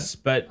or free. less.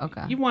 But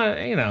Okay. you want,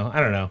 I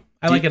don't know.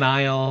 I like an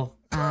aisle.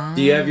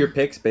 Do you have your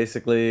picks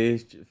basically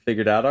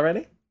figured out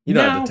already? You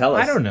don't have to tell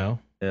us. I don't know.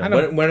 Yeah. I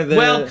don't, When are the?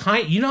 well,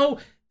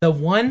 the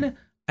one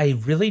I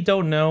really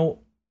don't know.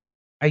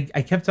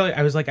 I kept telling,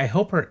 I was like, I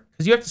hope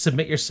because you have to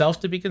submit yourself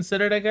to be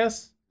considered, I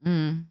guess.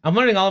 Mm. I'm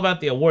learning all about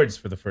the awards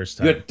for the first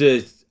time. you have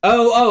to.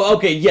 Oh,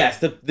 okay. Yes,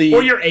 the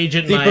Or your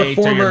agent the might, or your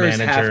performers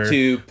manager. have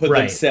to put Right.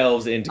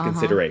 themselves into Uh-huh.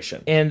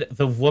 consideration. And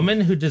the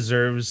woman who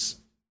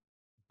deserves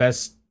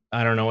best,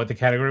 I don't know what the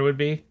category would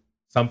be,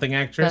 something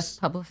actress.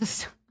 Best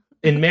publicist.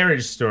 In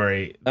Marriage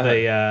Story,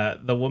 Uh-huh.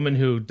 the woman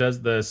who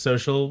does the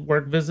social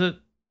work visit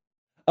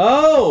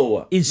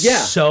Oh, is yeah.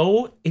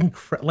 so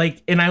incredible.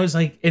 Like, and I was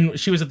like, and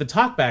she was at the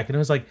talkback, and I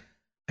was like,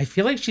 I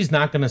feel like she's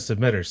not going to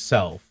submit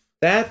herself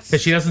That's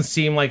because she doesn't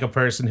seem like a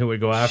person who would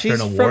go after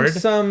she's an award.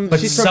 but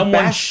She's from someone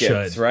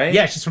Baskets, should, right?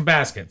 Yeah, she's from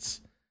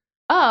Baskets.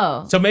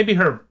 Oh. So maybe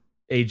her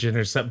agent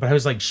or something. But I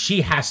was like,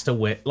 she has to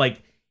win.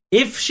 Like,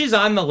 if she's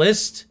on the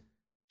list,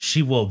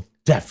 she will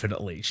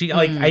definitely. She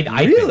like I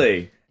think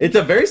Really, it's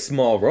a very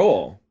small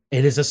role.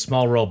 it is a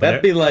small role, but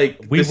That'd be like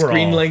we the were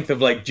screen all- length of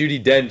like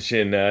Judi Dench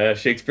in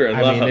Shakespeare in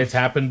I Love. mean, it's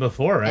happened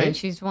before, right? And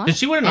she's won. Did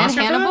she win an and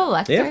Oscar for Hannibal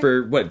that? Lecter? yeah,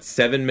 for what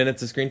 7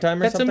 minutes of screen time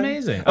or That's something.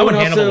 amazing. Oh, and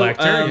and Hannibal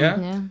also, Lecter,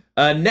 yeah.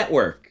 Yeah.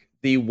 Network,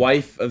 the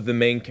wife of the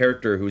main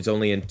character who's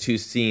only in 2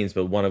 scenes,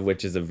 but one of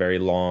which is a very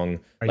long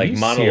Are like you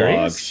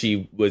monologue. serious?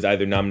 She was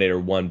either nominated or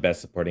won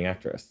Best Supporting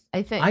Actress.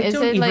 I think I is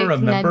don't it even like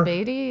remember-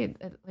 Ned Beatty?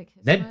 Like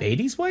his Ned wife?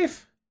 Beatty's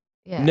wife?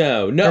 Yeah.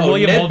 No, Or William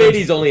William Ned Holden's-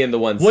 Beatty's only in the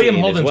one William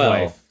scene Holden's as well.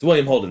 wife. It's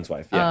William Holden's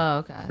wife. Yeah, Oh,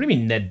 okay. What do you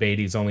mean Ned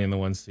Beatty's only in the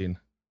one scene?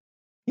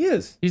 he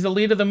is. He's the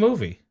lead of the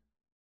movie.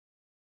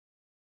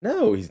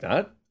 No, he's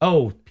not.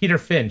 Oh, Peter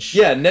Finch.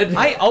 Yeah, Ned.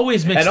 I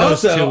always mix and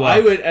those also, two up. I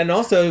would, and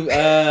also,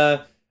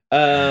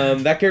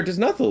 that character's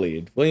not the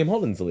lead. William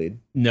Holden's the lead.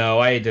 No,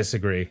 I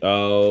disagree.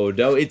 Oh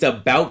no, it's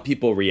about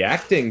people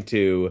reacting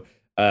to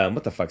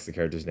what the fuck's the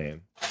character's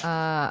name?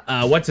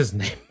 What's his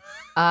name?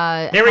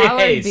 Harriet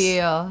Howard Hayes.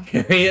 Beale.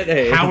 Harriet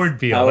Hayes. Howard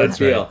Beale, Howard that's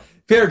Beale. right.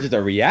 Characters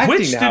are reacting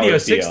Which to Studio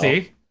Howard 60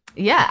 Beale.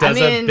 Yeah, does I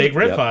mean, a big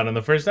riff Yep. on in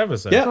the first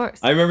episode. Yeah, course.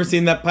 I remember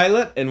seeing that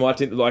pilot and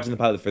watching the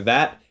pilot for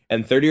that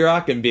and 30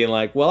 Rock and being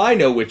like, well, I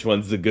know which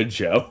one's the good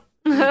show.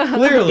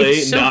 Clearly,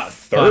 It's so not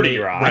 30 funny,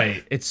 Rock.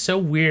 Right. It's so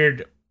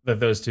weird that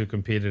those two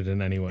competed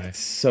in any way.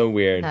 So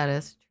weird. that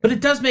is true. But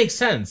it does make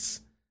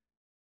sense.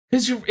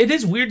 Because it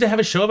is weird to have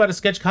a show about a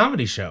sketch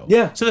comedy show.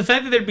 Yeah. So the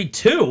fact that there'd be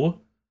two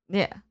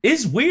Yeah.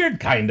 is weird,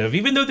 kind of,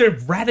 even though they're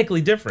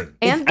radically different.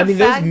 And I the mean,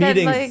 those fact that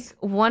meetings-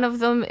 like one of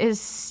them is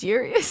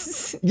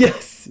serious.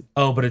 Yes.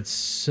 Oh, but it's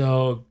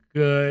so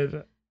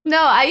good. No,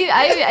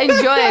 I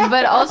enjoy it,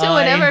 but also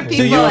I- whenever So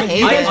people you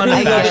hate guys it, un- I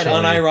really get watch it.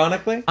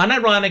 unironically?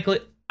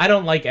 Unironically, I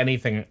don't like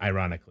anything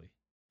ironically.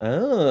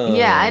 Oh.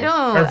 Yeah, I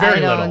don't. Or very I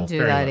don't little. do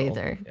very that little.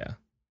 either. Yeah.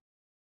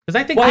 Because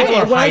I think people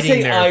are when I hiding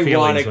say their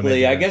feelings when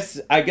they ironically,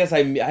 do I guess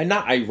I'm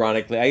not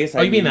ironically. I guess Oh,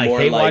 I you mean like more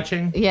hate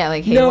watching? Yeah,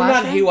 like hate no, watching?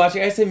 not hate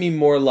watching. I guess I mean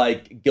more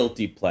like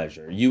guilty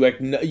pleasure. You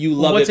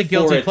love what's it a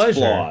guilty for its pleasure?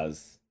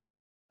 flaws.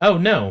 Oh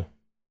no,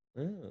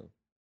 Oh.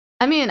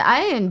 I mean,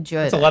 I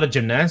enjoyed that's it. a lot of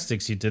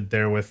gymnastics you did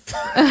there with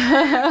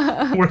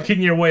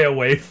working your way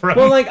away from.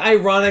 Well, like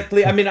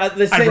ironically, I mean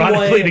the same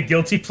ironically, way. to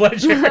guilty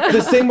pleasure.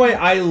 The same way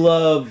I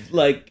love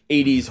like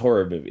 80s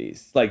horror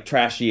movies, like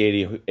trashy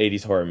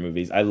 80s horror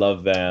movies. I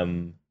love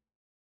them.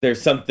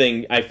 There's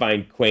something I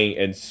find quaint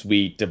and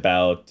sweet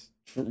about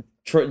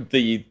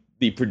the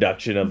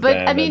production of But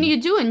them. I mean, and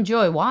you do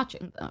enjoy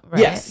watching them,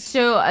 right? Yes.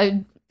 So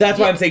that's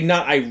why I'm saying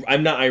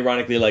I'm not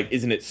ironically like,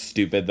 isn't it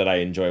stupid that I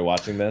enjoy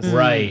watching this?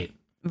 Right.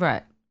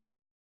 right.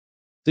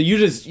 So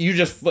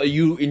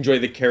you enjoy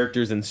the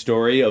characters and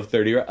story of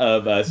Studio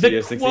The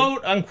 60?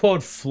 quote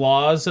unquote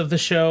flaws of the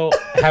show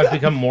have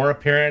become more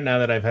apparent now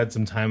that I've had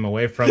some time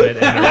away from it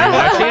and I'm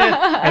rewatching it,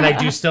 and I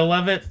do still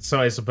love it. So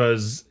I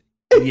suppose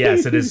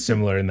yes, it is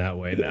similar in that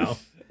way now.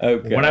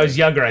 Okay. When I was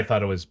younger, I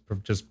thought it was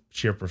just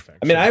sheer perfection.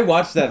 I mean, I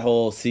watched that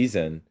whole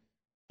season.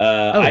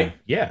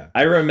 yeah,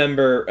 I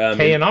remember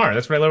K&R.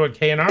 That's what I learned what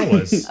K&R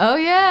was. Oh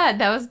yeah,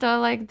 that was the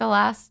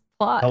last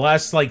plot. The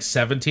last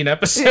 17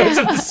 episodes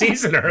of the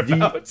season are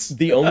about.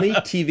 The only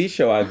TV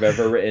show I've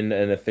ever written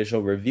an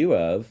official review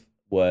of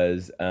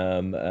was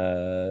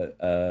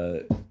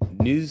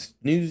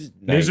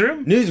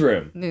Newsroom?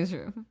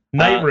 Newsroom.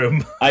 Night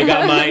Room. I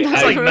got my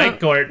It's like night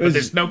court, but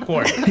there's no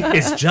court.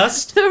 It's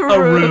just a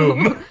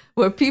room.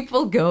 where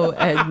people go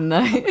at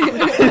night.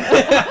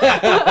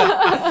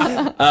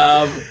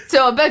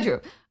 So a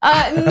bedroom.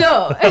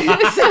 No.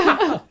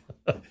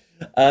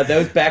 that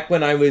was back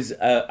when I was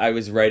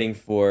writing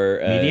for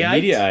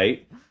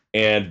Mediaite,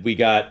 and we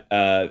got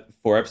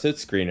 4-episode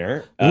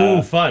screener.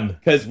 Ooh, fun.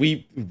 Because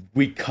we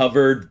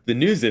covered the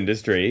news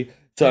industry.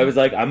 So I was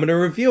like, I'm going to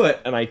review it.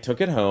 And I took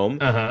it home.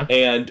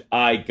 And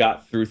I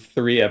got through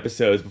 3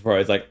 episodes before I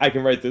was like, I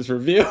can write this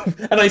review.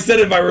 And I said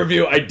in my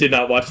review, I did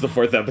not watch the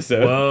 4th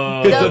episode.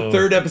 Because the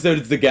 3rd episode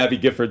is the Gabby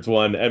Giffords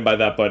one. And by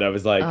that point, I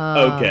was like,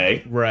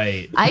 okay.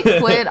 Right. I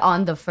quit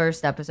on the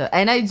 1st episode.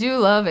 And I do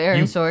love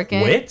Aaron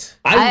Sorkin. Quit?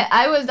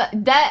 I was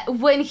that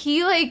when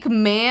he like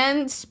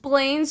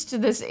mansplains to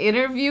this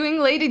interviewing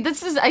lady.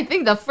 This is, I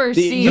think, the first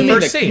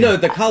scene. No,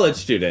 the college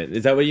student.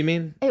 Is that what you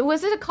mean?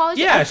 Was it a college?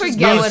 Yeah, I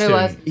forget what it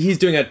was. He's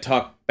doing a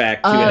talk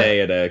back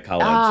Q&A at a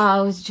college.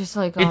 I was just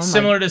like, oh It's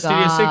similar to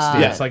Studio 60.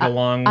 Yeah. It's like a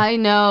long. I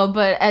know,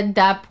 but at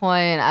that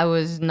point, I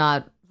was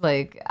not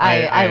like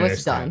I was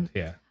understand. done.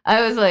 Yeah.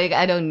 I was like,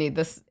 I don't need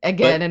this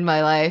again in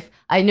my life.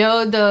 I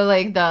know the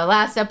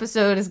last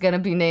episode is gonna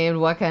be named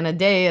 "What Kind of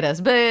Day It Has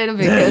Been"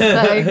 because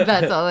like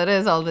that's all it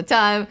is all the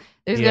time.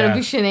 There's gonna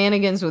be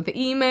shenanigans with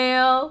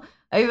email.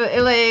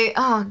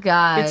 Oh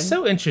god, It's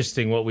so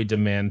interesting what we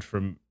demand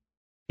from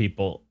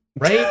people,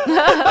 right?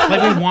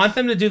 Like we want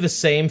them to do the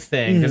same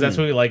thing because that's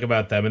what we like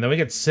about them, and then we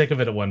get sick of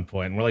it at one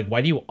point. And we're like,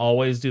 why do you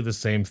always do the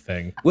same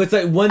thing? Well, it's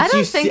like once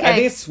you see, I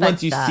think it's expect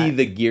once you that. see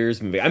the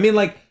Gears movie. I mean,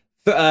 like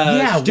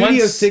Studio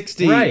once-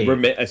 60,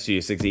 right. Studio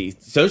 60,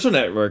 Social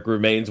Network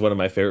remains one of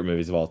my favorite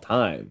movies of all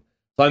time.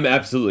 So I'm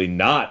absolutely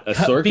not a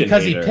Sorkin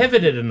because hater. he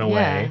pivoted in a Yeah.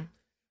 way,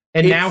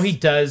 and now It's- he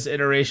does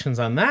iterations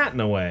on that in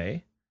a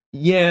way.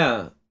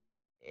 Yeah.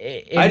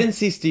 And I didn't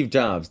see Steve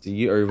Jobs. Do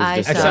you? Or was it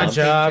just I saw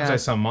Steve Jobs. Jobs. I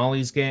saw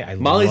Molly's Game.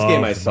 Molly's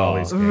Game I loved saw.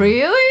 Molly's Game.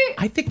 really?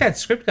 I think that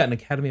script got an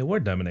Academy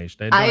Award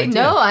nomination. I had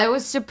no know. idea. I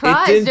was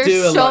surprised. didn't do a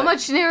There's so lot.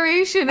 much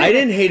narration. I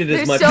didn't hate it as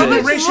There's much so as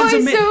much Narration's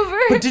voiceover.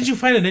 But did you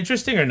find it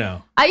interesting or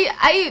no?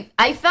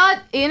 I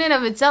thought in and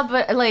of itself,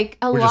 but like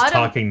a We're lot just of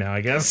talking now,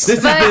 I guess.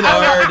 This has been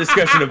our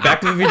discussion of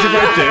Back to the Future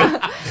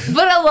Part 2.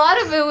 but a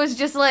lot of it was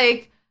just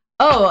like,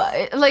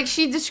 like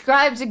she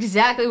describes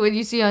exactly what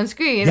you see on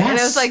screen, and I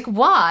Yes. was like,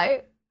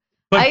 why?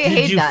 But I did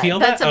hate you that. feel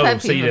That's that? a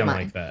pet So peeve you of didn't mine.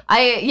 like that.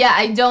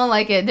 I don't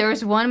like it. There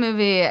was one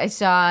movie I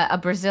saw, a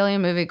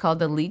Brazilian movie called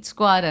The Elite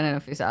Squad. I don't know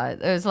if you saw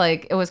it.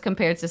 It was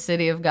compared to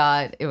City of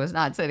God. It was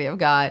not City of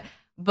God,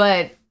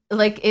 but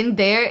like in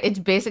there, it's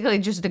basically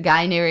just the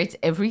guy narrates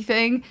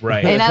everything.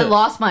 Right. And I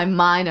lost my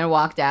mind and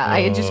walked out.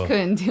 I just Oh.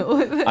 couldn't deal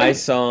with it. I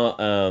saw,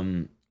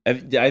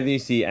 did you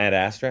see Ad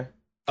Astra?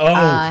 Oh,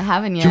 I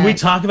haven't yet. can we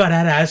talk about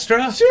Ad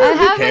Astra? Sure, I who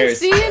haven't cares?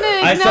 seen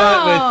it. I no.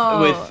 saw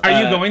it with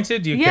Are you going to?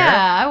 Do you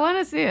Yeah, I want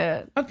to see it.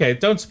 care? Okay,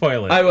 don't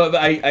spoil it.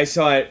 I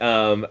saw it.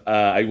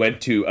 I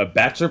went to a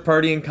bachelor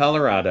party in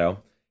Colorado,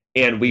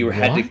 and we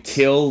had to What?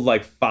 kill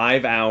like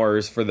 5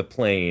 hours for the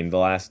plane,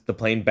 the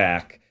plane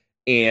back.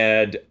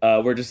 And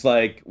we're just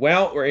like,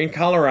 well, we're in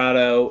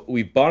Colorado.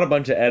 We bought a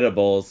bunch of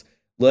edibles.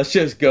 Let's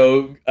just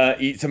go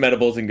eat some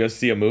edibles and go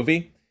see a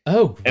movie.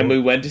 Oh, And we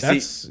went to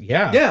see.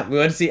 Yeah, Yeah, we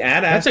went to see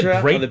Ad That's Astra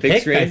a great on the big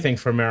pick, screen. I think,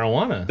 for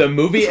marijuana. The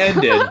movie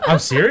ended. I'm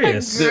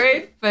serious.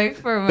 Great pick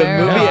for The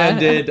marijuana. movie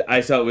ended.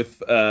 I saw it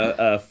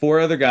with 4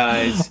 other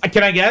guys.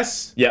 Can I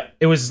guess? Yeah.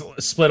 It was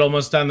split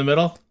almost down the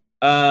middle.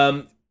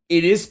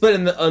 It is split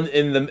in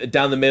the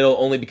down the middle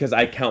only because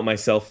I count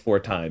myself 4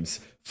 times.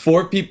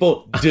 4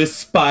 people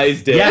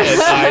despised it, Yes.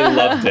 and I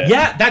loved it.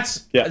 Yeah,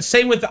 that's Yeah.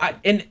 same with.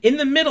 In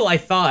the middle, I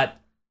thought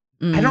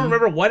I don't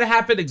remember what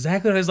happened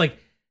exactly. I was like,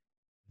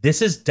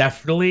 this is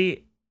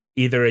definitely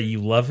either you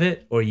love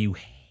it or you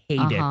hate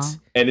it.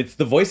 And it's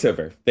the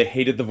voiceover. They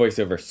hated the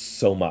voiceover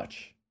so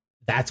much.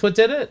 That's what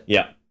did it?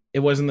 Yeah. It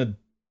wasn't the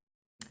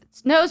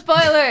No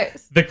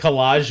spoilers. the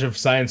collage of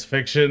science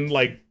fiction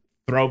like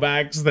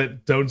throwbacks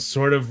that don't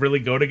sort of really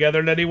go together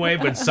in any way,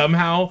 but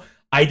somehow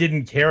I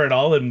didn't care at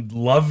all and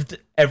loved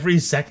every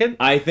second.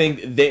 I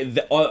think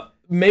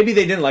maybe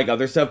they didn't like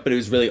other stuff, but it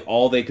was really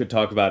all they could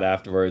talk about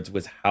afterwards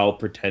was how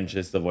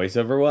pretentious the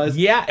voiceover was.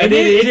 Yeah, and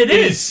it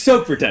is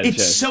so pretentious.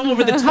 It's so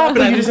over the top, and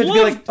But I you just have to be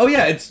love. like, oh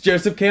yeah, it's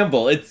Joseph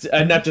Campbell. It's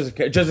not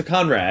Joseph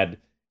Conrad.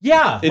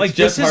 Yeah, It's like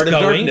just this is Heart of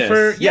going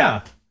Darkness. for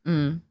yeah.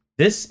 Mm.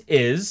 This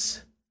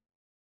is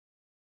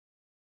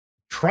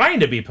trying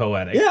to be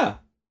poetic. Yeah,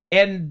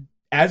 And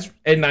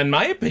in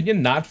my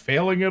opinion, not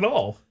failing at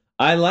all.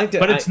 I liked it.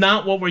 But it's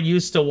not what we're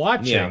used to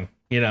watching, Yeah.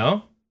 you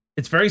know?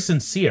 It's very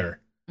sincere.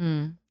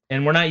 Mm.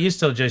 And we're not used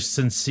to just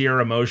sincere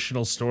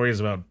emotional stories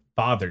about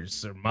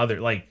fathers or mother.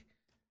 Like,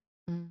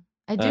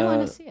 I do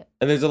want to see it.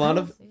 And there's a lot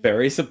of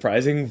very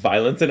surprising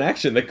violence and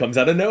action that comes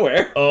out of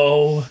nowhere.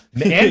 oh,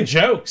 and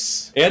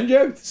jokes. And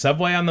jokes.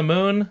 Subway on the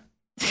moon.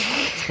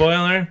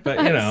 Spoiler, but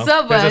you know.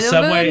 Subway there's a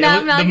on the subway. moon,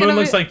 I'm not the gonna moon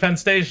looks be- like Penn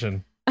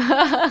Station.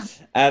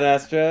 Ad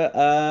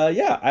Astra,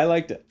 yeah, I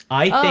liked it.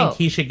 I Oh. think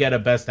he should get a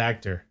best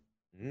actor.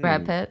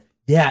 Brad Pitt.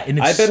 Yeah, and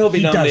I it's, bet he'll be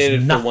he does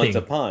nominated for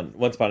nothing.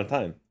 Once Upon a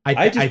Time. I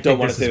I just think don't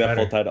want to this say is that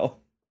full better. title.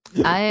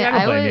 I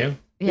don't blame would. you. too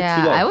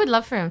Yeah, long. I would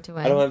love for him to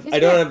win. I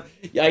don't have.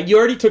 Yeah, you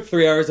already took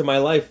 3 hours of my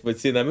life with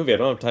seeing that movie. I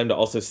don't have time to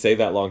also say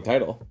that long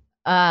title.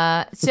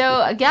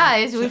 So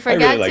guys, we really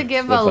forgot to like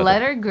give Split a Level.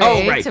 letter grade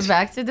Oh, right. to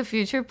Back to the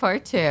Future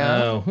Part 2.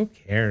 Oh, who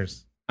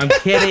cares? I'm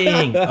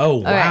kidding. Oh,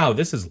 wow, right.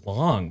 this is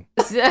long.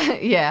 So,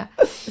 yeah.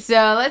 So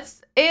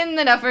let's, in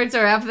an effort to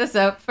wrap this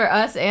up for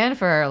us and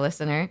for our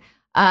listener,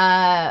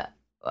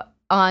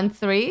 on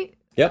 3.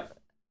 Yep.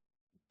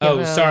 Oh,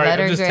 a sorry.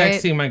 letter I'm just grade.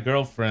 texting my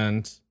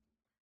girlfriend.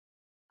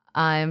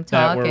 I'm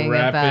That we're talking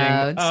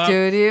wrapping about up.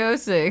 Studio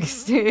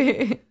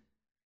 60.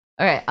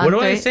 All right. On What do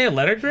 3, I say? A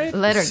letter grade?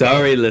 Letter grade.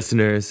 Sorry,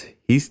 listeners.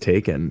 He's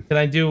taken. Can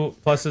I do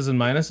pluses and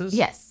minuses?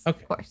 Yes. Okay.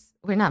 Of course.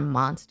 We're not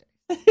monsters.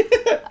 All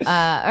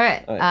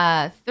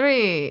right.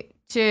 3,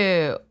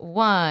 2,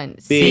 1.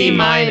 B C minus.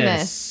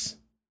 minus.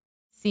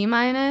 C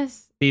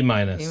minus. B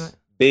minus.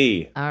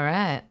 B. All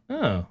right.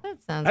 Oh,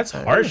 That sounds. that's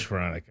good. harsh,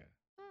 Veronica.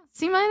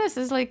 C minus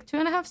is like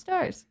 2.5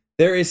 stars.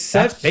 There is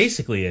That's such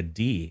basically a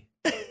D.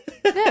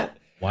 Yeah.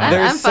 Wow.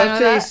 there's I'm fine such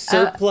with a that.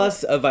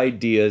 surplus of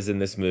ideas in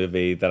this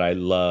movie that I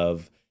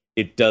love.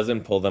 It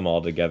doesn't pull them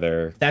all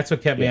together. That's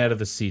what kept me Yeah. out of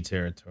the C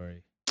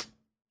territory.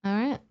 All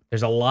right.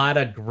 There's a lot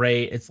of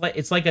great. It's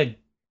like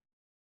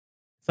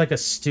a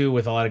stew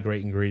with a lot of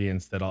great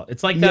ingredients.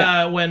 It's like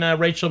Yeah. when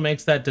Rachel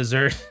makes that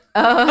dessert.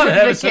 Oh, the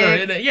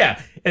episode, cake.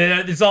 yeah,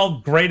 and it's all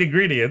great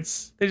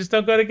ingredients. They just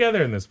don't go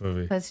together in this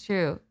movie. That's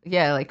true.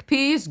 Yeah, like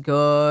peas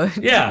good.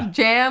 Yeah.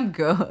 Jam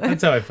good.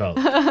 That's how I felt.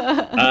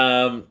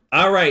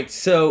 All right.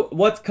 So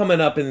what's coming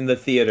up in the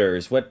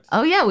theaters? What?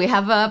 Oh yeah, we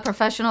have a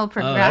professional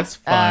that's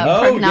fun.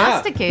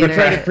 prognosticator. We're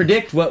trying to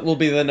predict what will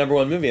be the number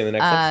one movie in the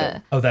next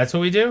episode. Oh, that's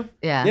what we do.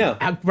 Yeah.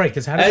 Yeah. Right,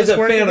 because how does As this a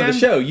work fan of the again?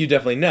 show, you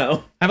definitely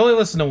know. I've only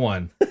listened to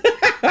one.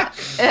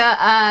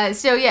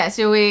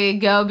 So we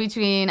go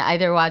between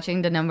either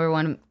watching the number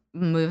one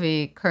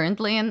movie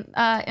currently in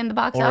the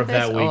box Or of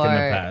office, that week in the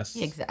or past.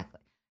 exactly.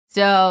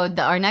 So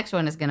our next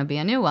one is going to be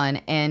a new one,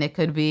 and it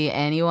could be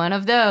any one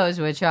of those,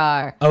 which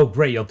are Oh,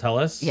 great! You'll tell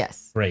us.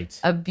 yes, Great.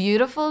 A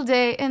Beautiful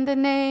Day in the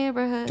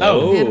Neighborhood.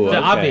 Oh, Beautiful- okay.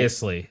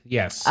 obviously,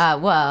 yes.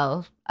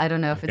 Well, I don't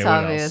know if it's Okay,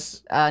 what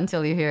obvious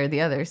until you hear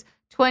the others.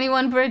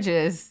 21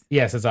 Bridges.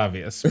 Yes, it's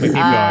obvious. But keep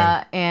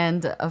going.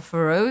 And a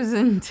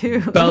Frozen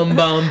 2. Bum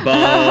bum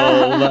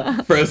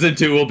bum. Frozen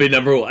 2 will be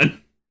number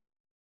one.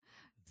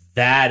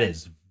 That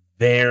is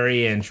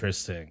very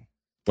interesting.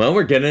 Well,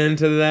 we're getting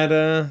into that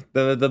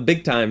the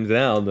big times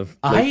now. The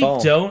I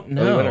fall. don't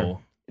Early winter.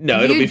 know.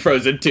 No, it'll be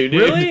Frozen 2,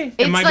 dude. Really?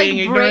 It's Am I like being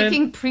ignorant?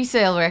 breaking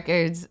pre-sale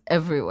records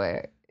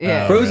everywhere.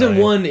 Yeah. Oh. Frozen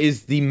really? 1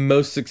 is the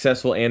most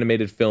successful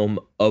animated film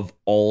of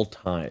all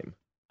time.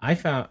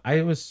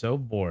 I was so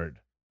bored.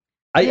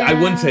 I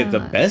wouldn't say it's the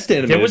Yeah. best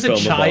animated There was a film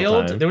of all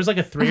child. time. There was like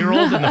a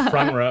 3-year-old in the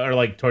front row, or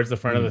like towards the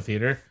front of the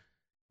theater,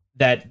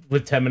 that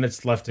with 10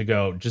 minutes left to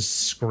go, just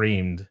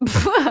screamed,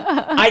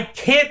 "I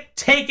can't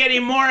take any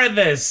more of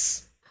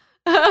this."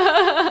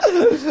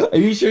 Are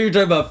you sure you're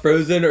talking about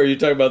Frozen, or are you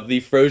talking about the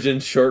Frozen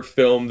short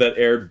film that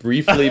aired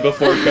briefly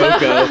before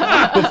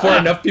Coco, before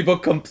enough people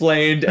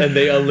complained and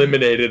they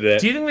eliminated it?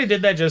 Do you think they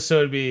did that just so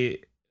it'd be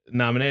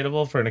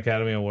nominatable for an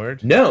Academy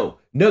Award? No,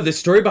 the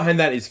story behind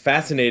that is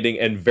fascinating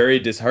and very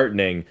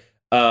disheartening.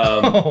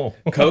 Oh.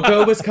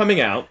 Coco was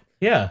coming out.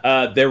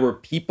 Yeah. There were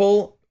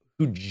people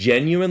who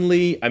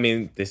genuinely, I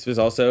mean, this was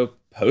also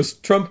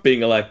post-Trump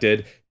being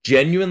elected,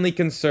 genuinely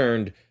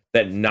concerned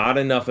that not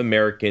enough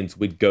Americans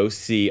would go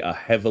see a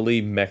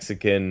heavily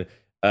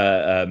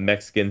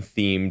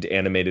Mexican-themed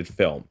animated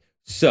film.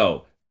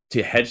 So,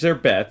 to hedge their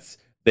bets,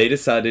 they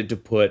decided to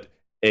put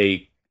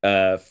a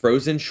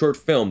Frozen short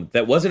film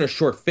that wasn't a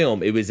short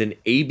film. It was an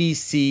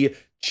ABC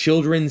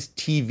children's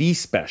TV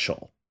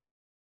special.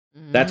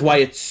 That's why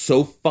it's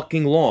so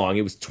fucking long.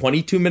 It was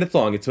 22 minutes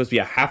long. It's supposed to be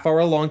a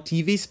half-hour long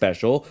TV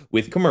special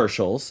with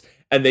commercials,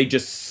 and they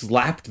just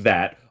slapped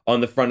that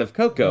on the front of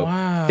Coco,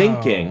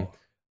 thinking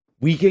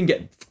we can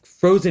get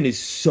Frozen is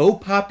so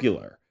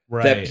popular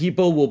that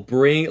people will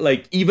bring,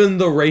 like, even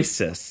the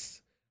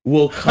racists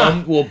will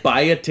come, will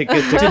buy a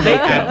ticket to Did they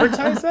Coco.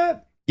 advertise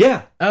that?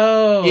 Yeah.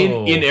 Oh.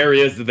 In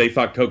areas that they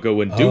thought Coco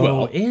wouldn't do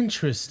well.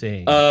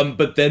 Interesting.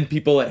 But then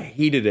people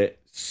hated it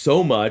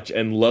so much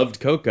and loved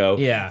Coco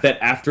that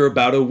after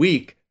about a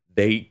week,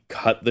 they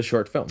cut the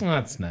short film. Oh,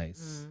 that's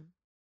nice.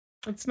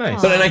 That's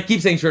nice. But and I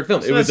keep saying short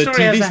film. So it was a story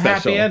TV has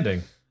special. Happy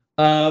ending.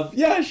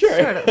 Yeah, sure.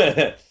 Sort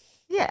of.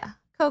 Yeah,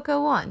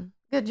 Coco won.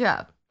 Good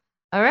job.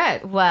 All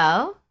right.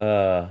 Well,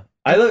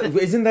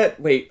 Isn't that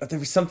there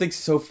was something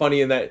so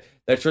funny in that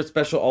short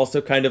special also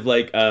kind of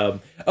like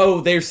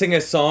they're singing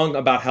a song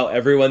about how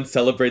everyone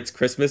celebrates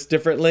Christmas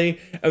differently,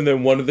 and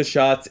then one of the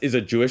shots is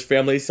a Jewish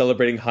family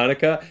celebrating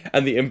Hanukkah,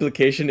 and the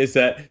implication is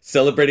that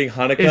celebrating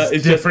Hanukkah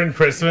is different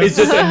Christmas. It's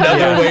just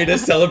another way to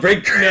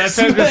celebrate Christmas.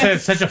 Yeah, I was gonna say,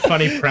 it's such a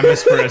funny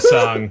premise for a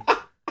song.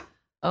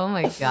 oh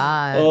my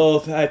God.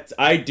 Oh,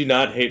 I do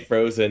not hate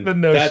Frozen.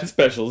 That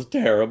special's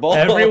terrible.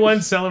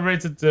 Everyone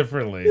celebrates it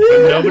differently,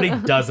 but nobody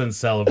doesn't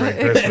celebrate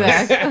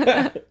Christmas.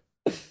 Exactly.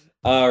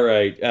 All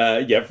right.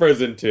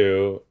 Frozen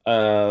 2.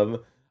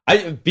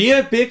 Be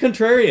a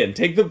contrarian.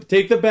 Take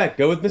the bet.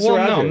 Go with Mr. Well,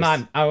 Rogers. no, I'm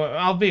not.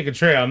 I'll be a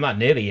contrarian. I'm not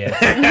an idiot.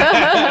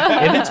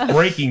 If it's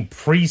breaking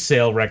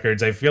pre-sale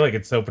records, I feel like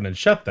it's open and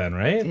shut then,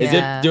 right? Yeah. Is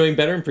it doing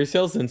better in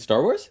pre-sales than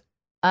Star Wars?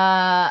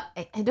 I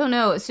don't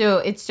know. So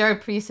it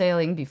started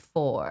pre-sailing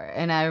before,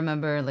 and I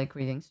remember like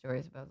reading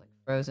stories about like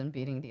Frozen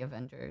beating the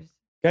Avengers.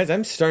 Guys,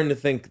 I'm starting to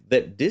think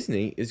that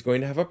Disney is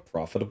going to have a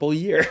profitable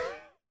year.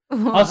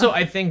 Also,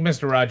 I think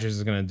Mr. Rogers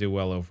is going to do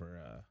well over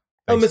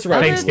Mr.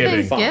 Rogers.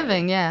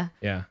 Thanksgiving, yeah.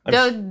 Yeah.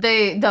 Though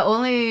the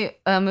only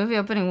movie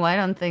opening white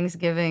on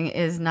Thanksgiving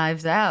is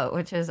Knives Out,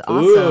 which is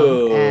awesome.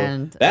 Ooh,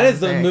 And that is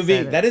the very movie.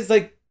 excited. That is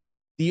like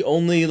the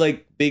only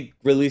like big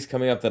release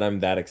coming up that I'm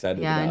that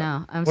excited Yeah, about. I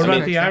know. I'm What super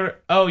about the excited. Irish?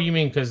 Oh, you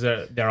mean because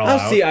they're all I'll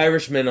out? see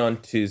Irishman on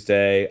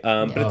Tuesday.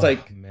 But it's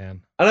like,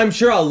 man. and I'm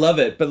sure I'll love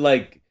it. But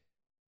like,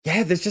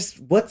 yeah, there's just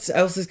what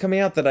else is coming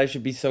out that I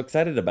should be so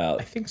excited I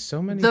about? think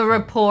so many. The things.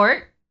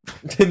 Report.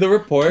 The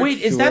report. Wait,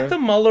 is sure. that the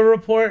Mueller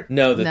report?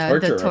 No, the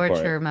torture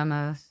torture report.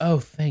 memos.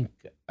 Oh,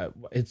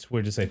 it's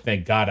weird to say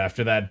thank God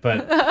after that,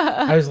 but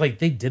I was like,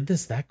 they did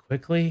this that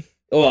quickly?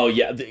 Oh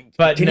yeah,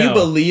 But can no, you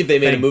believe they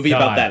made a thank movie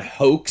about God. that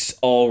hoax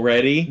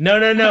already? No,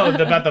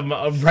 about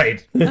the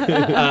right.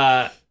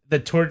 The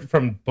torture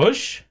from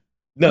Bush.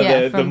 No,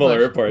 Yeah, the from Mueller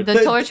Bush. report.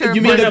 The torture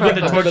You report mean No, but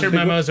the from torture the-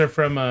 memos are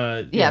from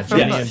Yeah, from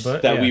Jenny Bush. and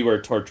Bush. that yeah. we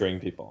were torturing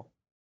people.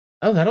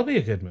 Oh, that'll be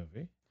a good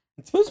movie.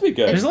 It's supposed to be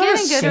good. There's a lot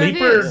of getting good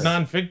sleeper reviews.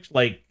 nonfiction,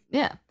 like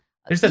Yeah.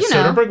 there's that You know.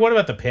 Soderbergh one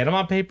about the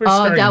Panama Papers. Oh,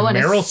 starring that one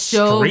Meryl is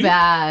so Streep.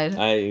 bad.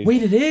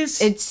 Wait, it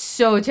is. It's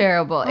so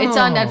terrible. It's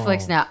on Oh.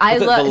 Netflix now. I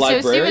Is it love The so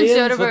Steven Librarians?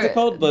 Soderbergh. What's it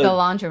called? The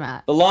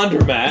Laundromat. The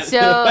laundromat.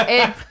 So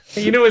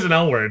it. You know, it's an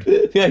L word.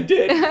 I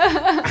did.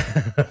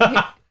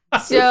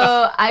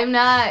 So I'm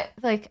not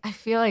like I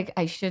feel like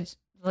I shouldn't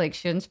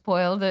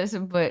spoil this,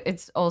 but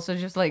it's also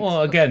just like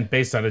Well, again,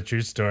 based on a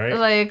true story.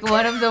 like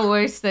one of the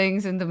worst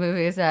things in the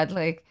movie is that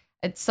like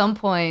at some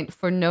point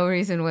for no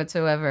reason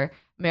whatsoever,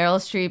 Meryl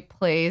Streep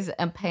plays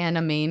a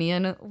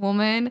Panamanian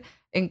woman,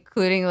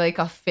 including like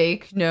a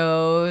fake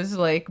nose,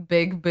 like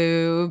big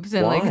boobs,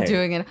 and Why? like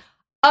doing an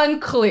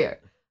unclear.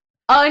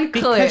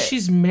 Because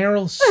she's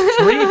Meryl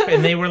Streep,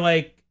 and they were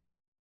like,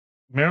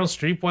 Meryl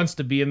Streep wants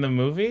to be in the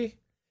movie.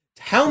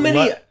 How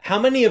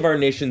many of our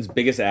nation's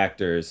biggest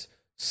actors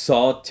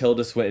saw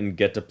Tilda Swinton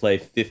get to play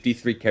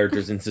 53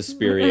 characters in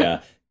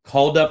Suspiria,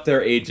 called up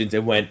their agents,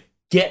 and went,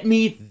 "Get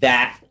me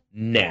that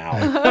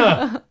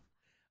now."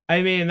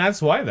 I mean, that's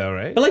why, though,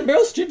 right? But like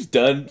Meryl Streep's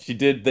done. She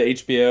did the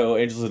HBO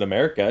Angels in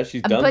America.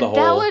 She's done But the whole.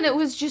 that one, it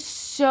was just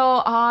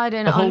so odd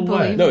and The whole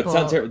what? unbelievable. No, it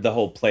sounds terrible. The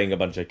whole playing a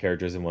bunch of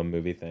characters in one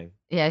movie thing.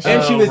 Yeah,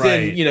 And she was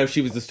right. in, she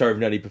was the star of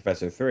Nutty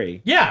Professor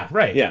 3. Yeah,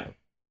 right. Yeah.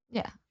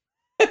 yeah,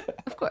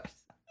 of course,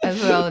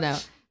 as we all know.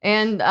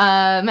 And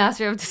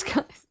Master of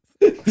Disguise.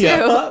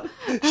 Yeah.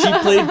 She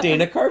played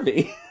Dana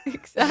Carvey.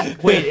 Exactly.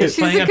 Wait, is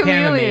She's playing a a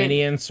chameleon.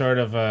 Panamanian sort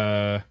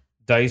of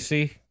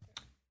dicey?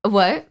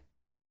 What?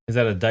 Is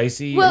that a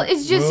dicey? Well,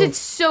 it's just move? it's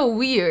so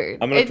weird.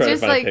 I'm gonna it's try to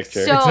just find a like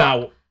picture. so. It's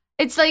not.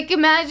 It's like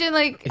imagine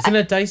like Isn't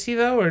it dicey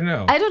though, or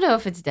no? I don't know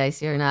if it's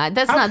dicey or not.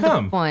 That's How not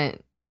come? the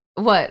point.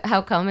 What?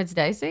 How come it's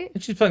dicey?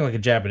 If she's playing like a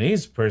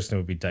Japanese person, it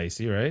would be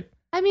dicey, right?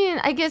 I mean,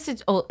 I guess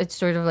it's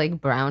sort of like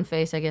brown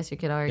face. I guess you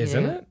could argue.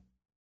 Isn't it?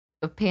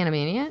 A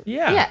Panamanian?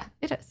 Yeah. Yeah,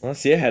 it is. Well,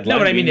 see a headline. No,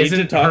 but I We mean, need to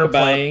isn't talk her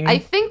about. playing? I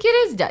think it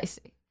is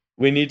dicey.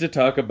 We need to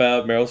talk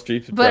about Meryl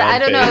Streep's. But brown I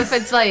don't know face.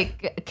 if it's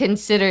like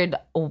considered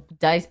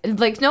dicey.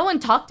 Like no one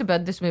talked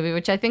about this movie,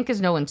 which I think is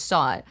no one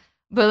saw it.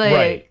 But like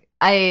Right.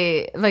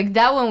 I like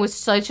that one was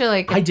such a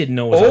like. I didn't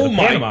know it was Oh on the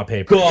my Panama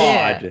Papers.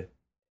 God!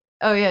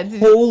 Oh yeah.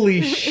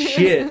 Holy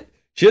shit!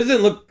 She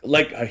doesn't look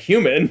like a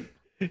human.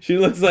 She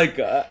looks like.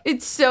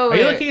 It's so Are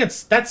you weird. looking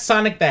at that's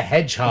Sonic the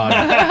Hedgehog?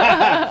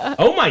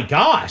 Oh my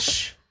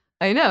gosh!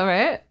 I know,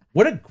 right?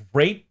 What a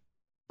great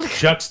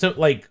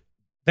like.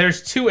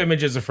 There's two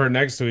images of her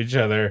next to each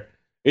other.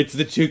 It's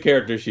the two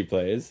characters she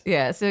plays.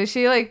 Yeah, so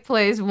she like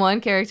plays one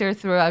character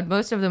throughout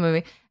most of the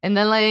movie, and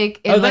then like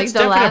in Oh, like that's the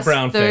definitely last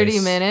brown 30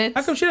 face. minutes.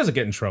 How come she doesn't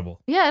get in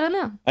trouble? Yeah, I don't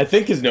know. I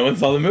think because no one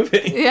saw the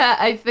movie. Yeah,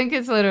 I think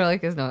it's literally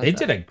because no one They saw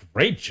did it. a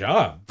great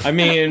job. I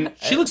mean,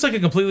 She looks like a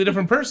completely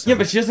different person. yeah,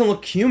 but she doesn't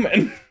look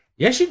human.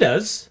 Yeah, she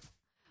does.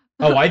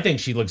 Oh, I think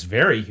she looks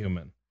very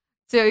human.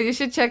 So you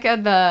should check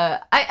out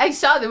the. I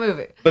saw the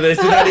movie. But they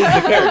said that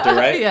is the character,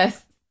 right?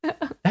 Yes.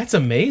 That's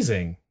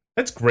amazing.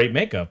 That's great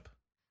makeup.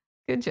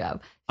 Good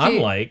job.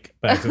 Unlike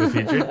Back to the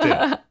Future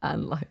 2.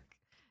 Unlike.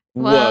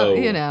 Well,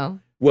 Whoa. you know.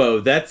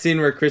 Whoa, that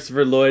scene where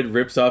Christopher Lloyd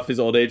rips off his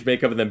old age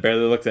makeup and then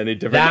barely looks any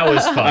different. That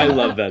was fun. I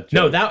love that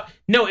joke.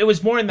 No, it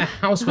was more in the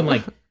house when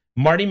like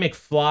Marty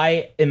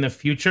McFly in the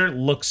future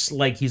looks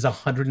like he's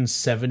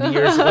 170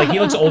 years. Like he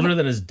looks older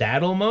than his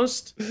dad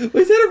almost. Well,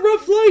 he's had a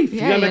rough life. Yeah, he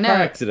got in you a know, car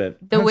accident.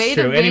 The That's way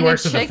true. to And he being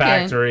works a at the chicken.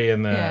 factory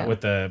in the Yeah.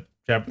 with the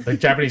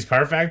Japanese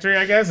car factory,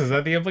 I guess. Is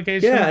that the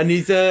implication? Yeah, and he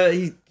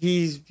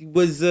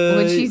was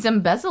Which he's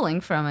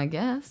embezzling from, I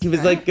guess. he was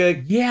right?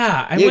 like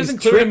Yeah, it he wasn't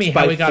was clear to me tricked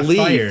how by he got Flea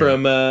fired.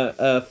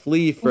 from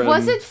Flea from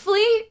Was it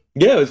Flea?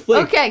 Yeah, it was Flea.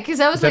 Okay, because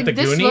I was Is that like, the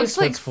this Goonies? looks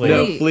like What's Flea?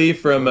 No, Flea. Flea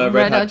from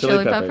Red Hot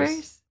Chili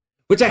Peppers.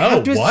 Which I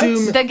have to what?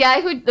 assume. The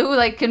guy who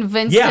like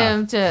convinced Yeah,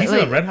 him to he's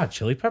like, in the Red Hot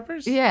Chili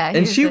Peppers? Yeah, And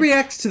he's she the-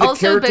 reacts to the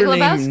Also Big character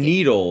named Lebowski.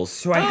 Needles.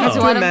 So I Oh. have He's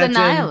to one of the imagine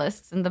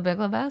nihilists in the Big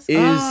Lebowski.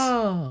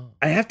 Oh.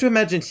 I have to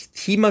imagine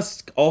he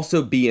must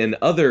also be in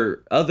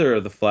other of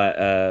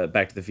the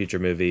Back to the Future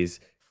movies.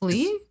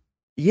 Flea?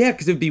 Yeah,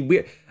 because it would be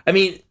weird. I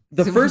mean,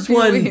 the It would first be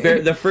one,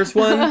 weird. the first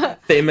one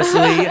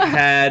famously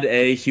had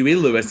a Huey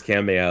Lewis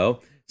cameo.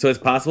 So it's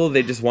possible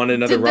they just wanted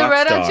another Did the rock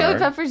Red star. Hot Chili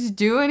Peppers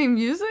do any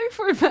music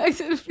for Back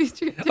to the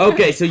Future?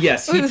 Okay, so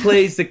yes, he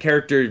plays the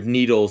character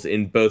Needles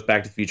in both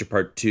Back to the Future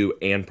Part 2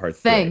 and Part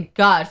 3. Thank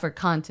God for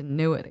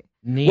continuity.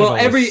 Well,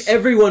 Needles.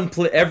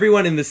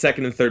 everyone in the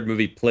second and third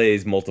movie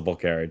plays multiple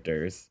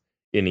characters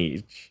in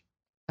each.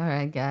 All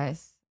right,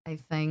 guys. I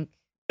think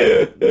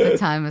the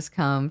time has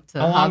come to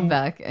How hop long-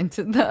 back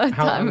into the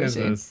How time long is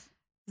machine. this?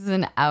 This is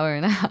an hour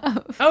and a half.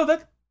 Oh,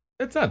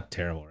 that's not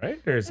terrible, right?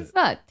 Or is It's it?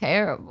 not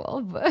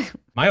terrible, but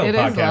My old it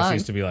is podcast long.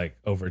 used to be like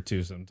over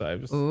 2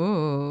 sometimes.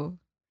 ooh,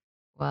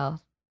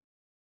 well,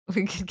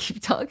 we could keep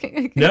talking.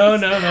 I guess. No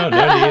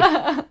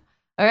need.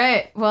 All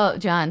right. Well,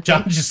 John.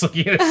 John's just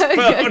looking at his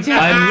Yeah, phone.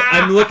 John.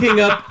 I'm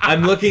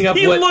looking up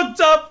He what looked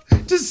up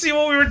to see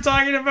what we were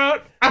talking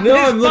about. On No,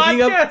 his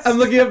I'm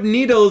looking up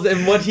Needles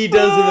and what he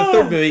does in the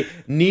third Oh. movie.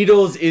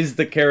 Needles is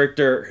the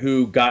character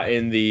who got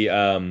in the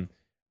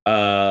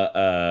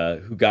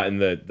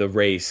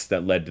race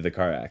that led to the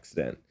car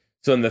accident.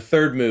 So in the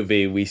third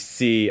movie, we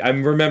see,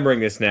 I'm remembering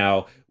this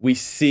now, we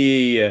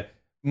see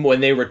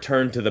when they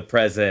return to the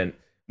present,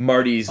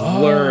 Marty's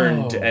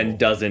learned and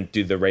doesn't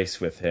do the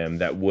race with him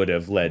that would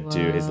have led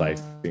to his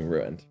life being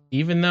ruined.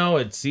 Even though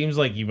it seems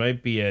like you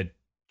might be a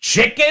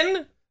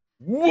chicken.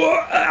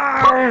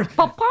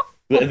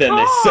 And then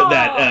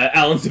that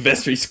Alan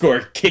Silvestri score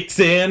kicks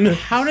in.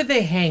 How did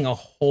they hang a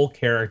whole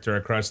character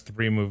across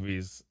 3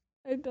 movies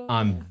I don't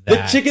on The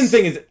that? chicken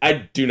thing is,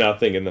 I do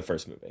not think in the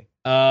first movie.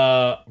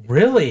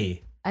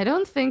 Really? I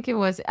don't think it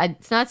was.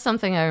 It's not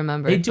something I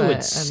remember. They do but,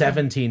 it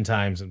 17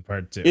 times in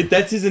part 2.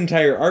 That's his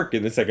entire arc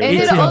in the second And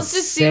movie. It's it also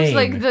seems insane.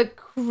 like the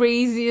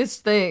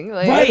craziest thing.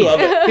 Like, Right. I love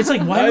it. It's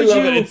like, why I would love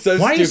you? it. It's so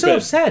why are you so stupid.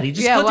 upset? He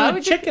just Yeah, called why you a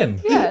would you- chicken.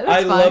 Yeah, that's I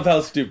fine. love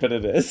how stupid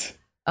it is.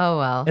 Oh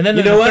well. And then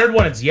You in know the what? third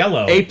one, it's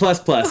yellow. A++.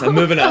 I'm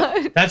moving up.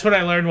 That's when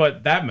I learned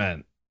what that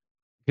meant.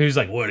 He was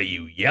like, "What are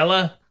you,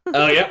 yella?"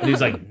 Oh yeah. And he's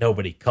like,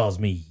 "Nobody calls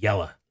me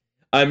yella."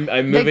 I'm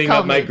moving call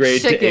up my me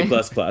grade chicken. to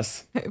A++.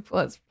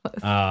 plus.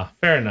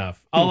 Fair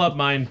enough. I'll up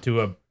mine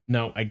to a.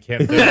 No, I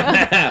can't do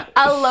it.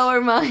 I'll lower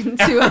mine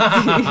to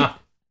a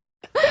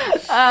D.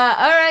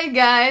 All right,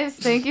 guys.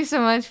 Thank you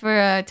so much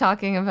for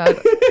talking about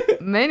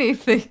many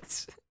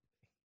things.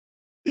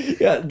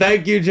 Yeah,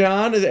 thank you,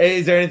 John.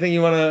 Is there anything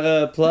you want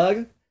to plug?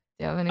 Do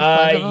you have any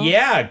pluggables?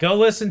 Yeah, go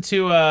listen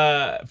to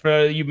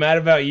for you Mad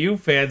About You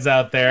fans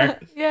out there.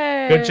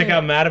 Yay. Go check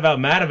out Mad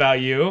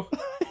About You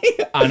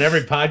on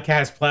every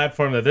podcast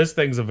platform that this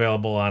thing's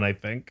available on, I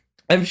think.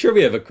 I'm sure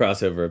we have a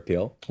crossover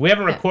appeal. We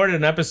haven't recorded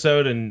an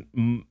episode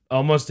in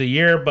almost a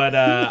year, but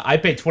I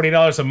pay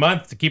 $20 a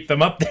month to keep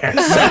them up there.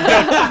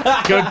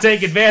 So go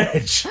take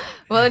advantage.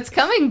 Well, it's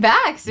coming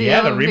back. So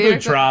Yeah, the you'll be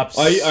reboot drops.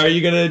 Are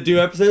you gonna do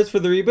episodes for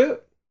the reboot?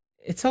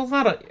 It's a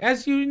lot of,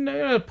 as you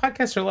know,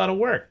 podcasts are a lot of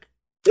work.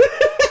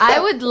 I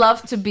would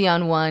love to be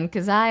on one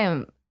because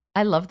I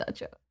love that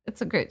show.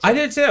 It's a great show. I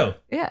did too.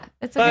 Yeah,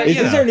 it's a But, great Is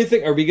you this know. our new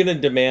thing? Are we gonna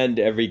demand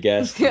every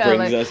guest Yeah,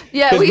 brings like- us?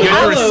 Yeah, 'Cause we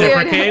have to.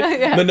 reciprocate?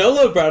 Yeah.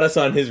 Manolo brought us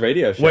on his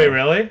radio show. Wait,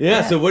 really?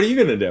 Yeah. So what are you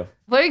gonna do?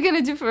 What are you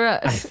gonna do for I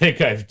us?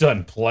 think I've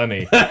done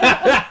plenty.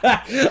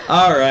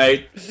 All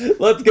right,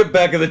 let's get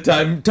back in the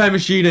time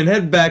machine and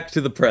head back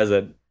to the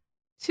present.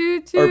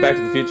 Choo choo. Or Back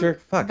to the Future?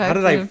 Fuck, Back how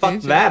did to I the fuck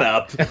Future. that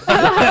up?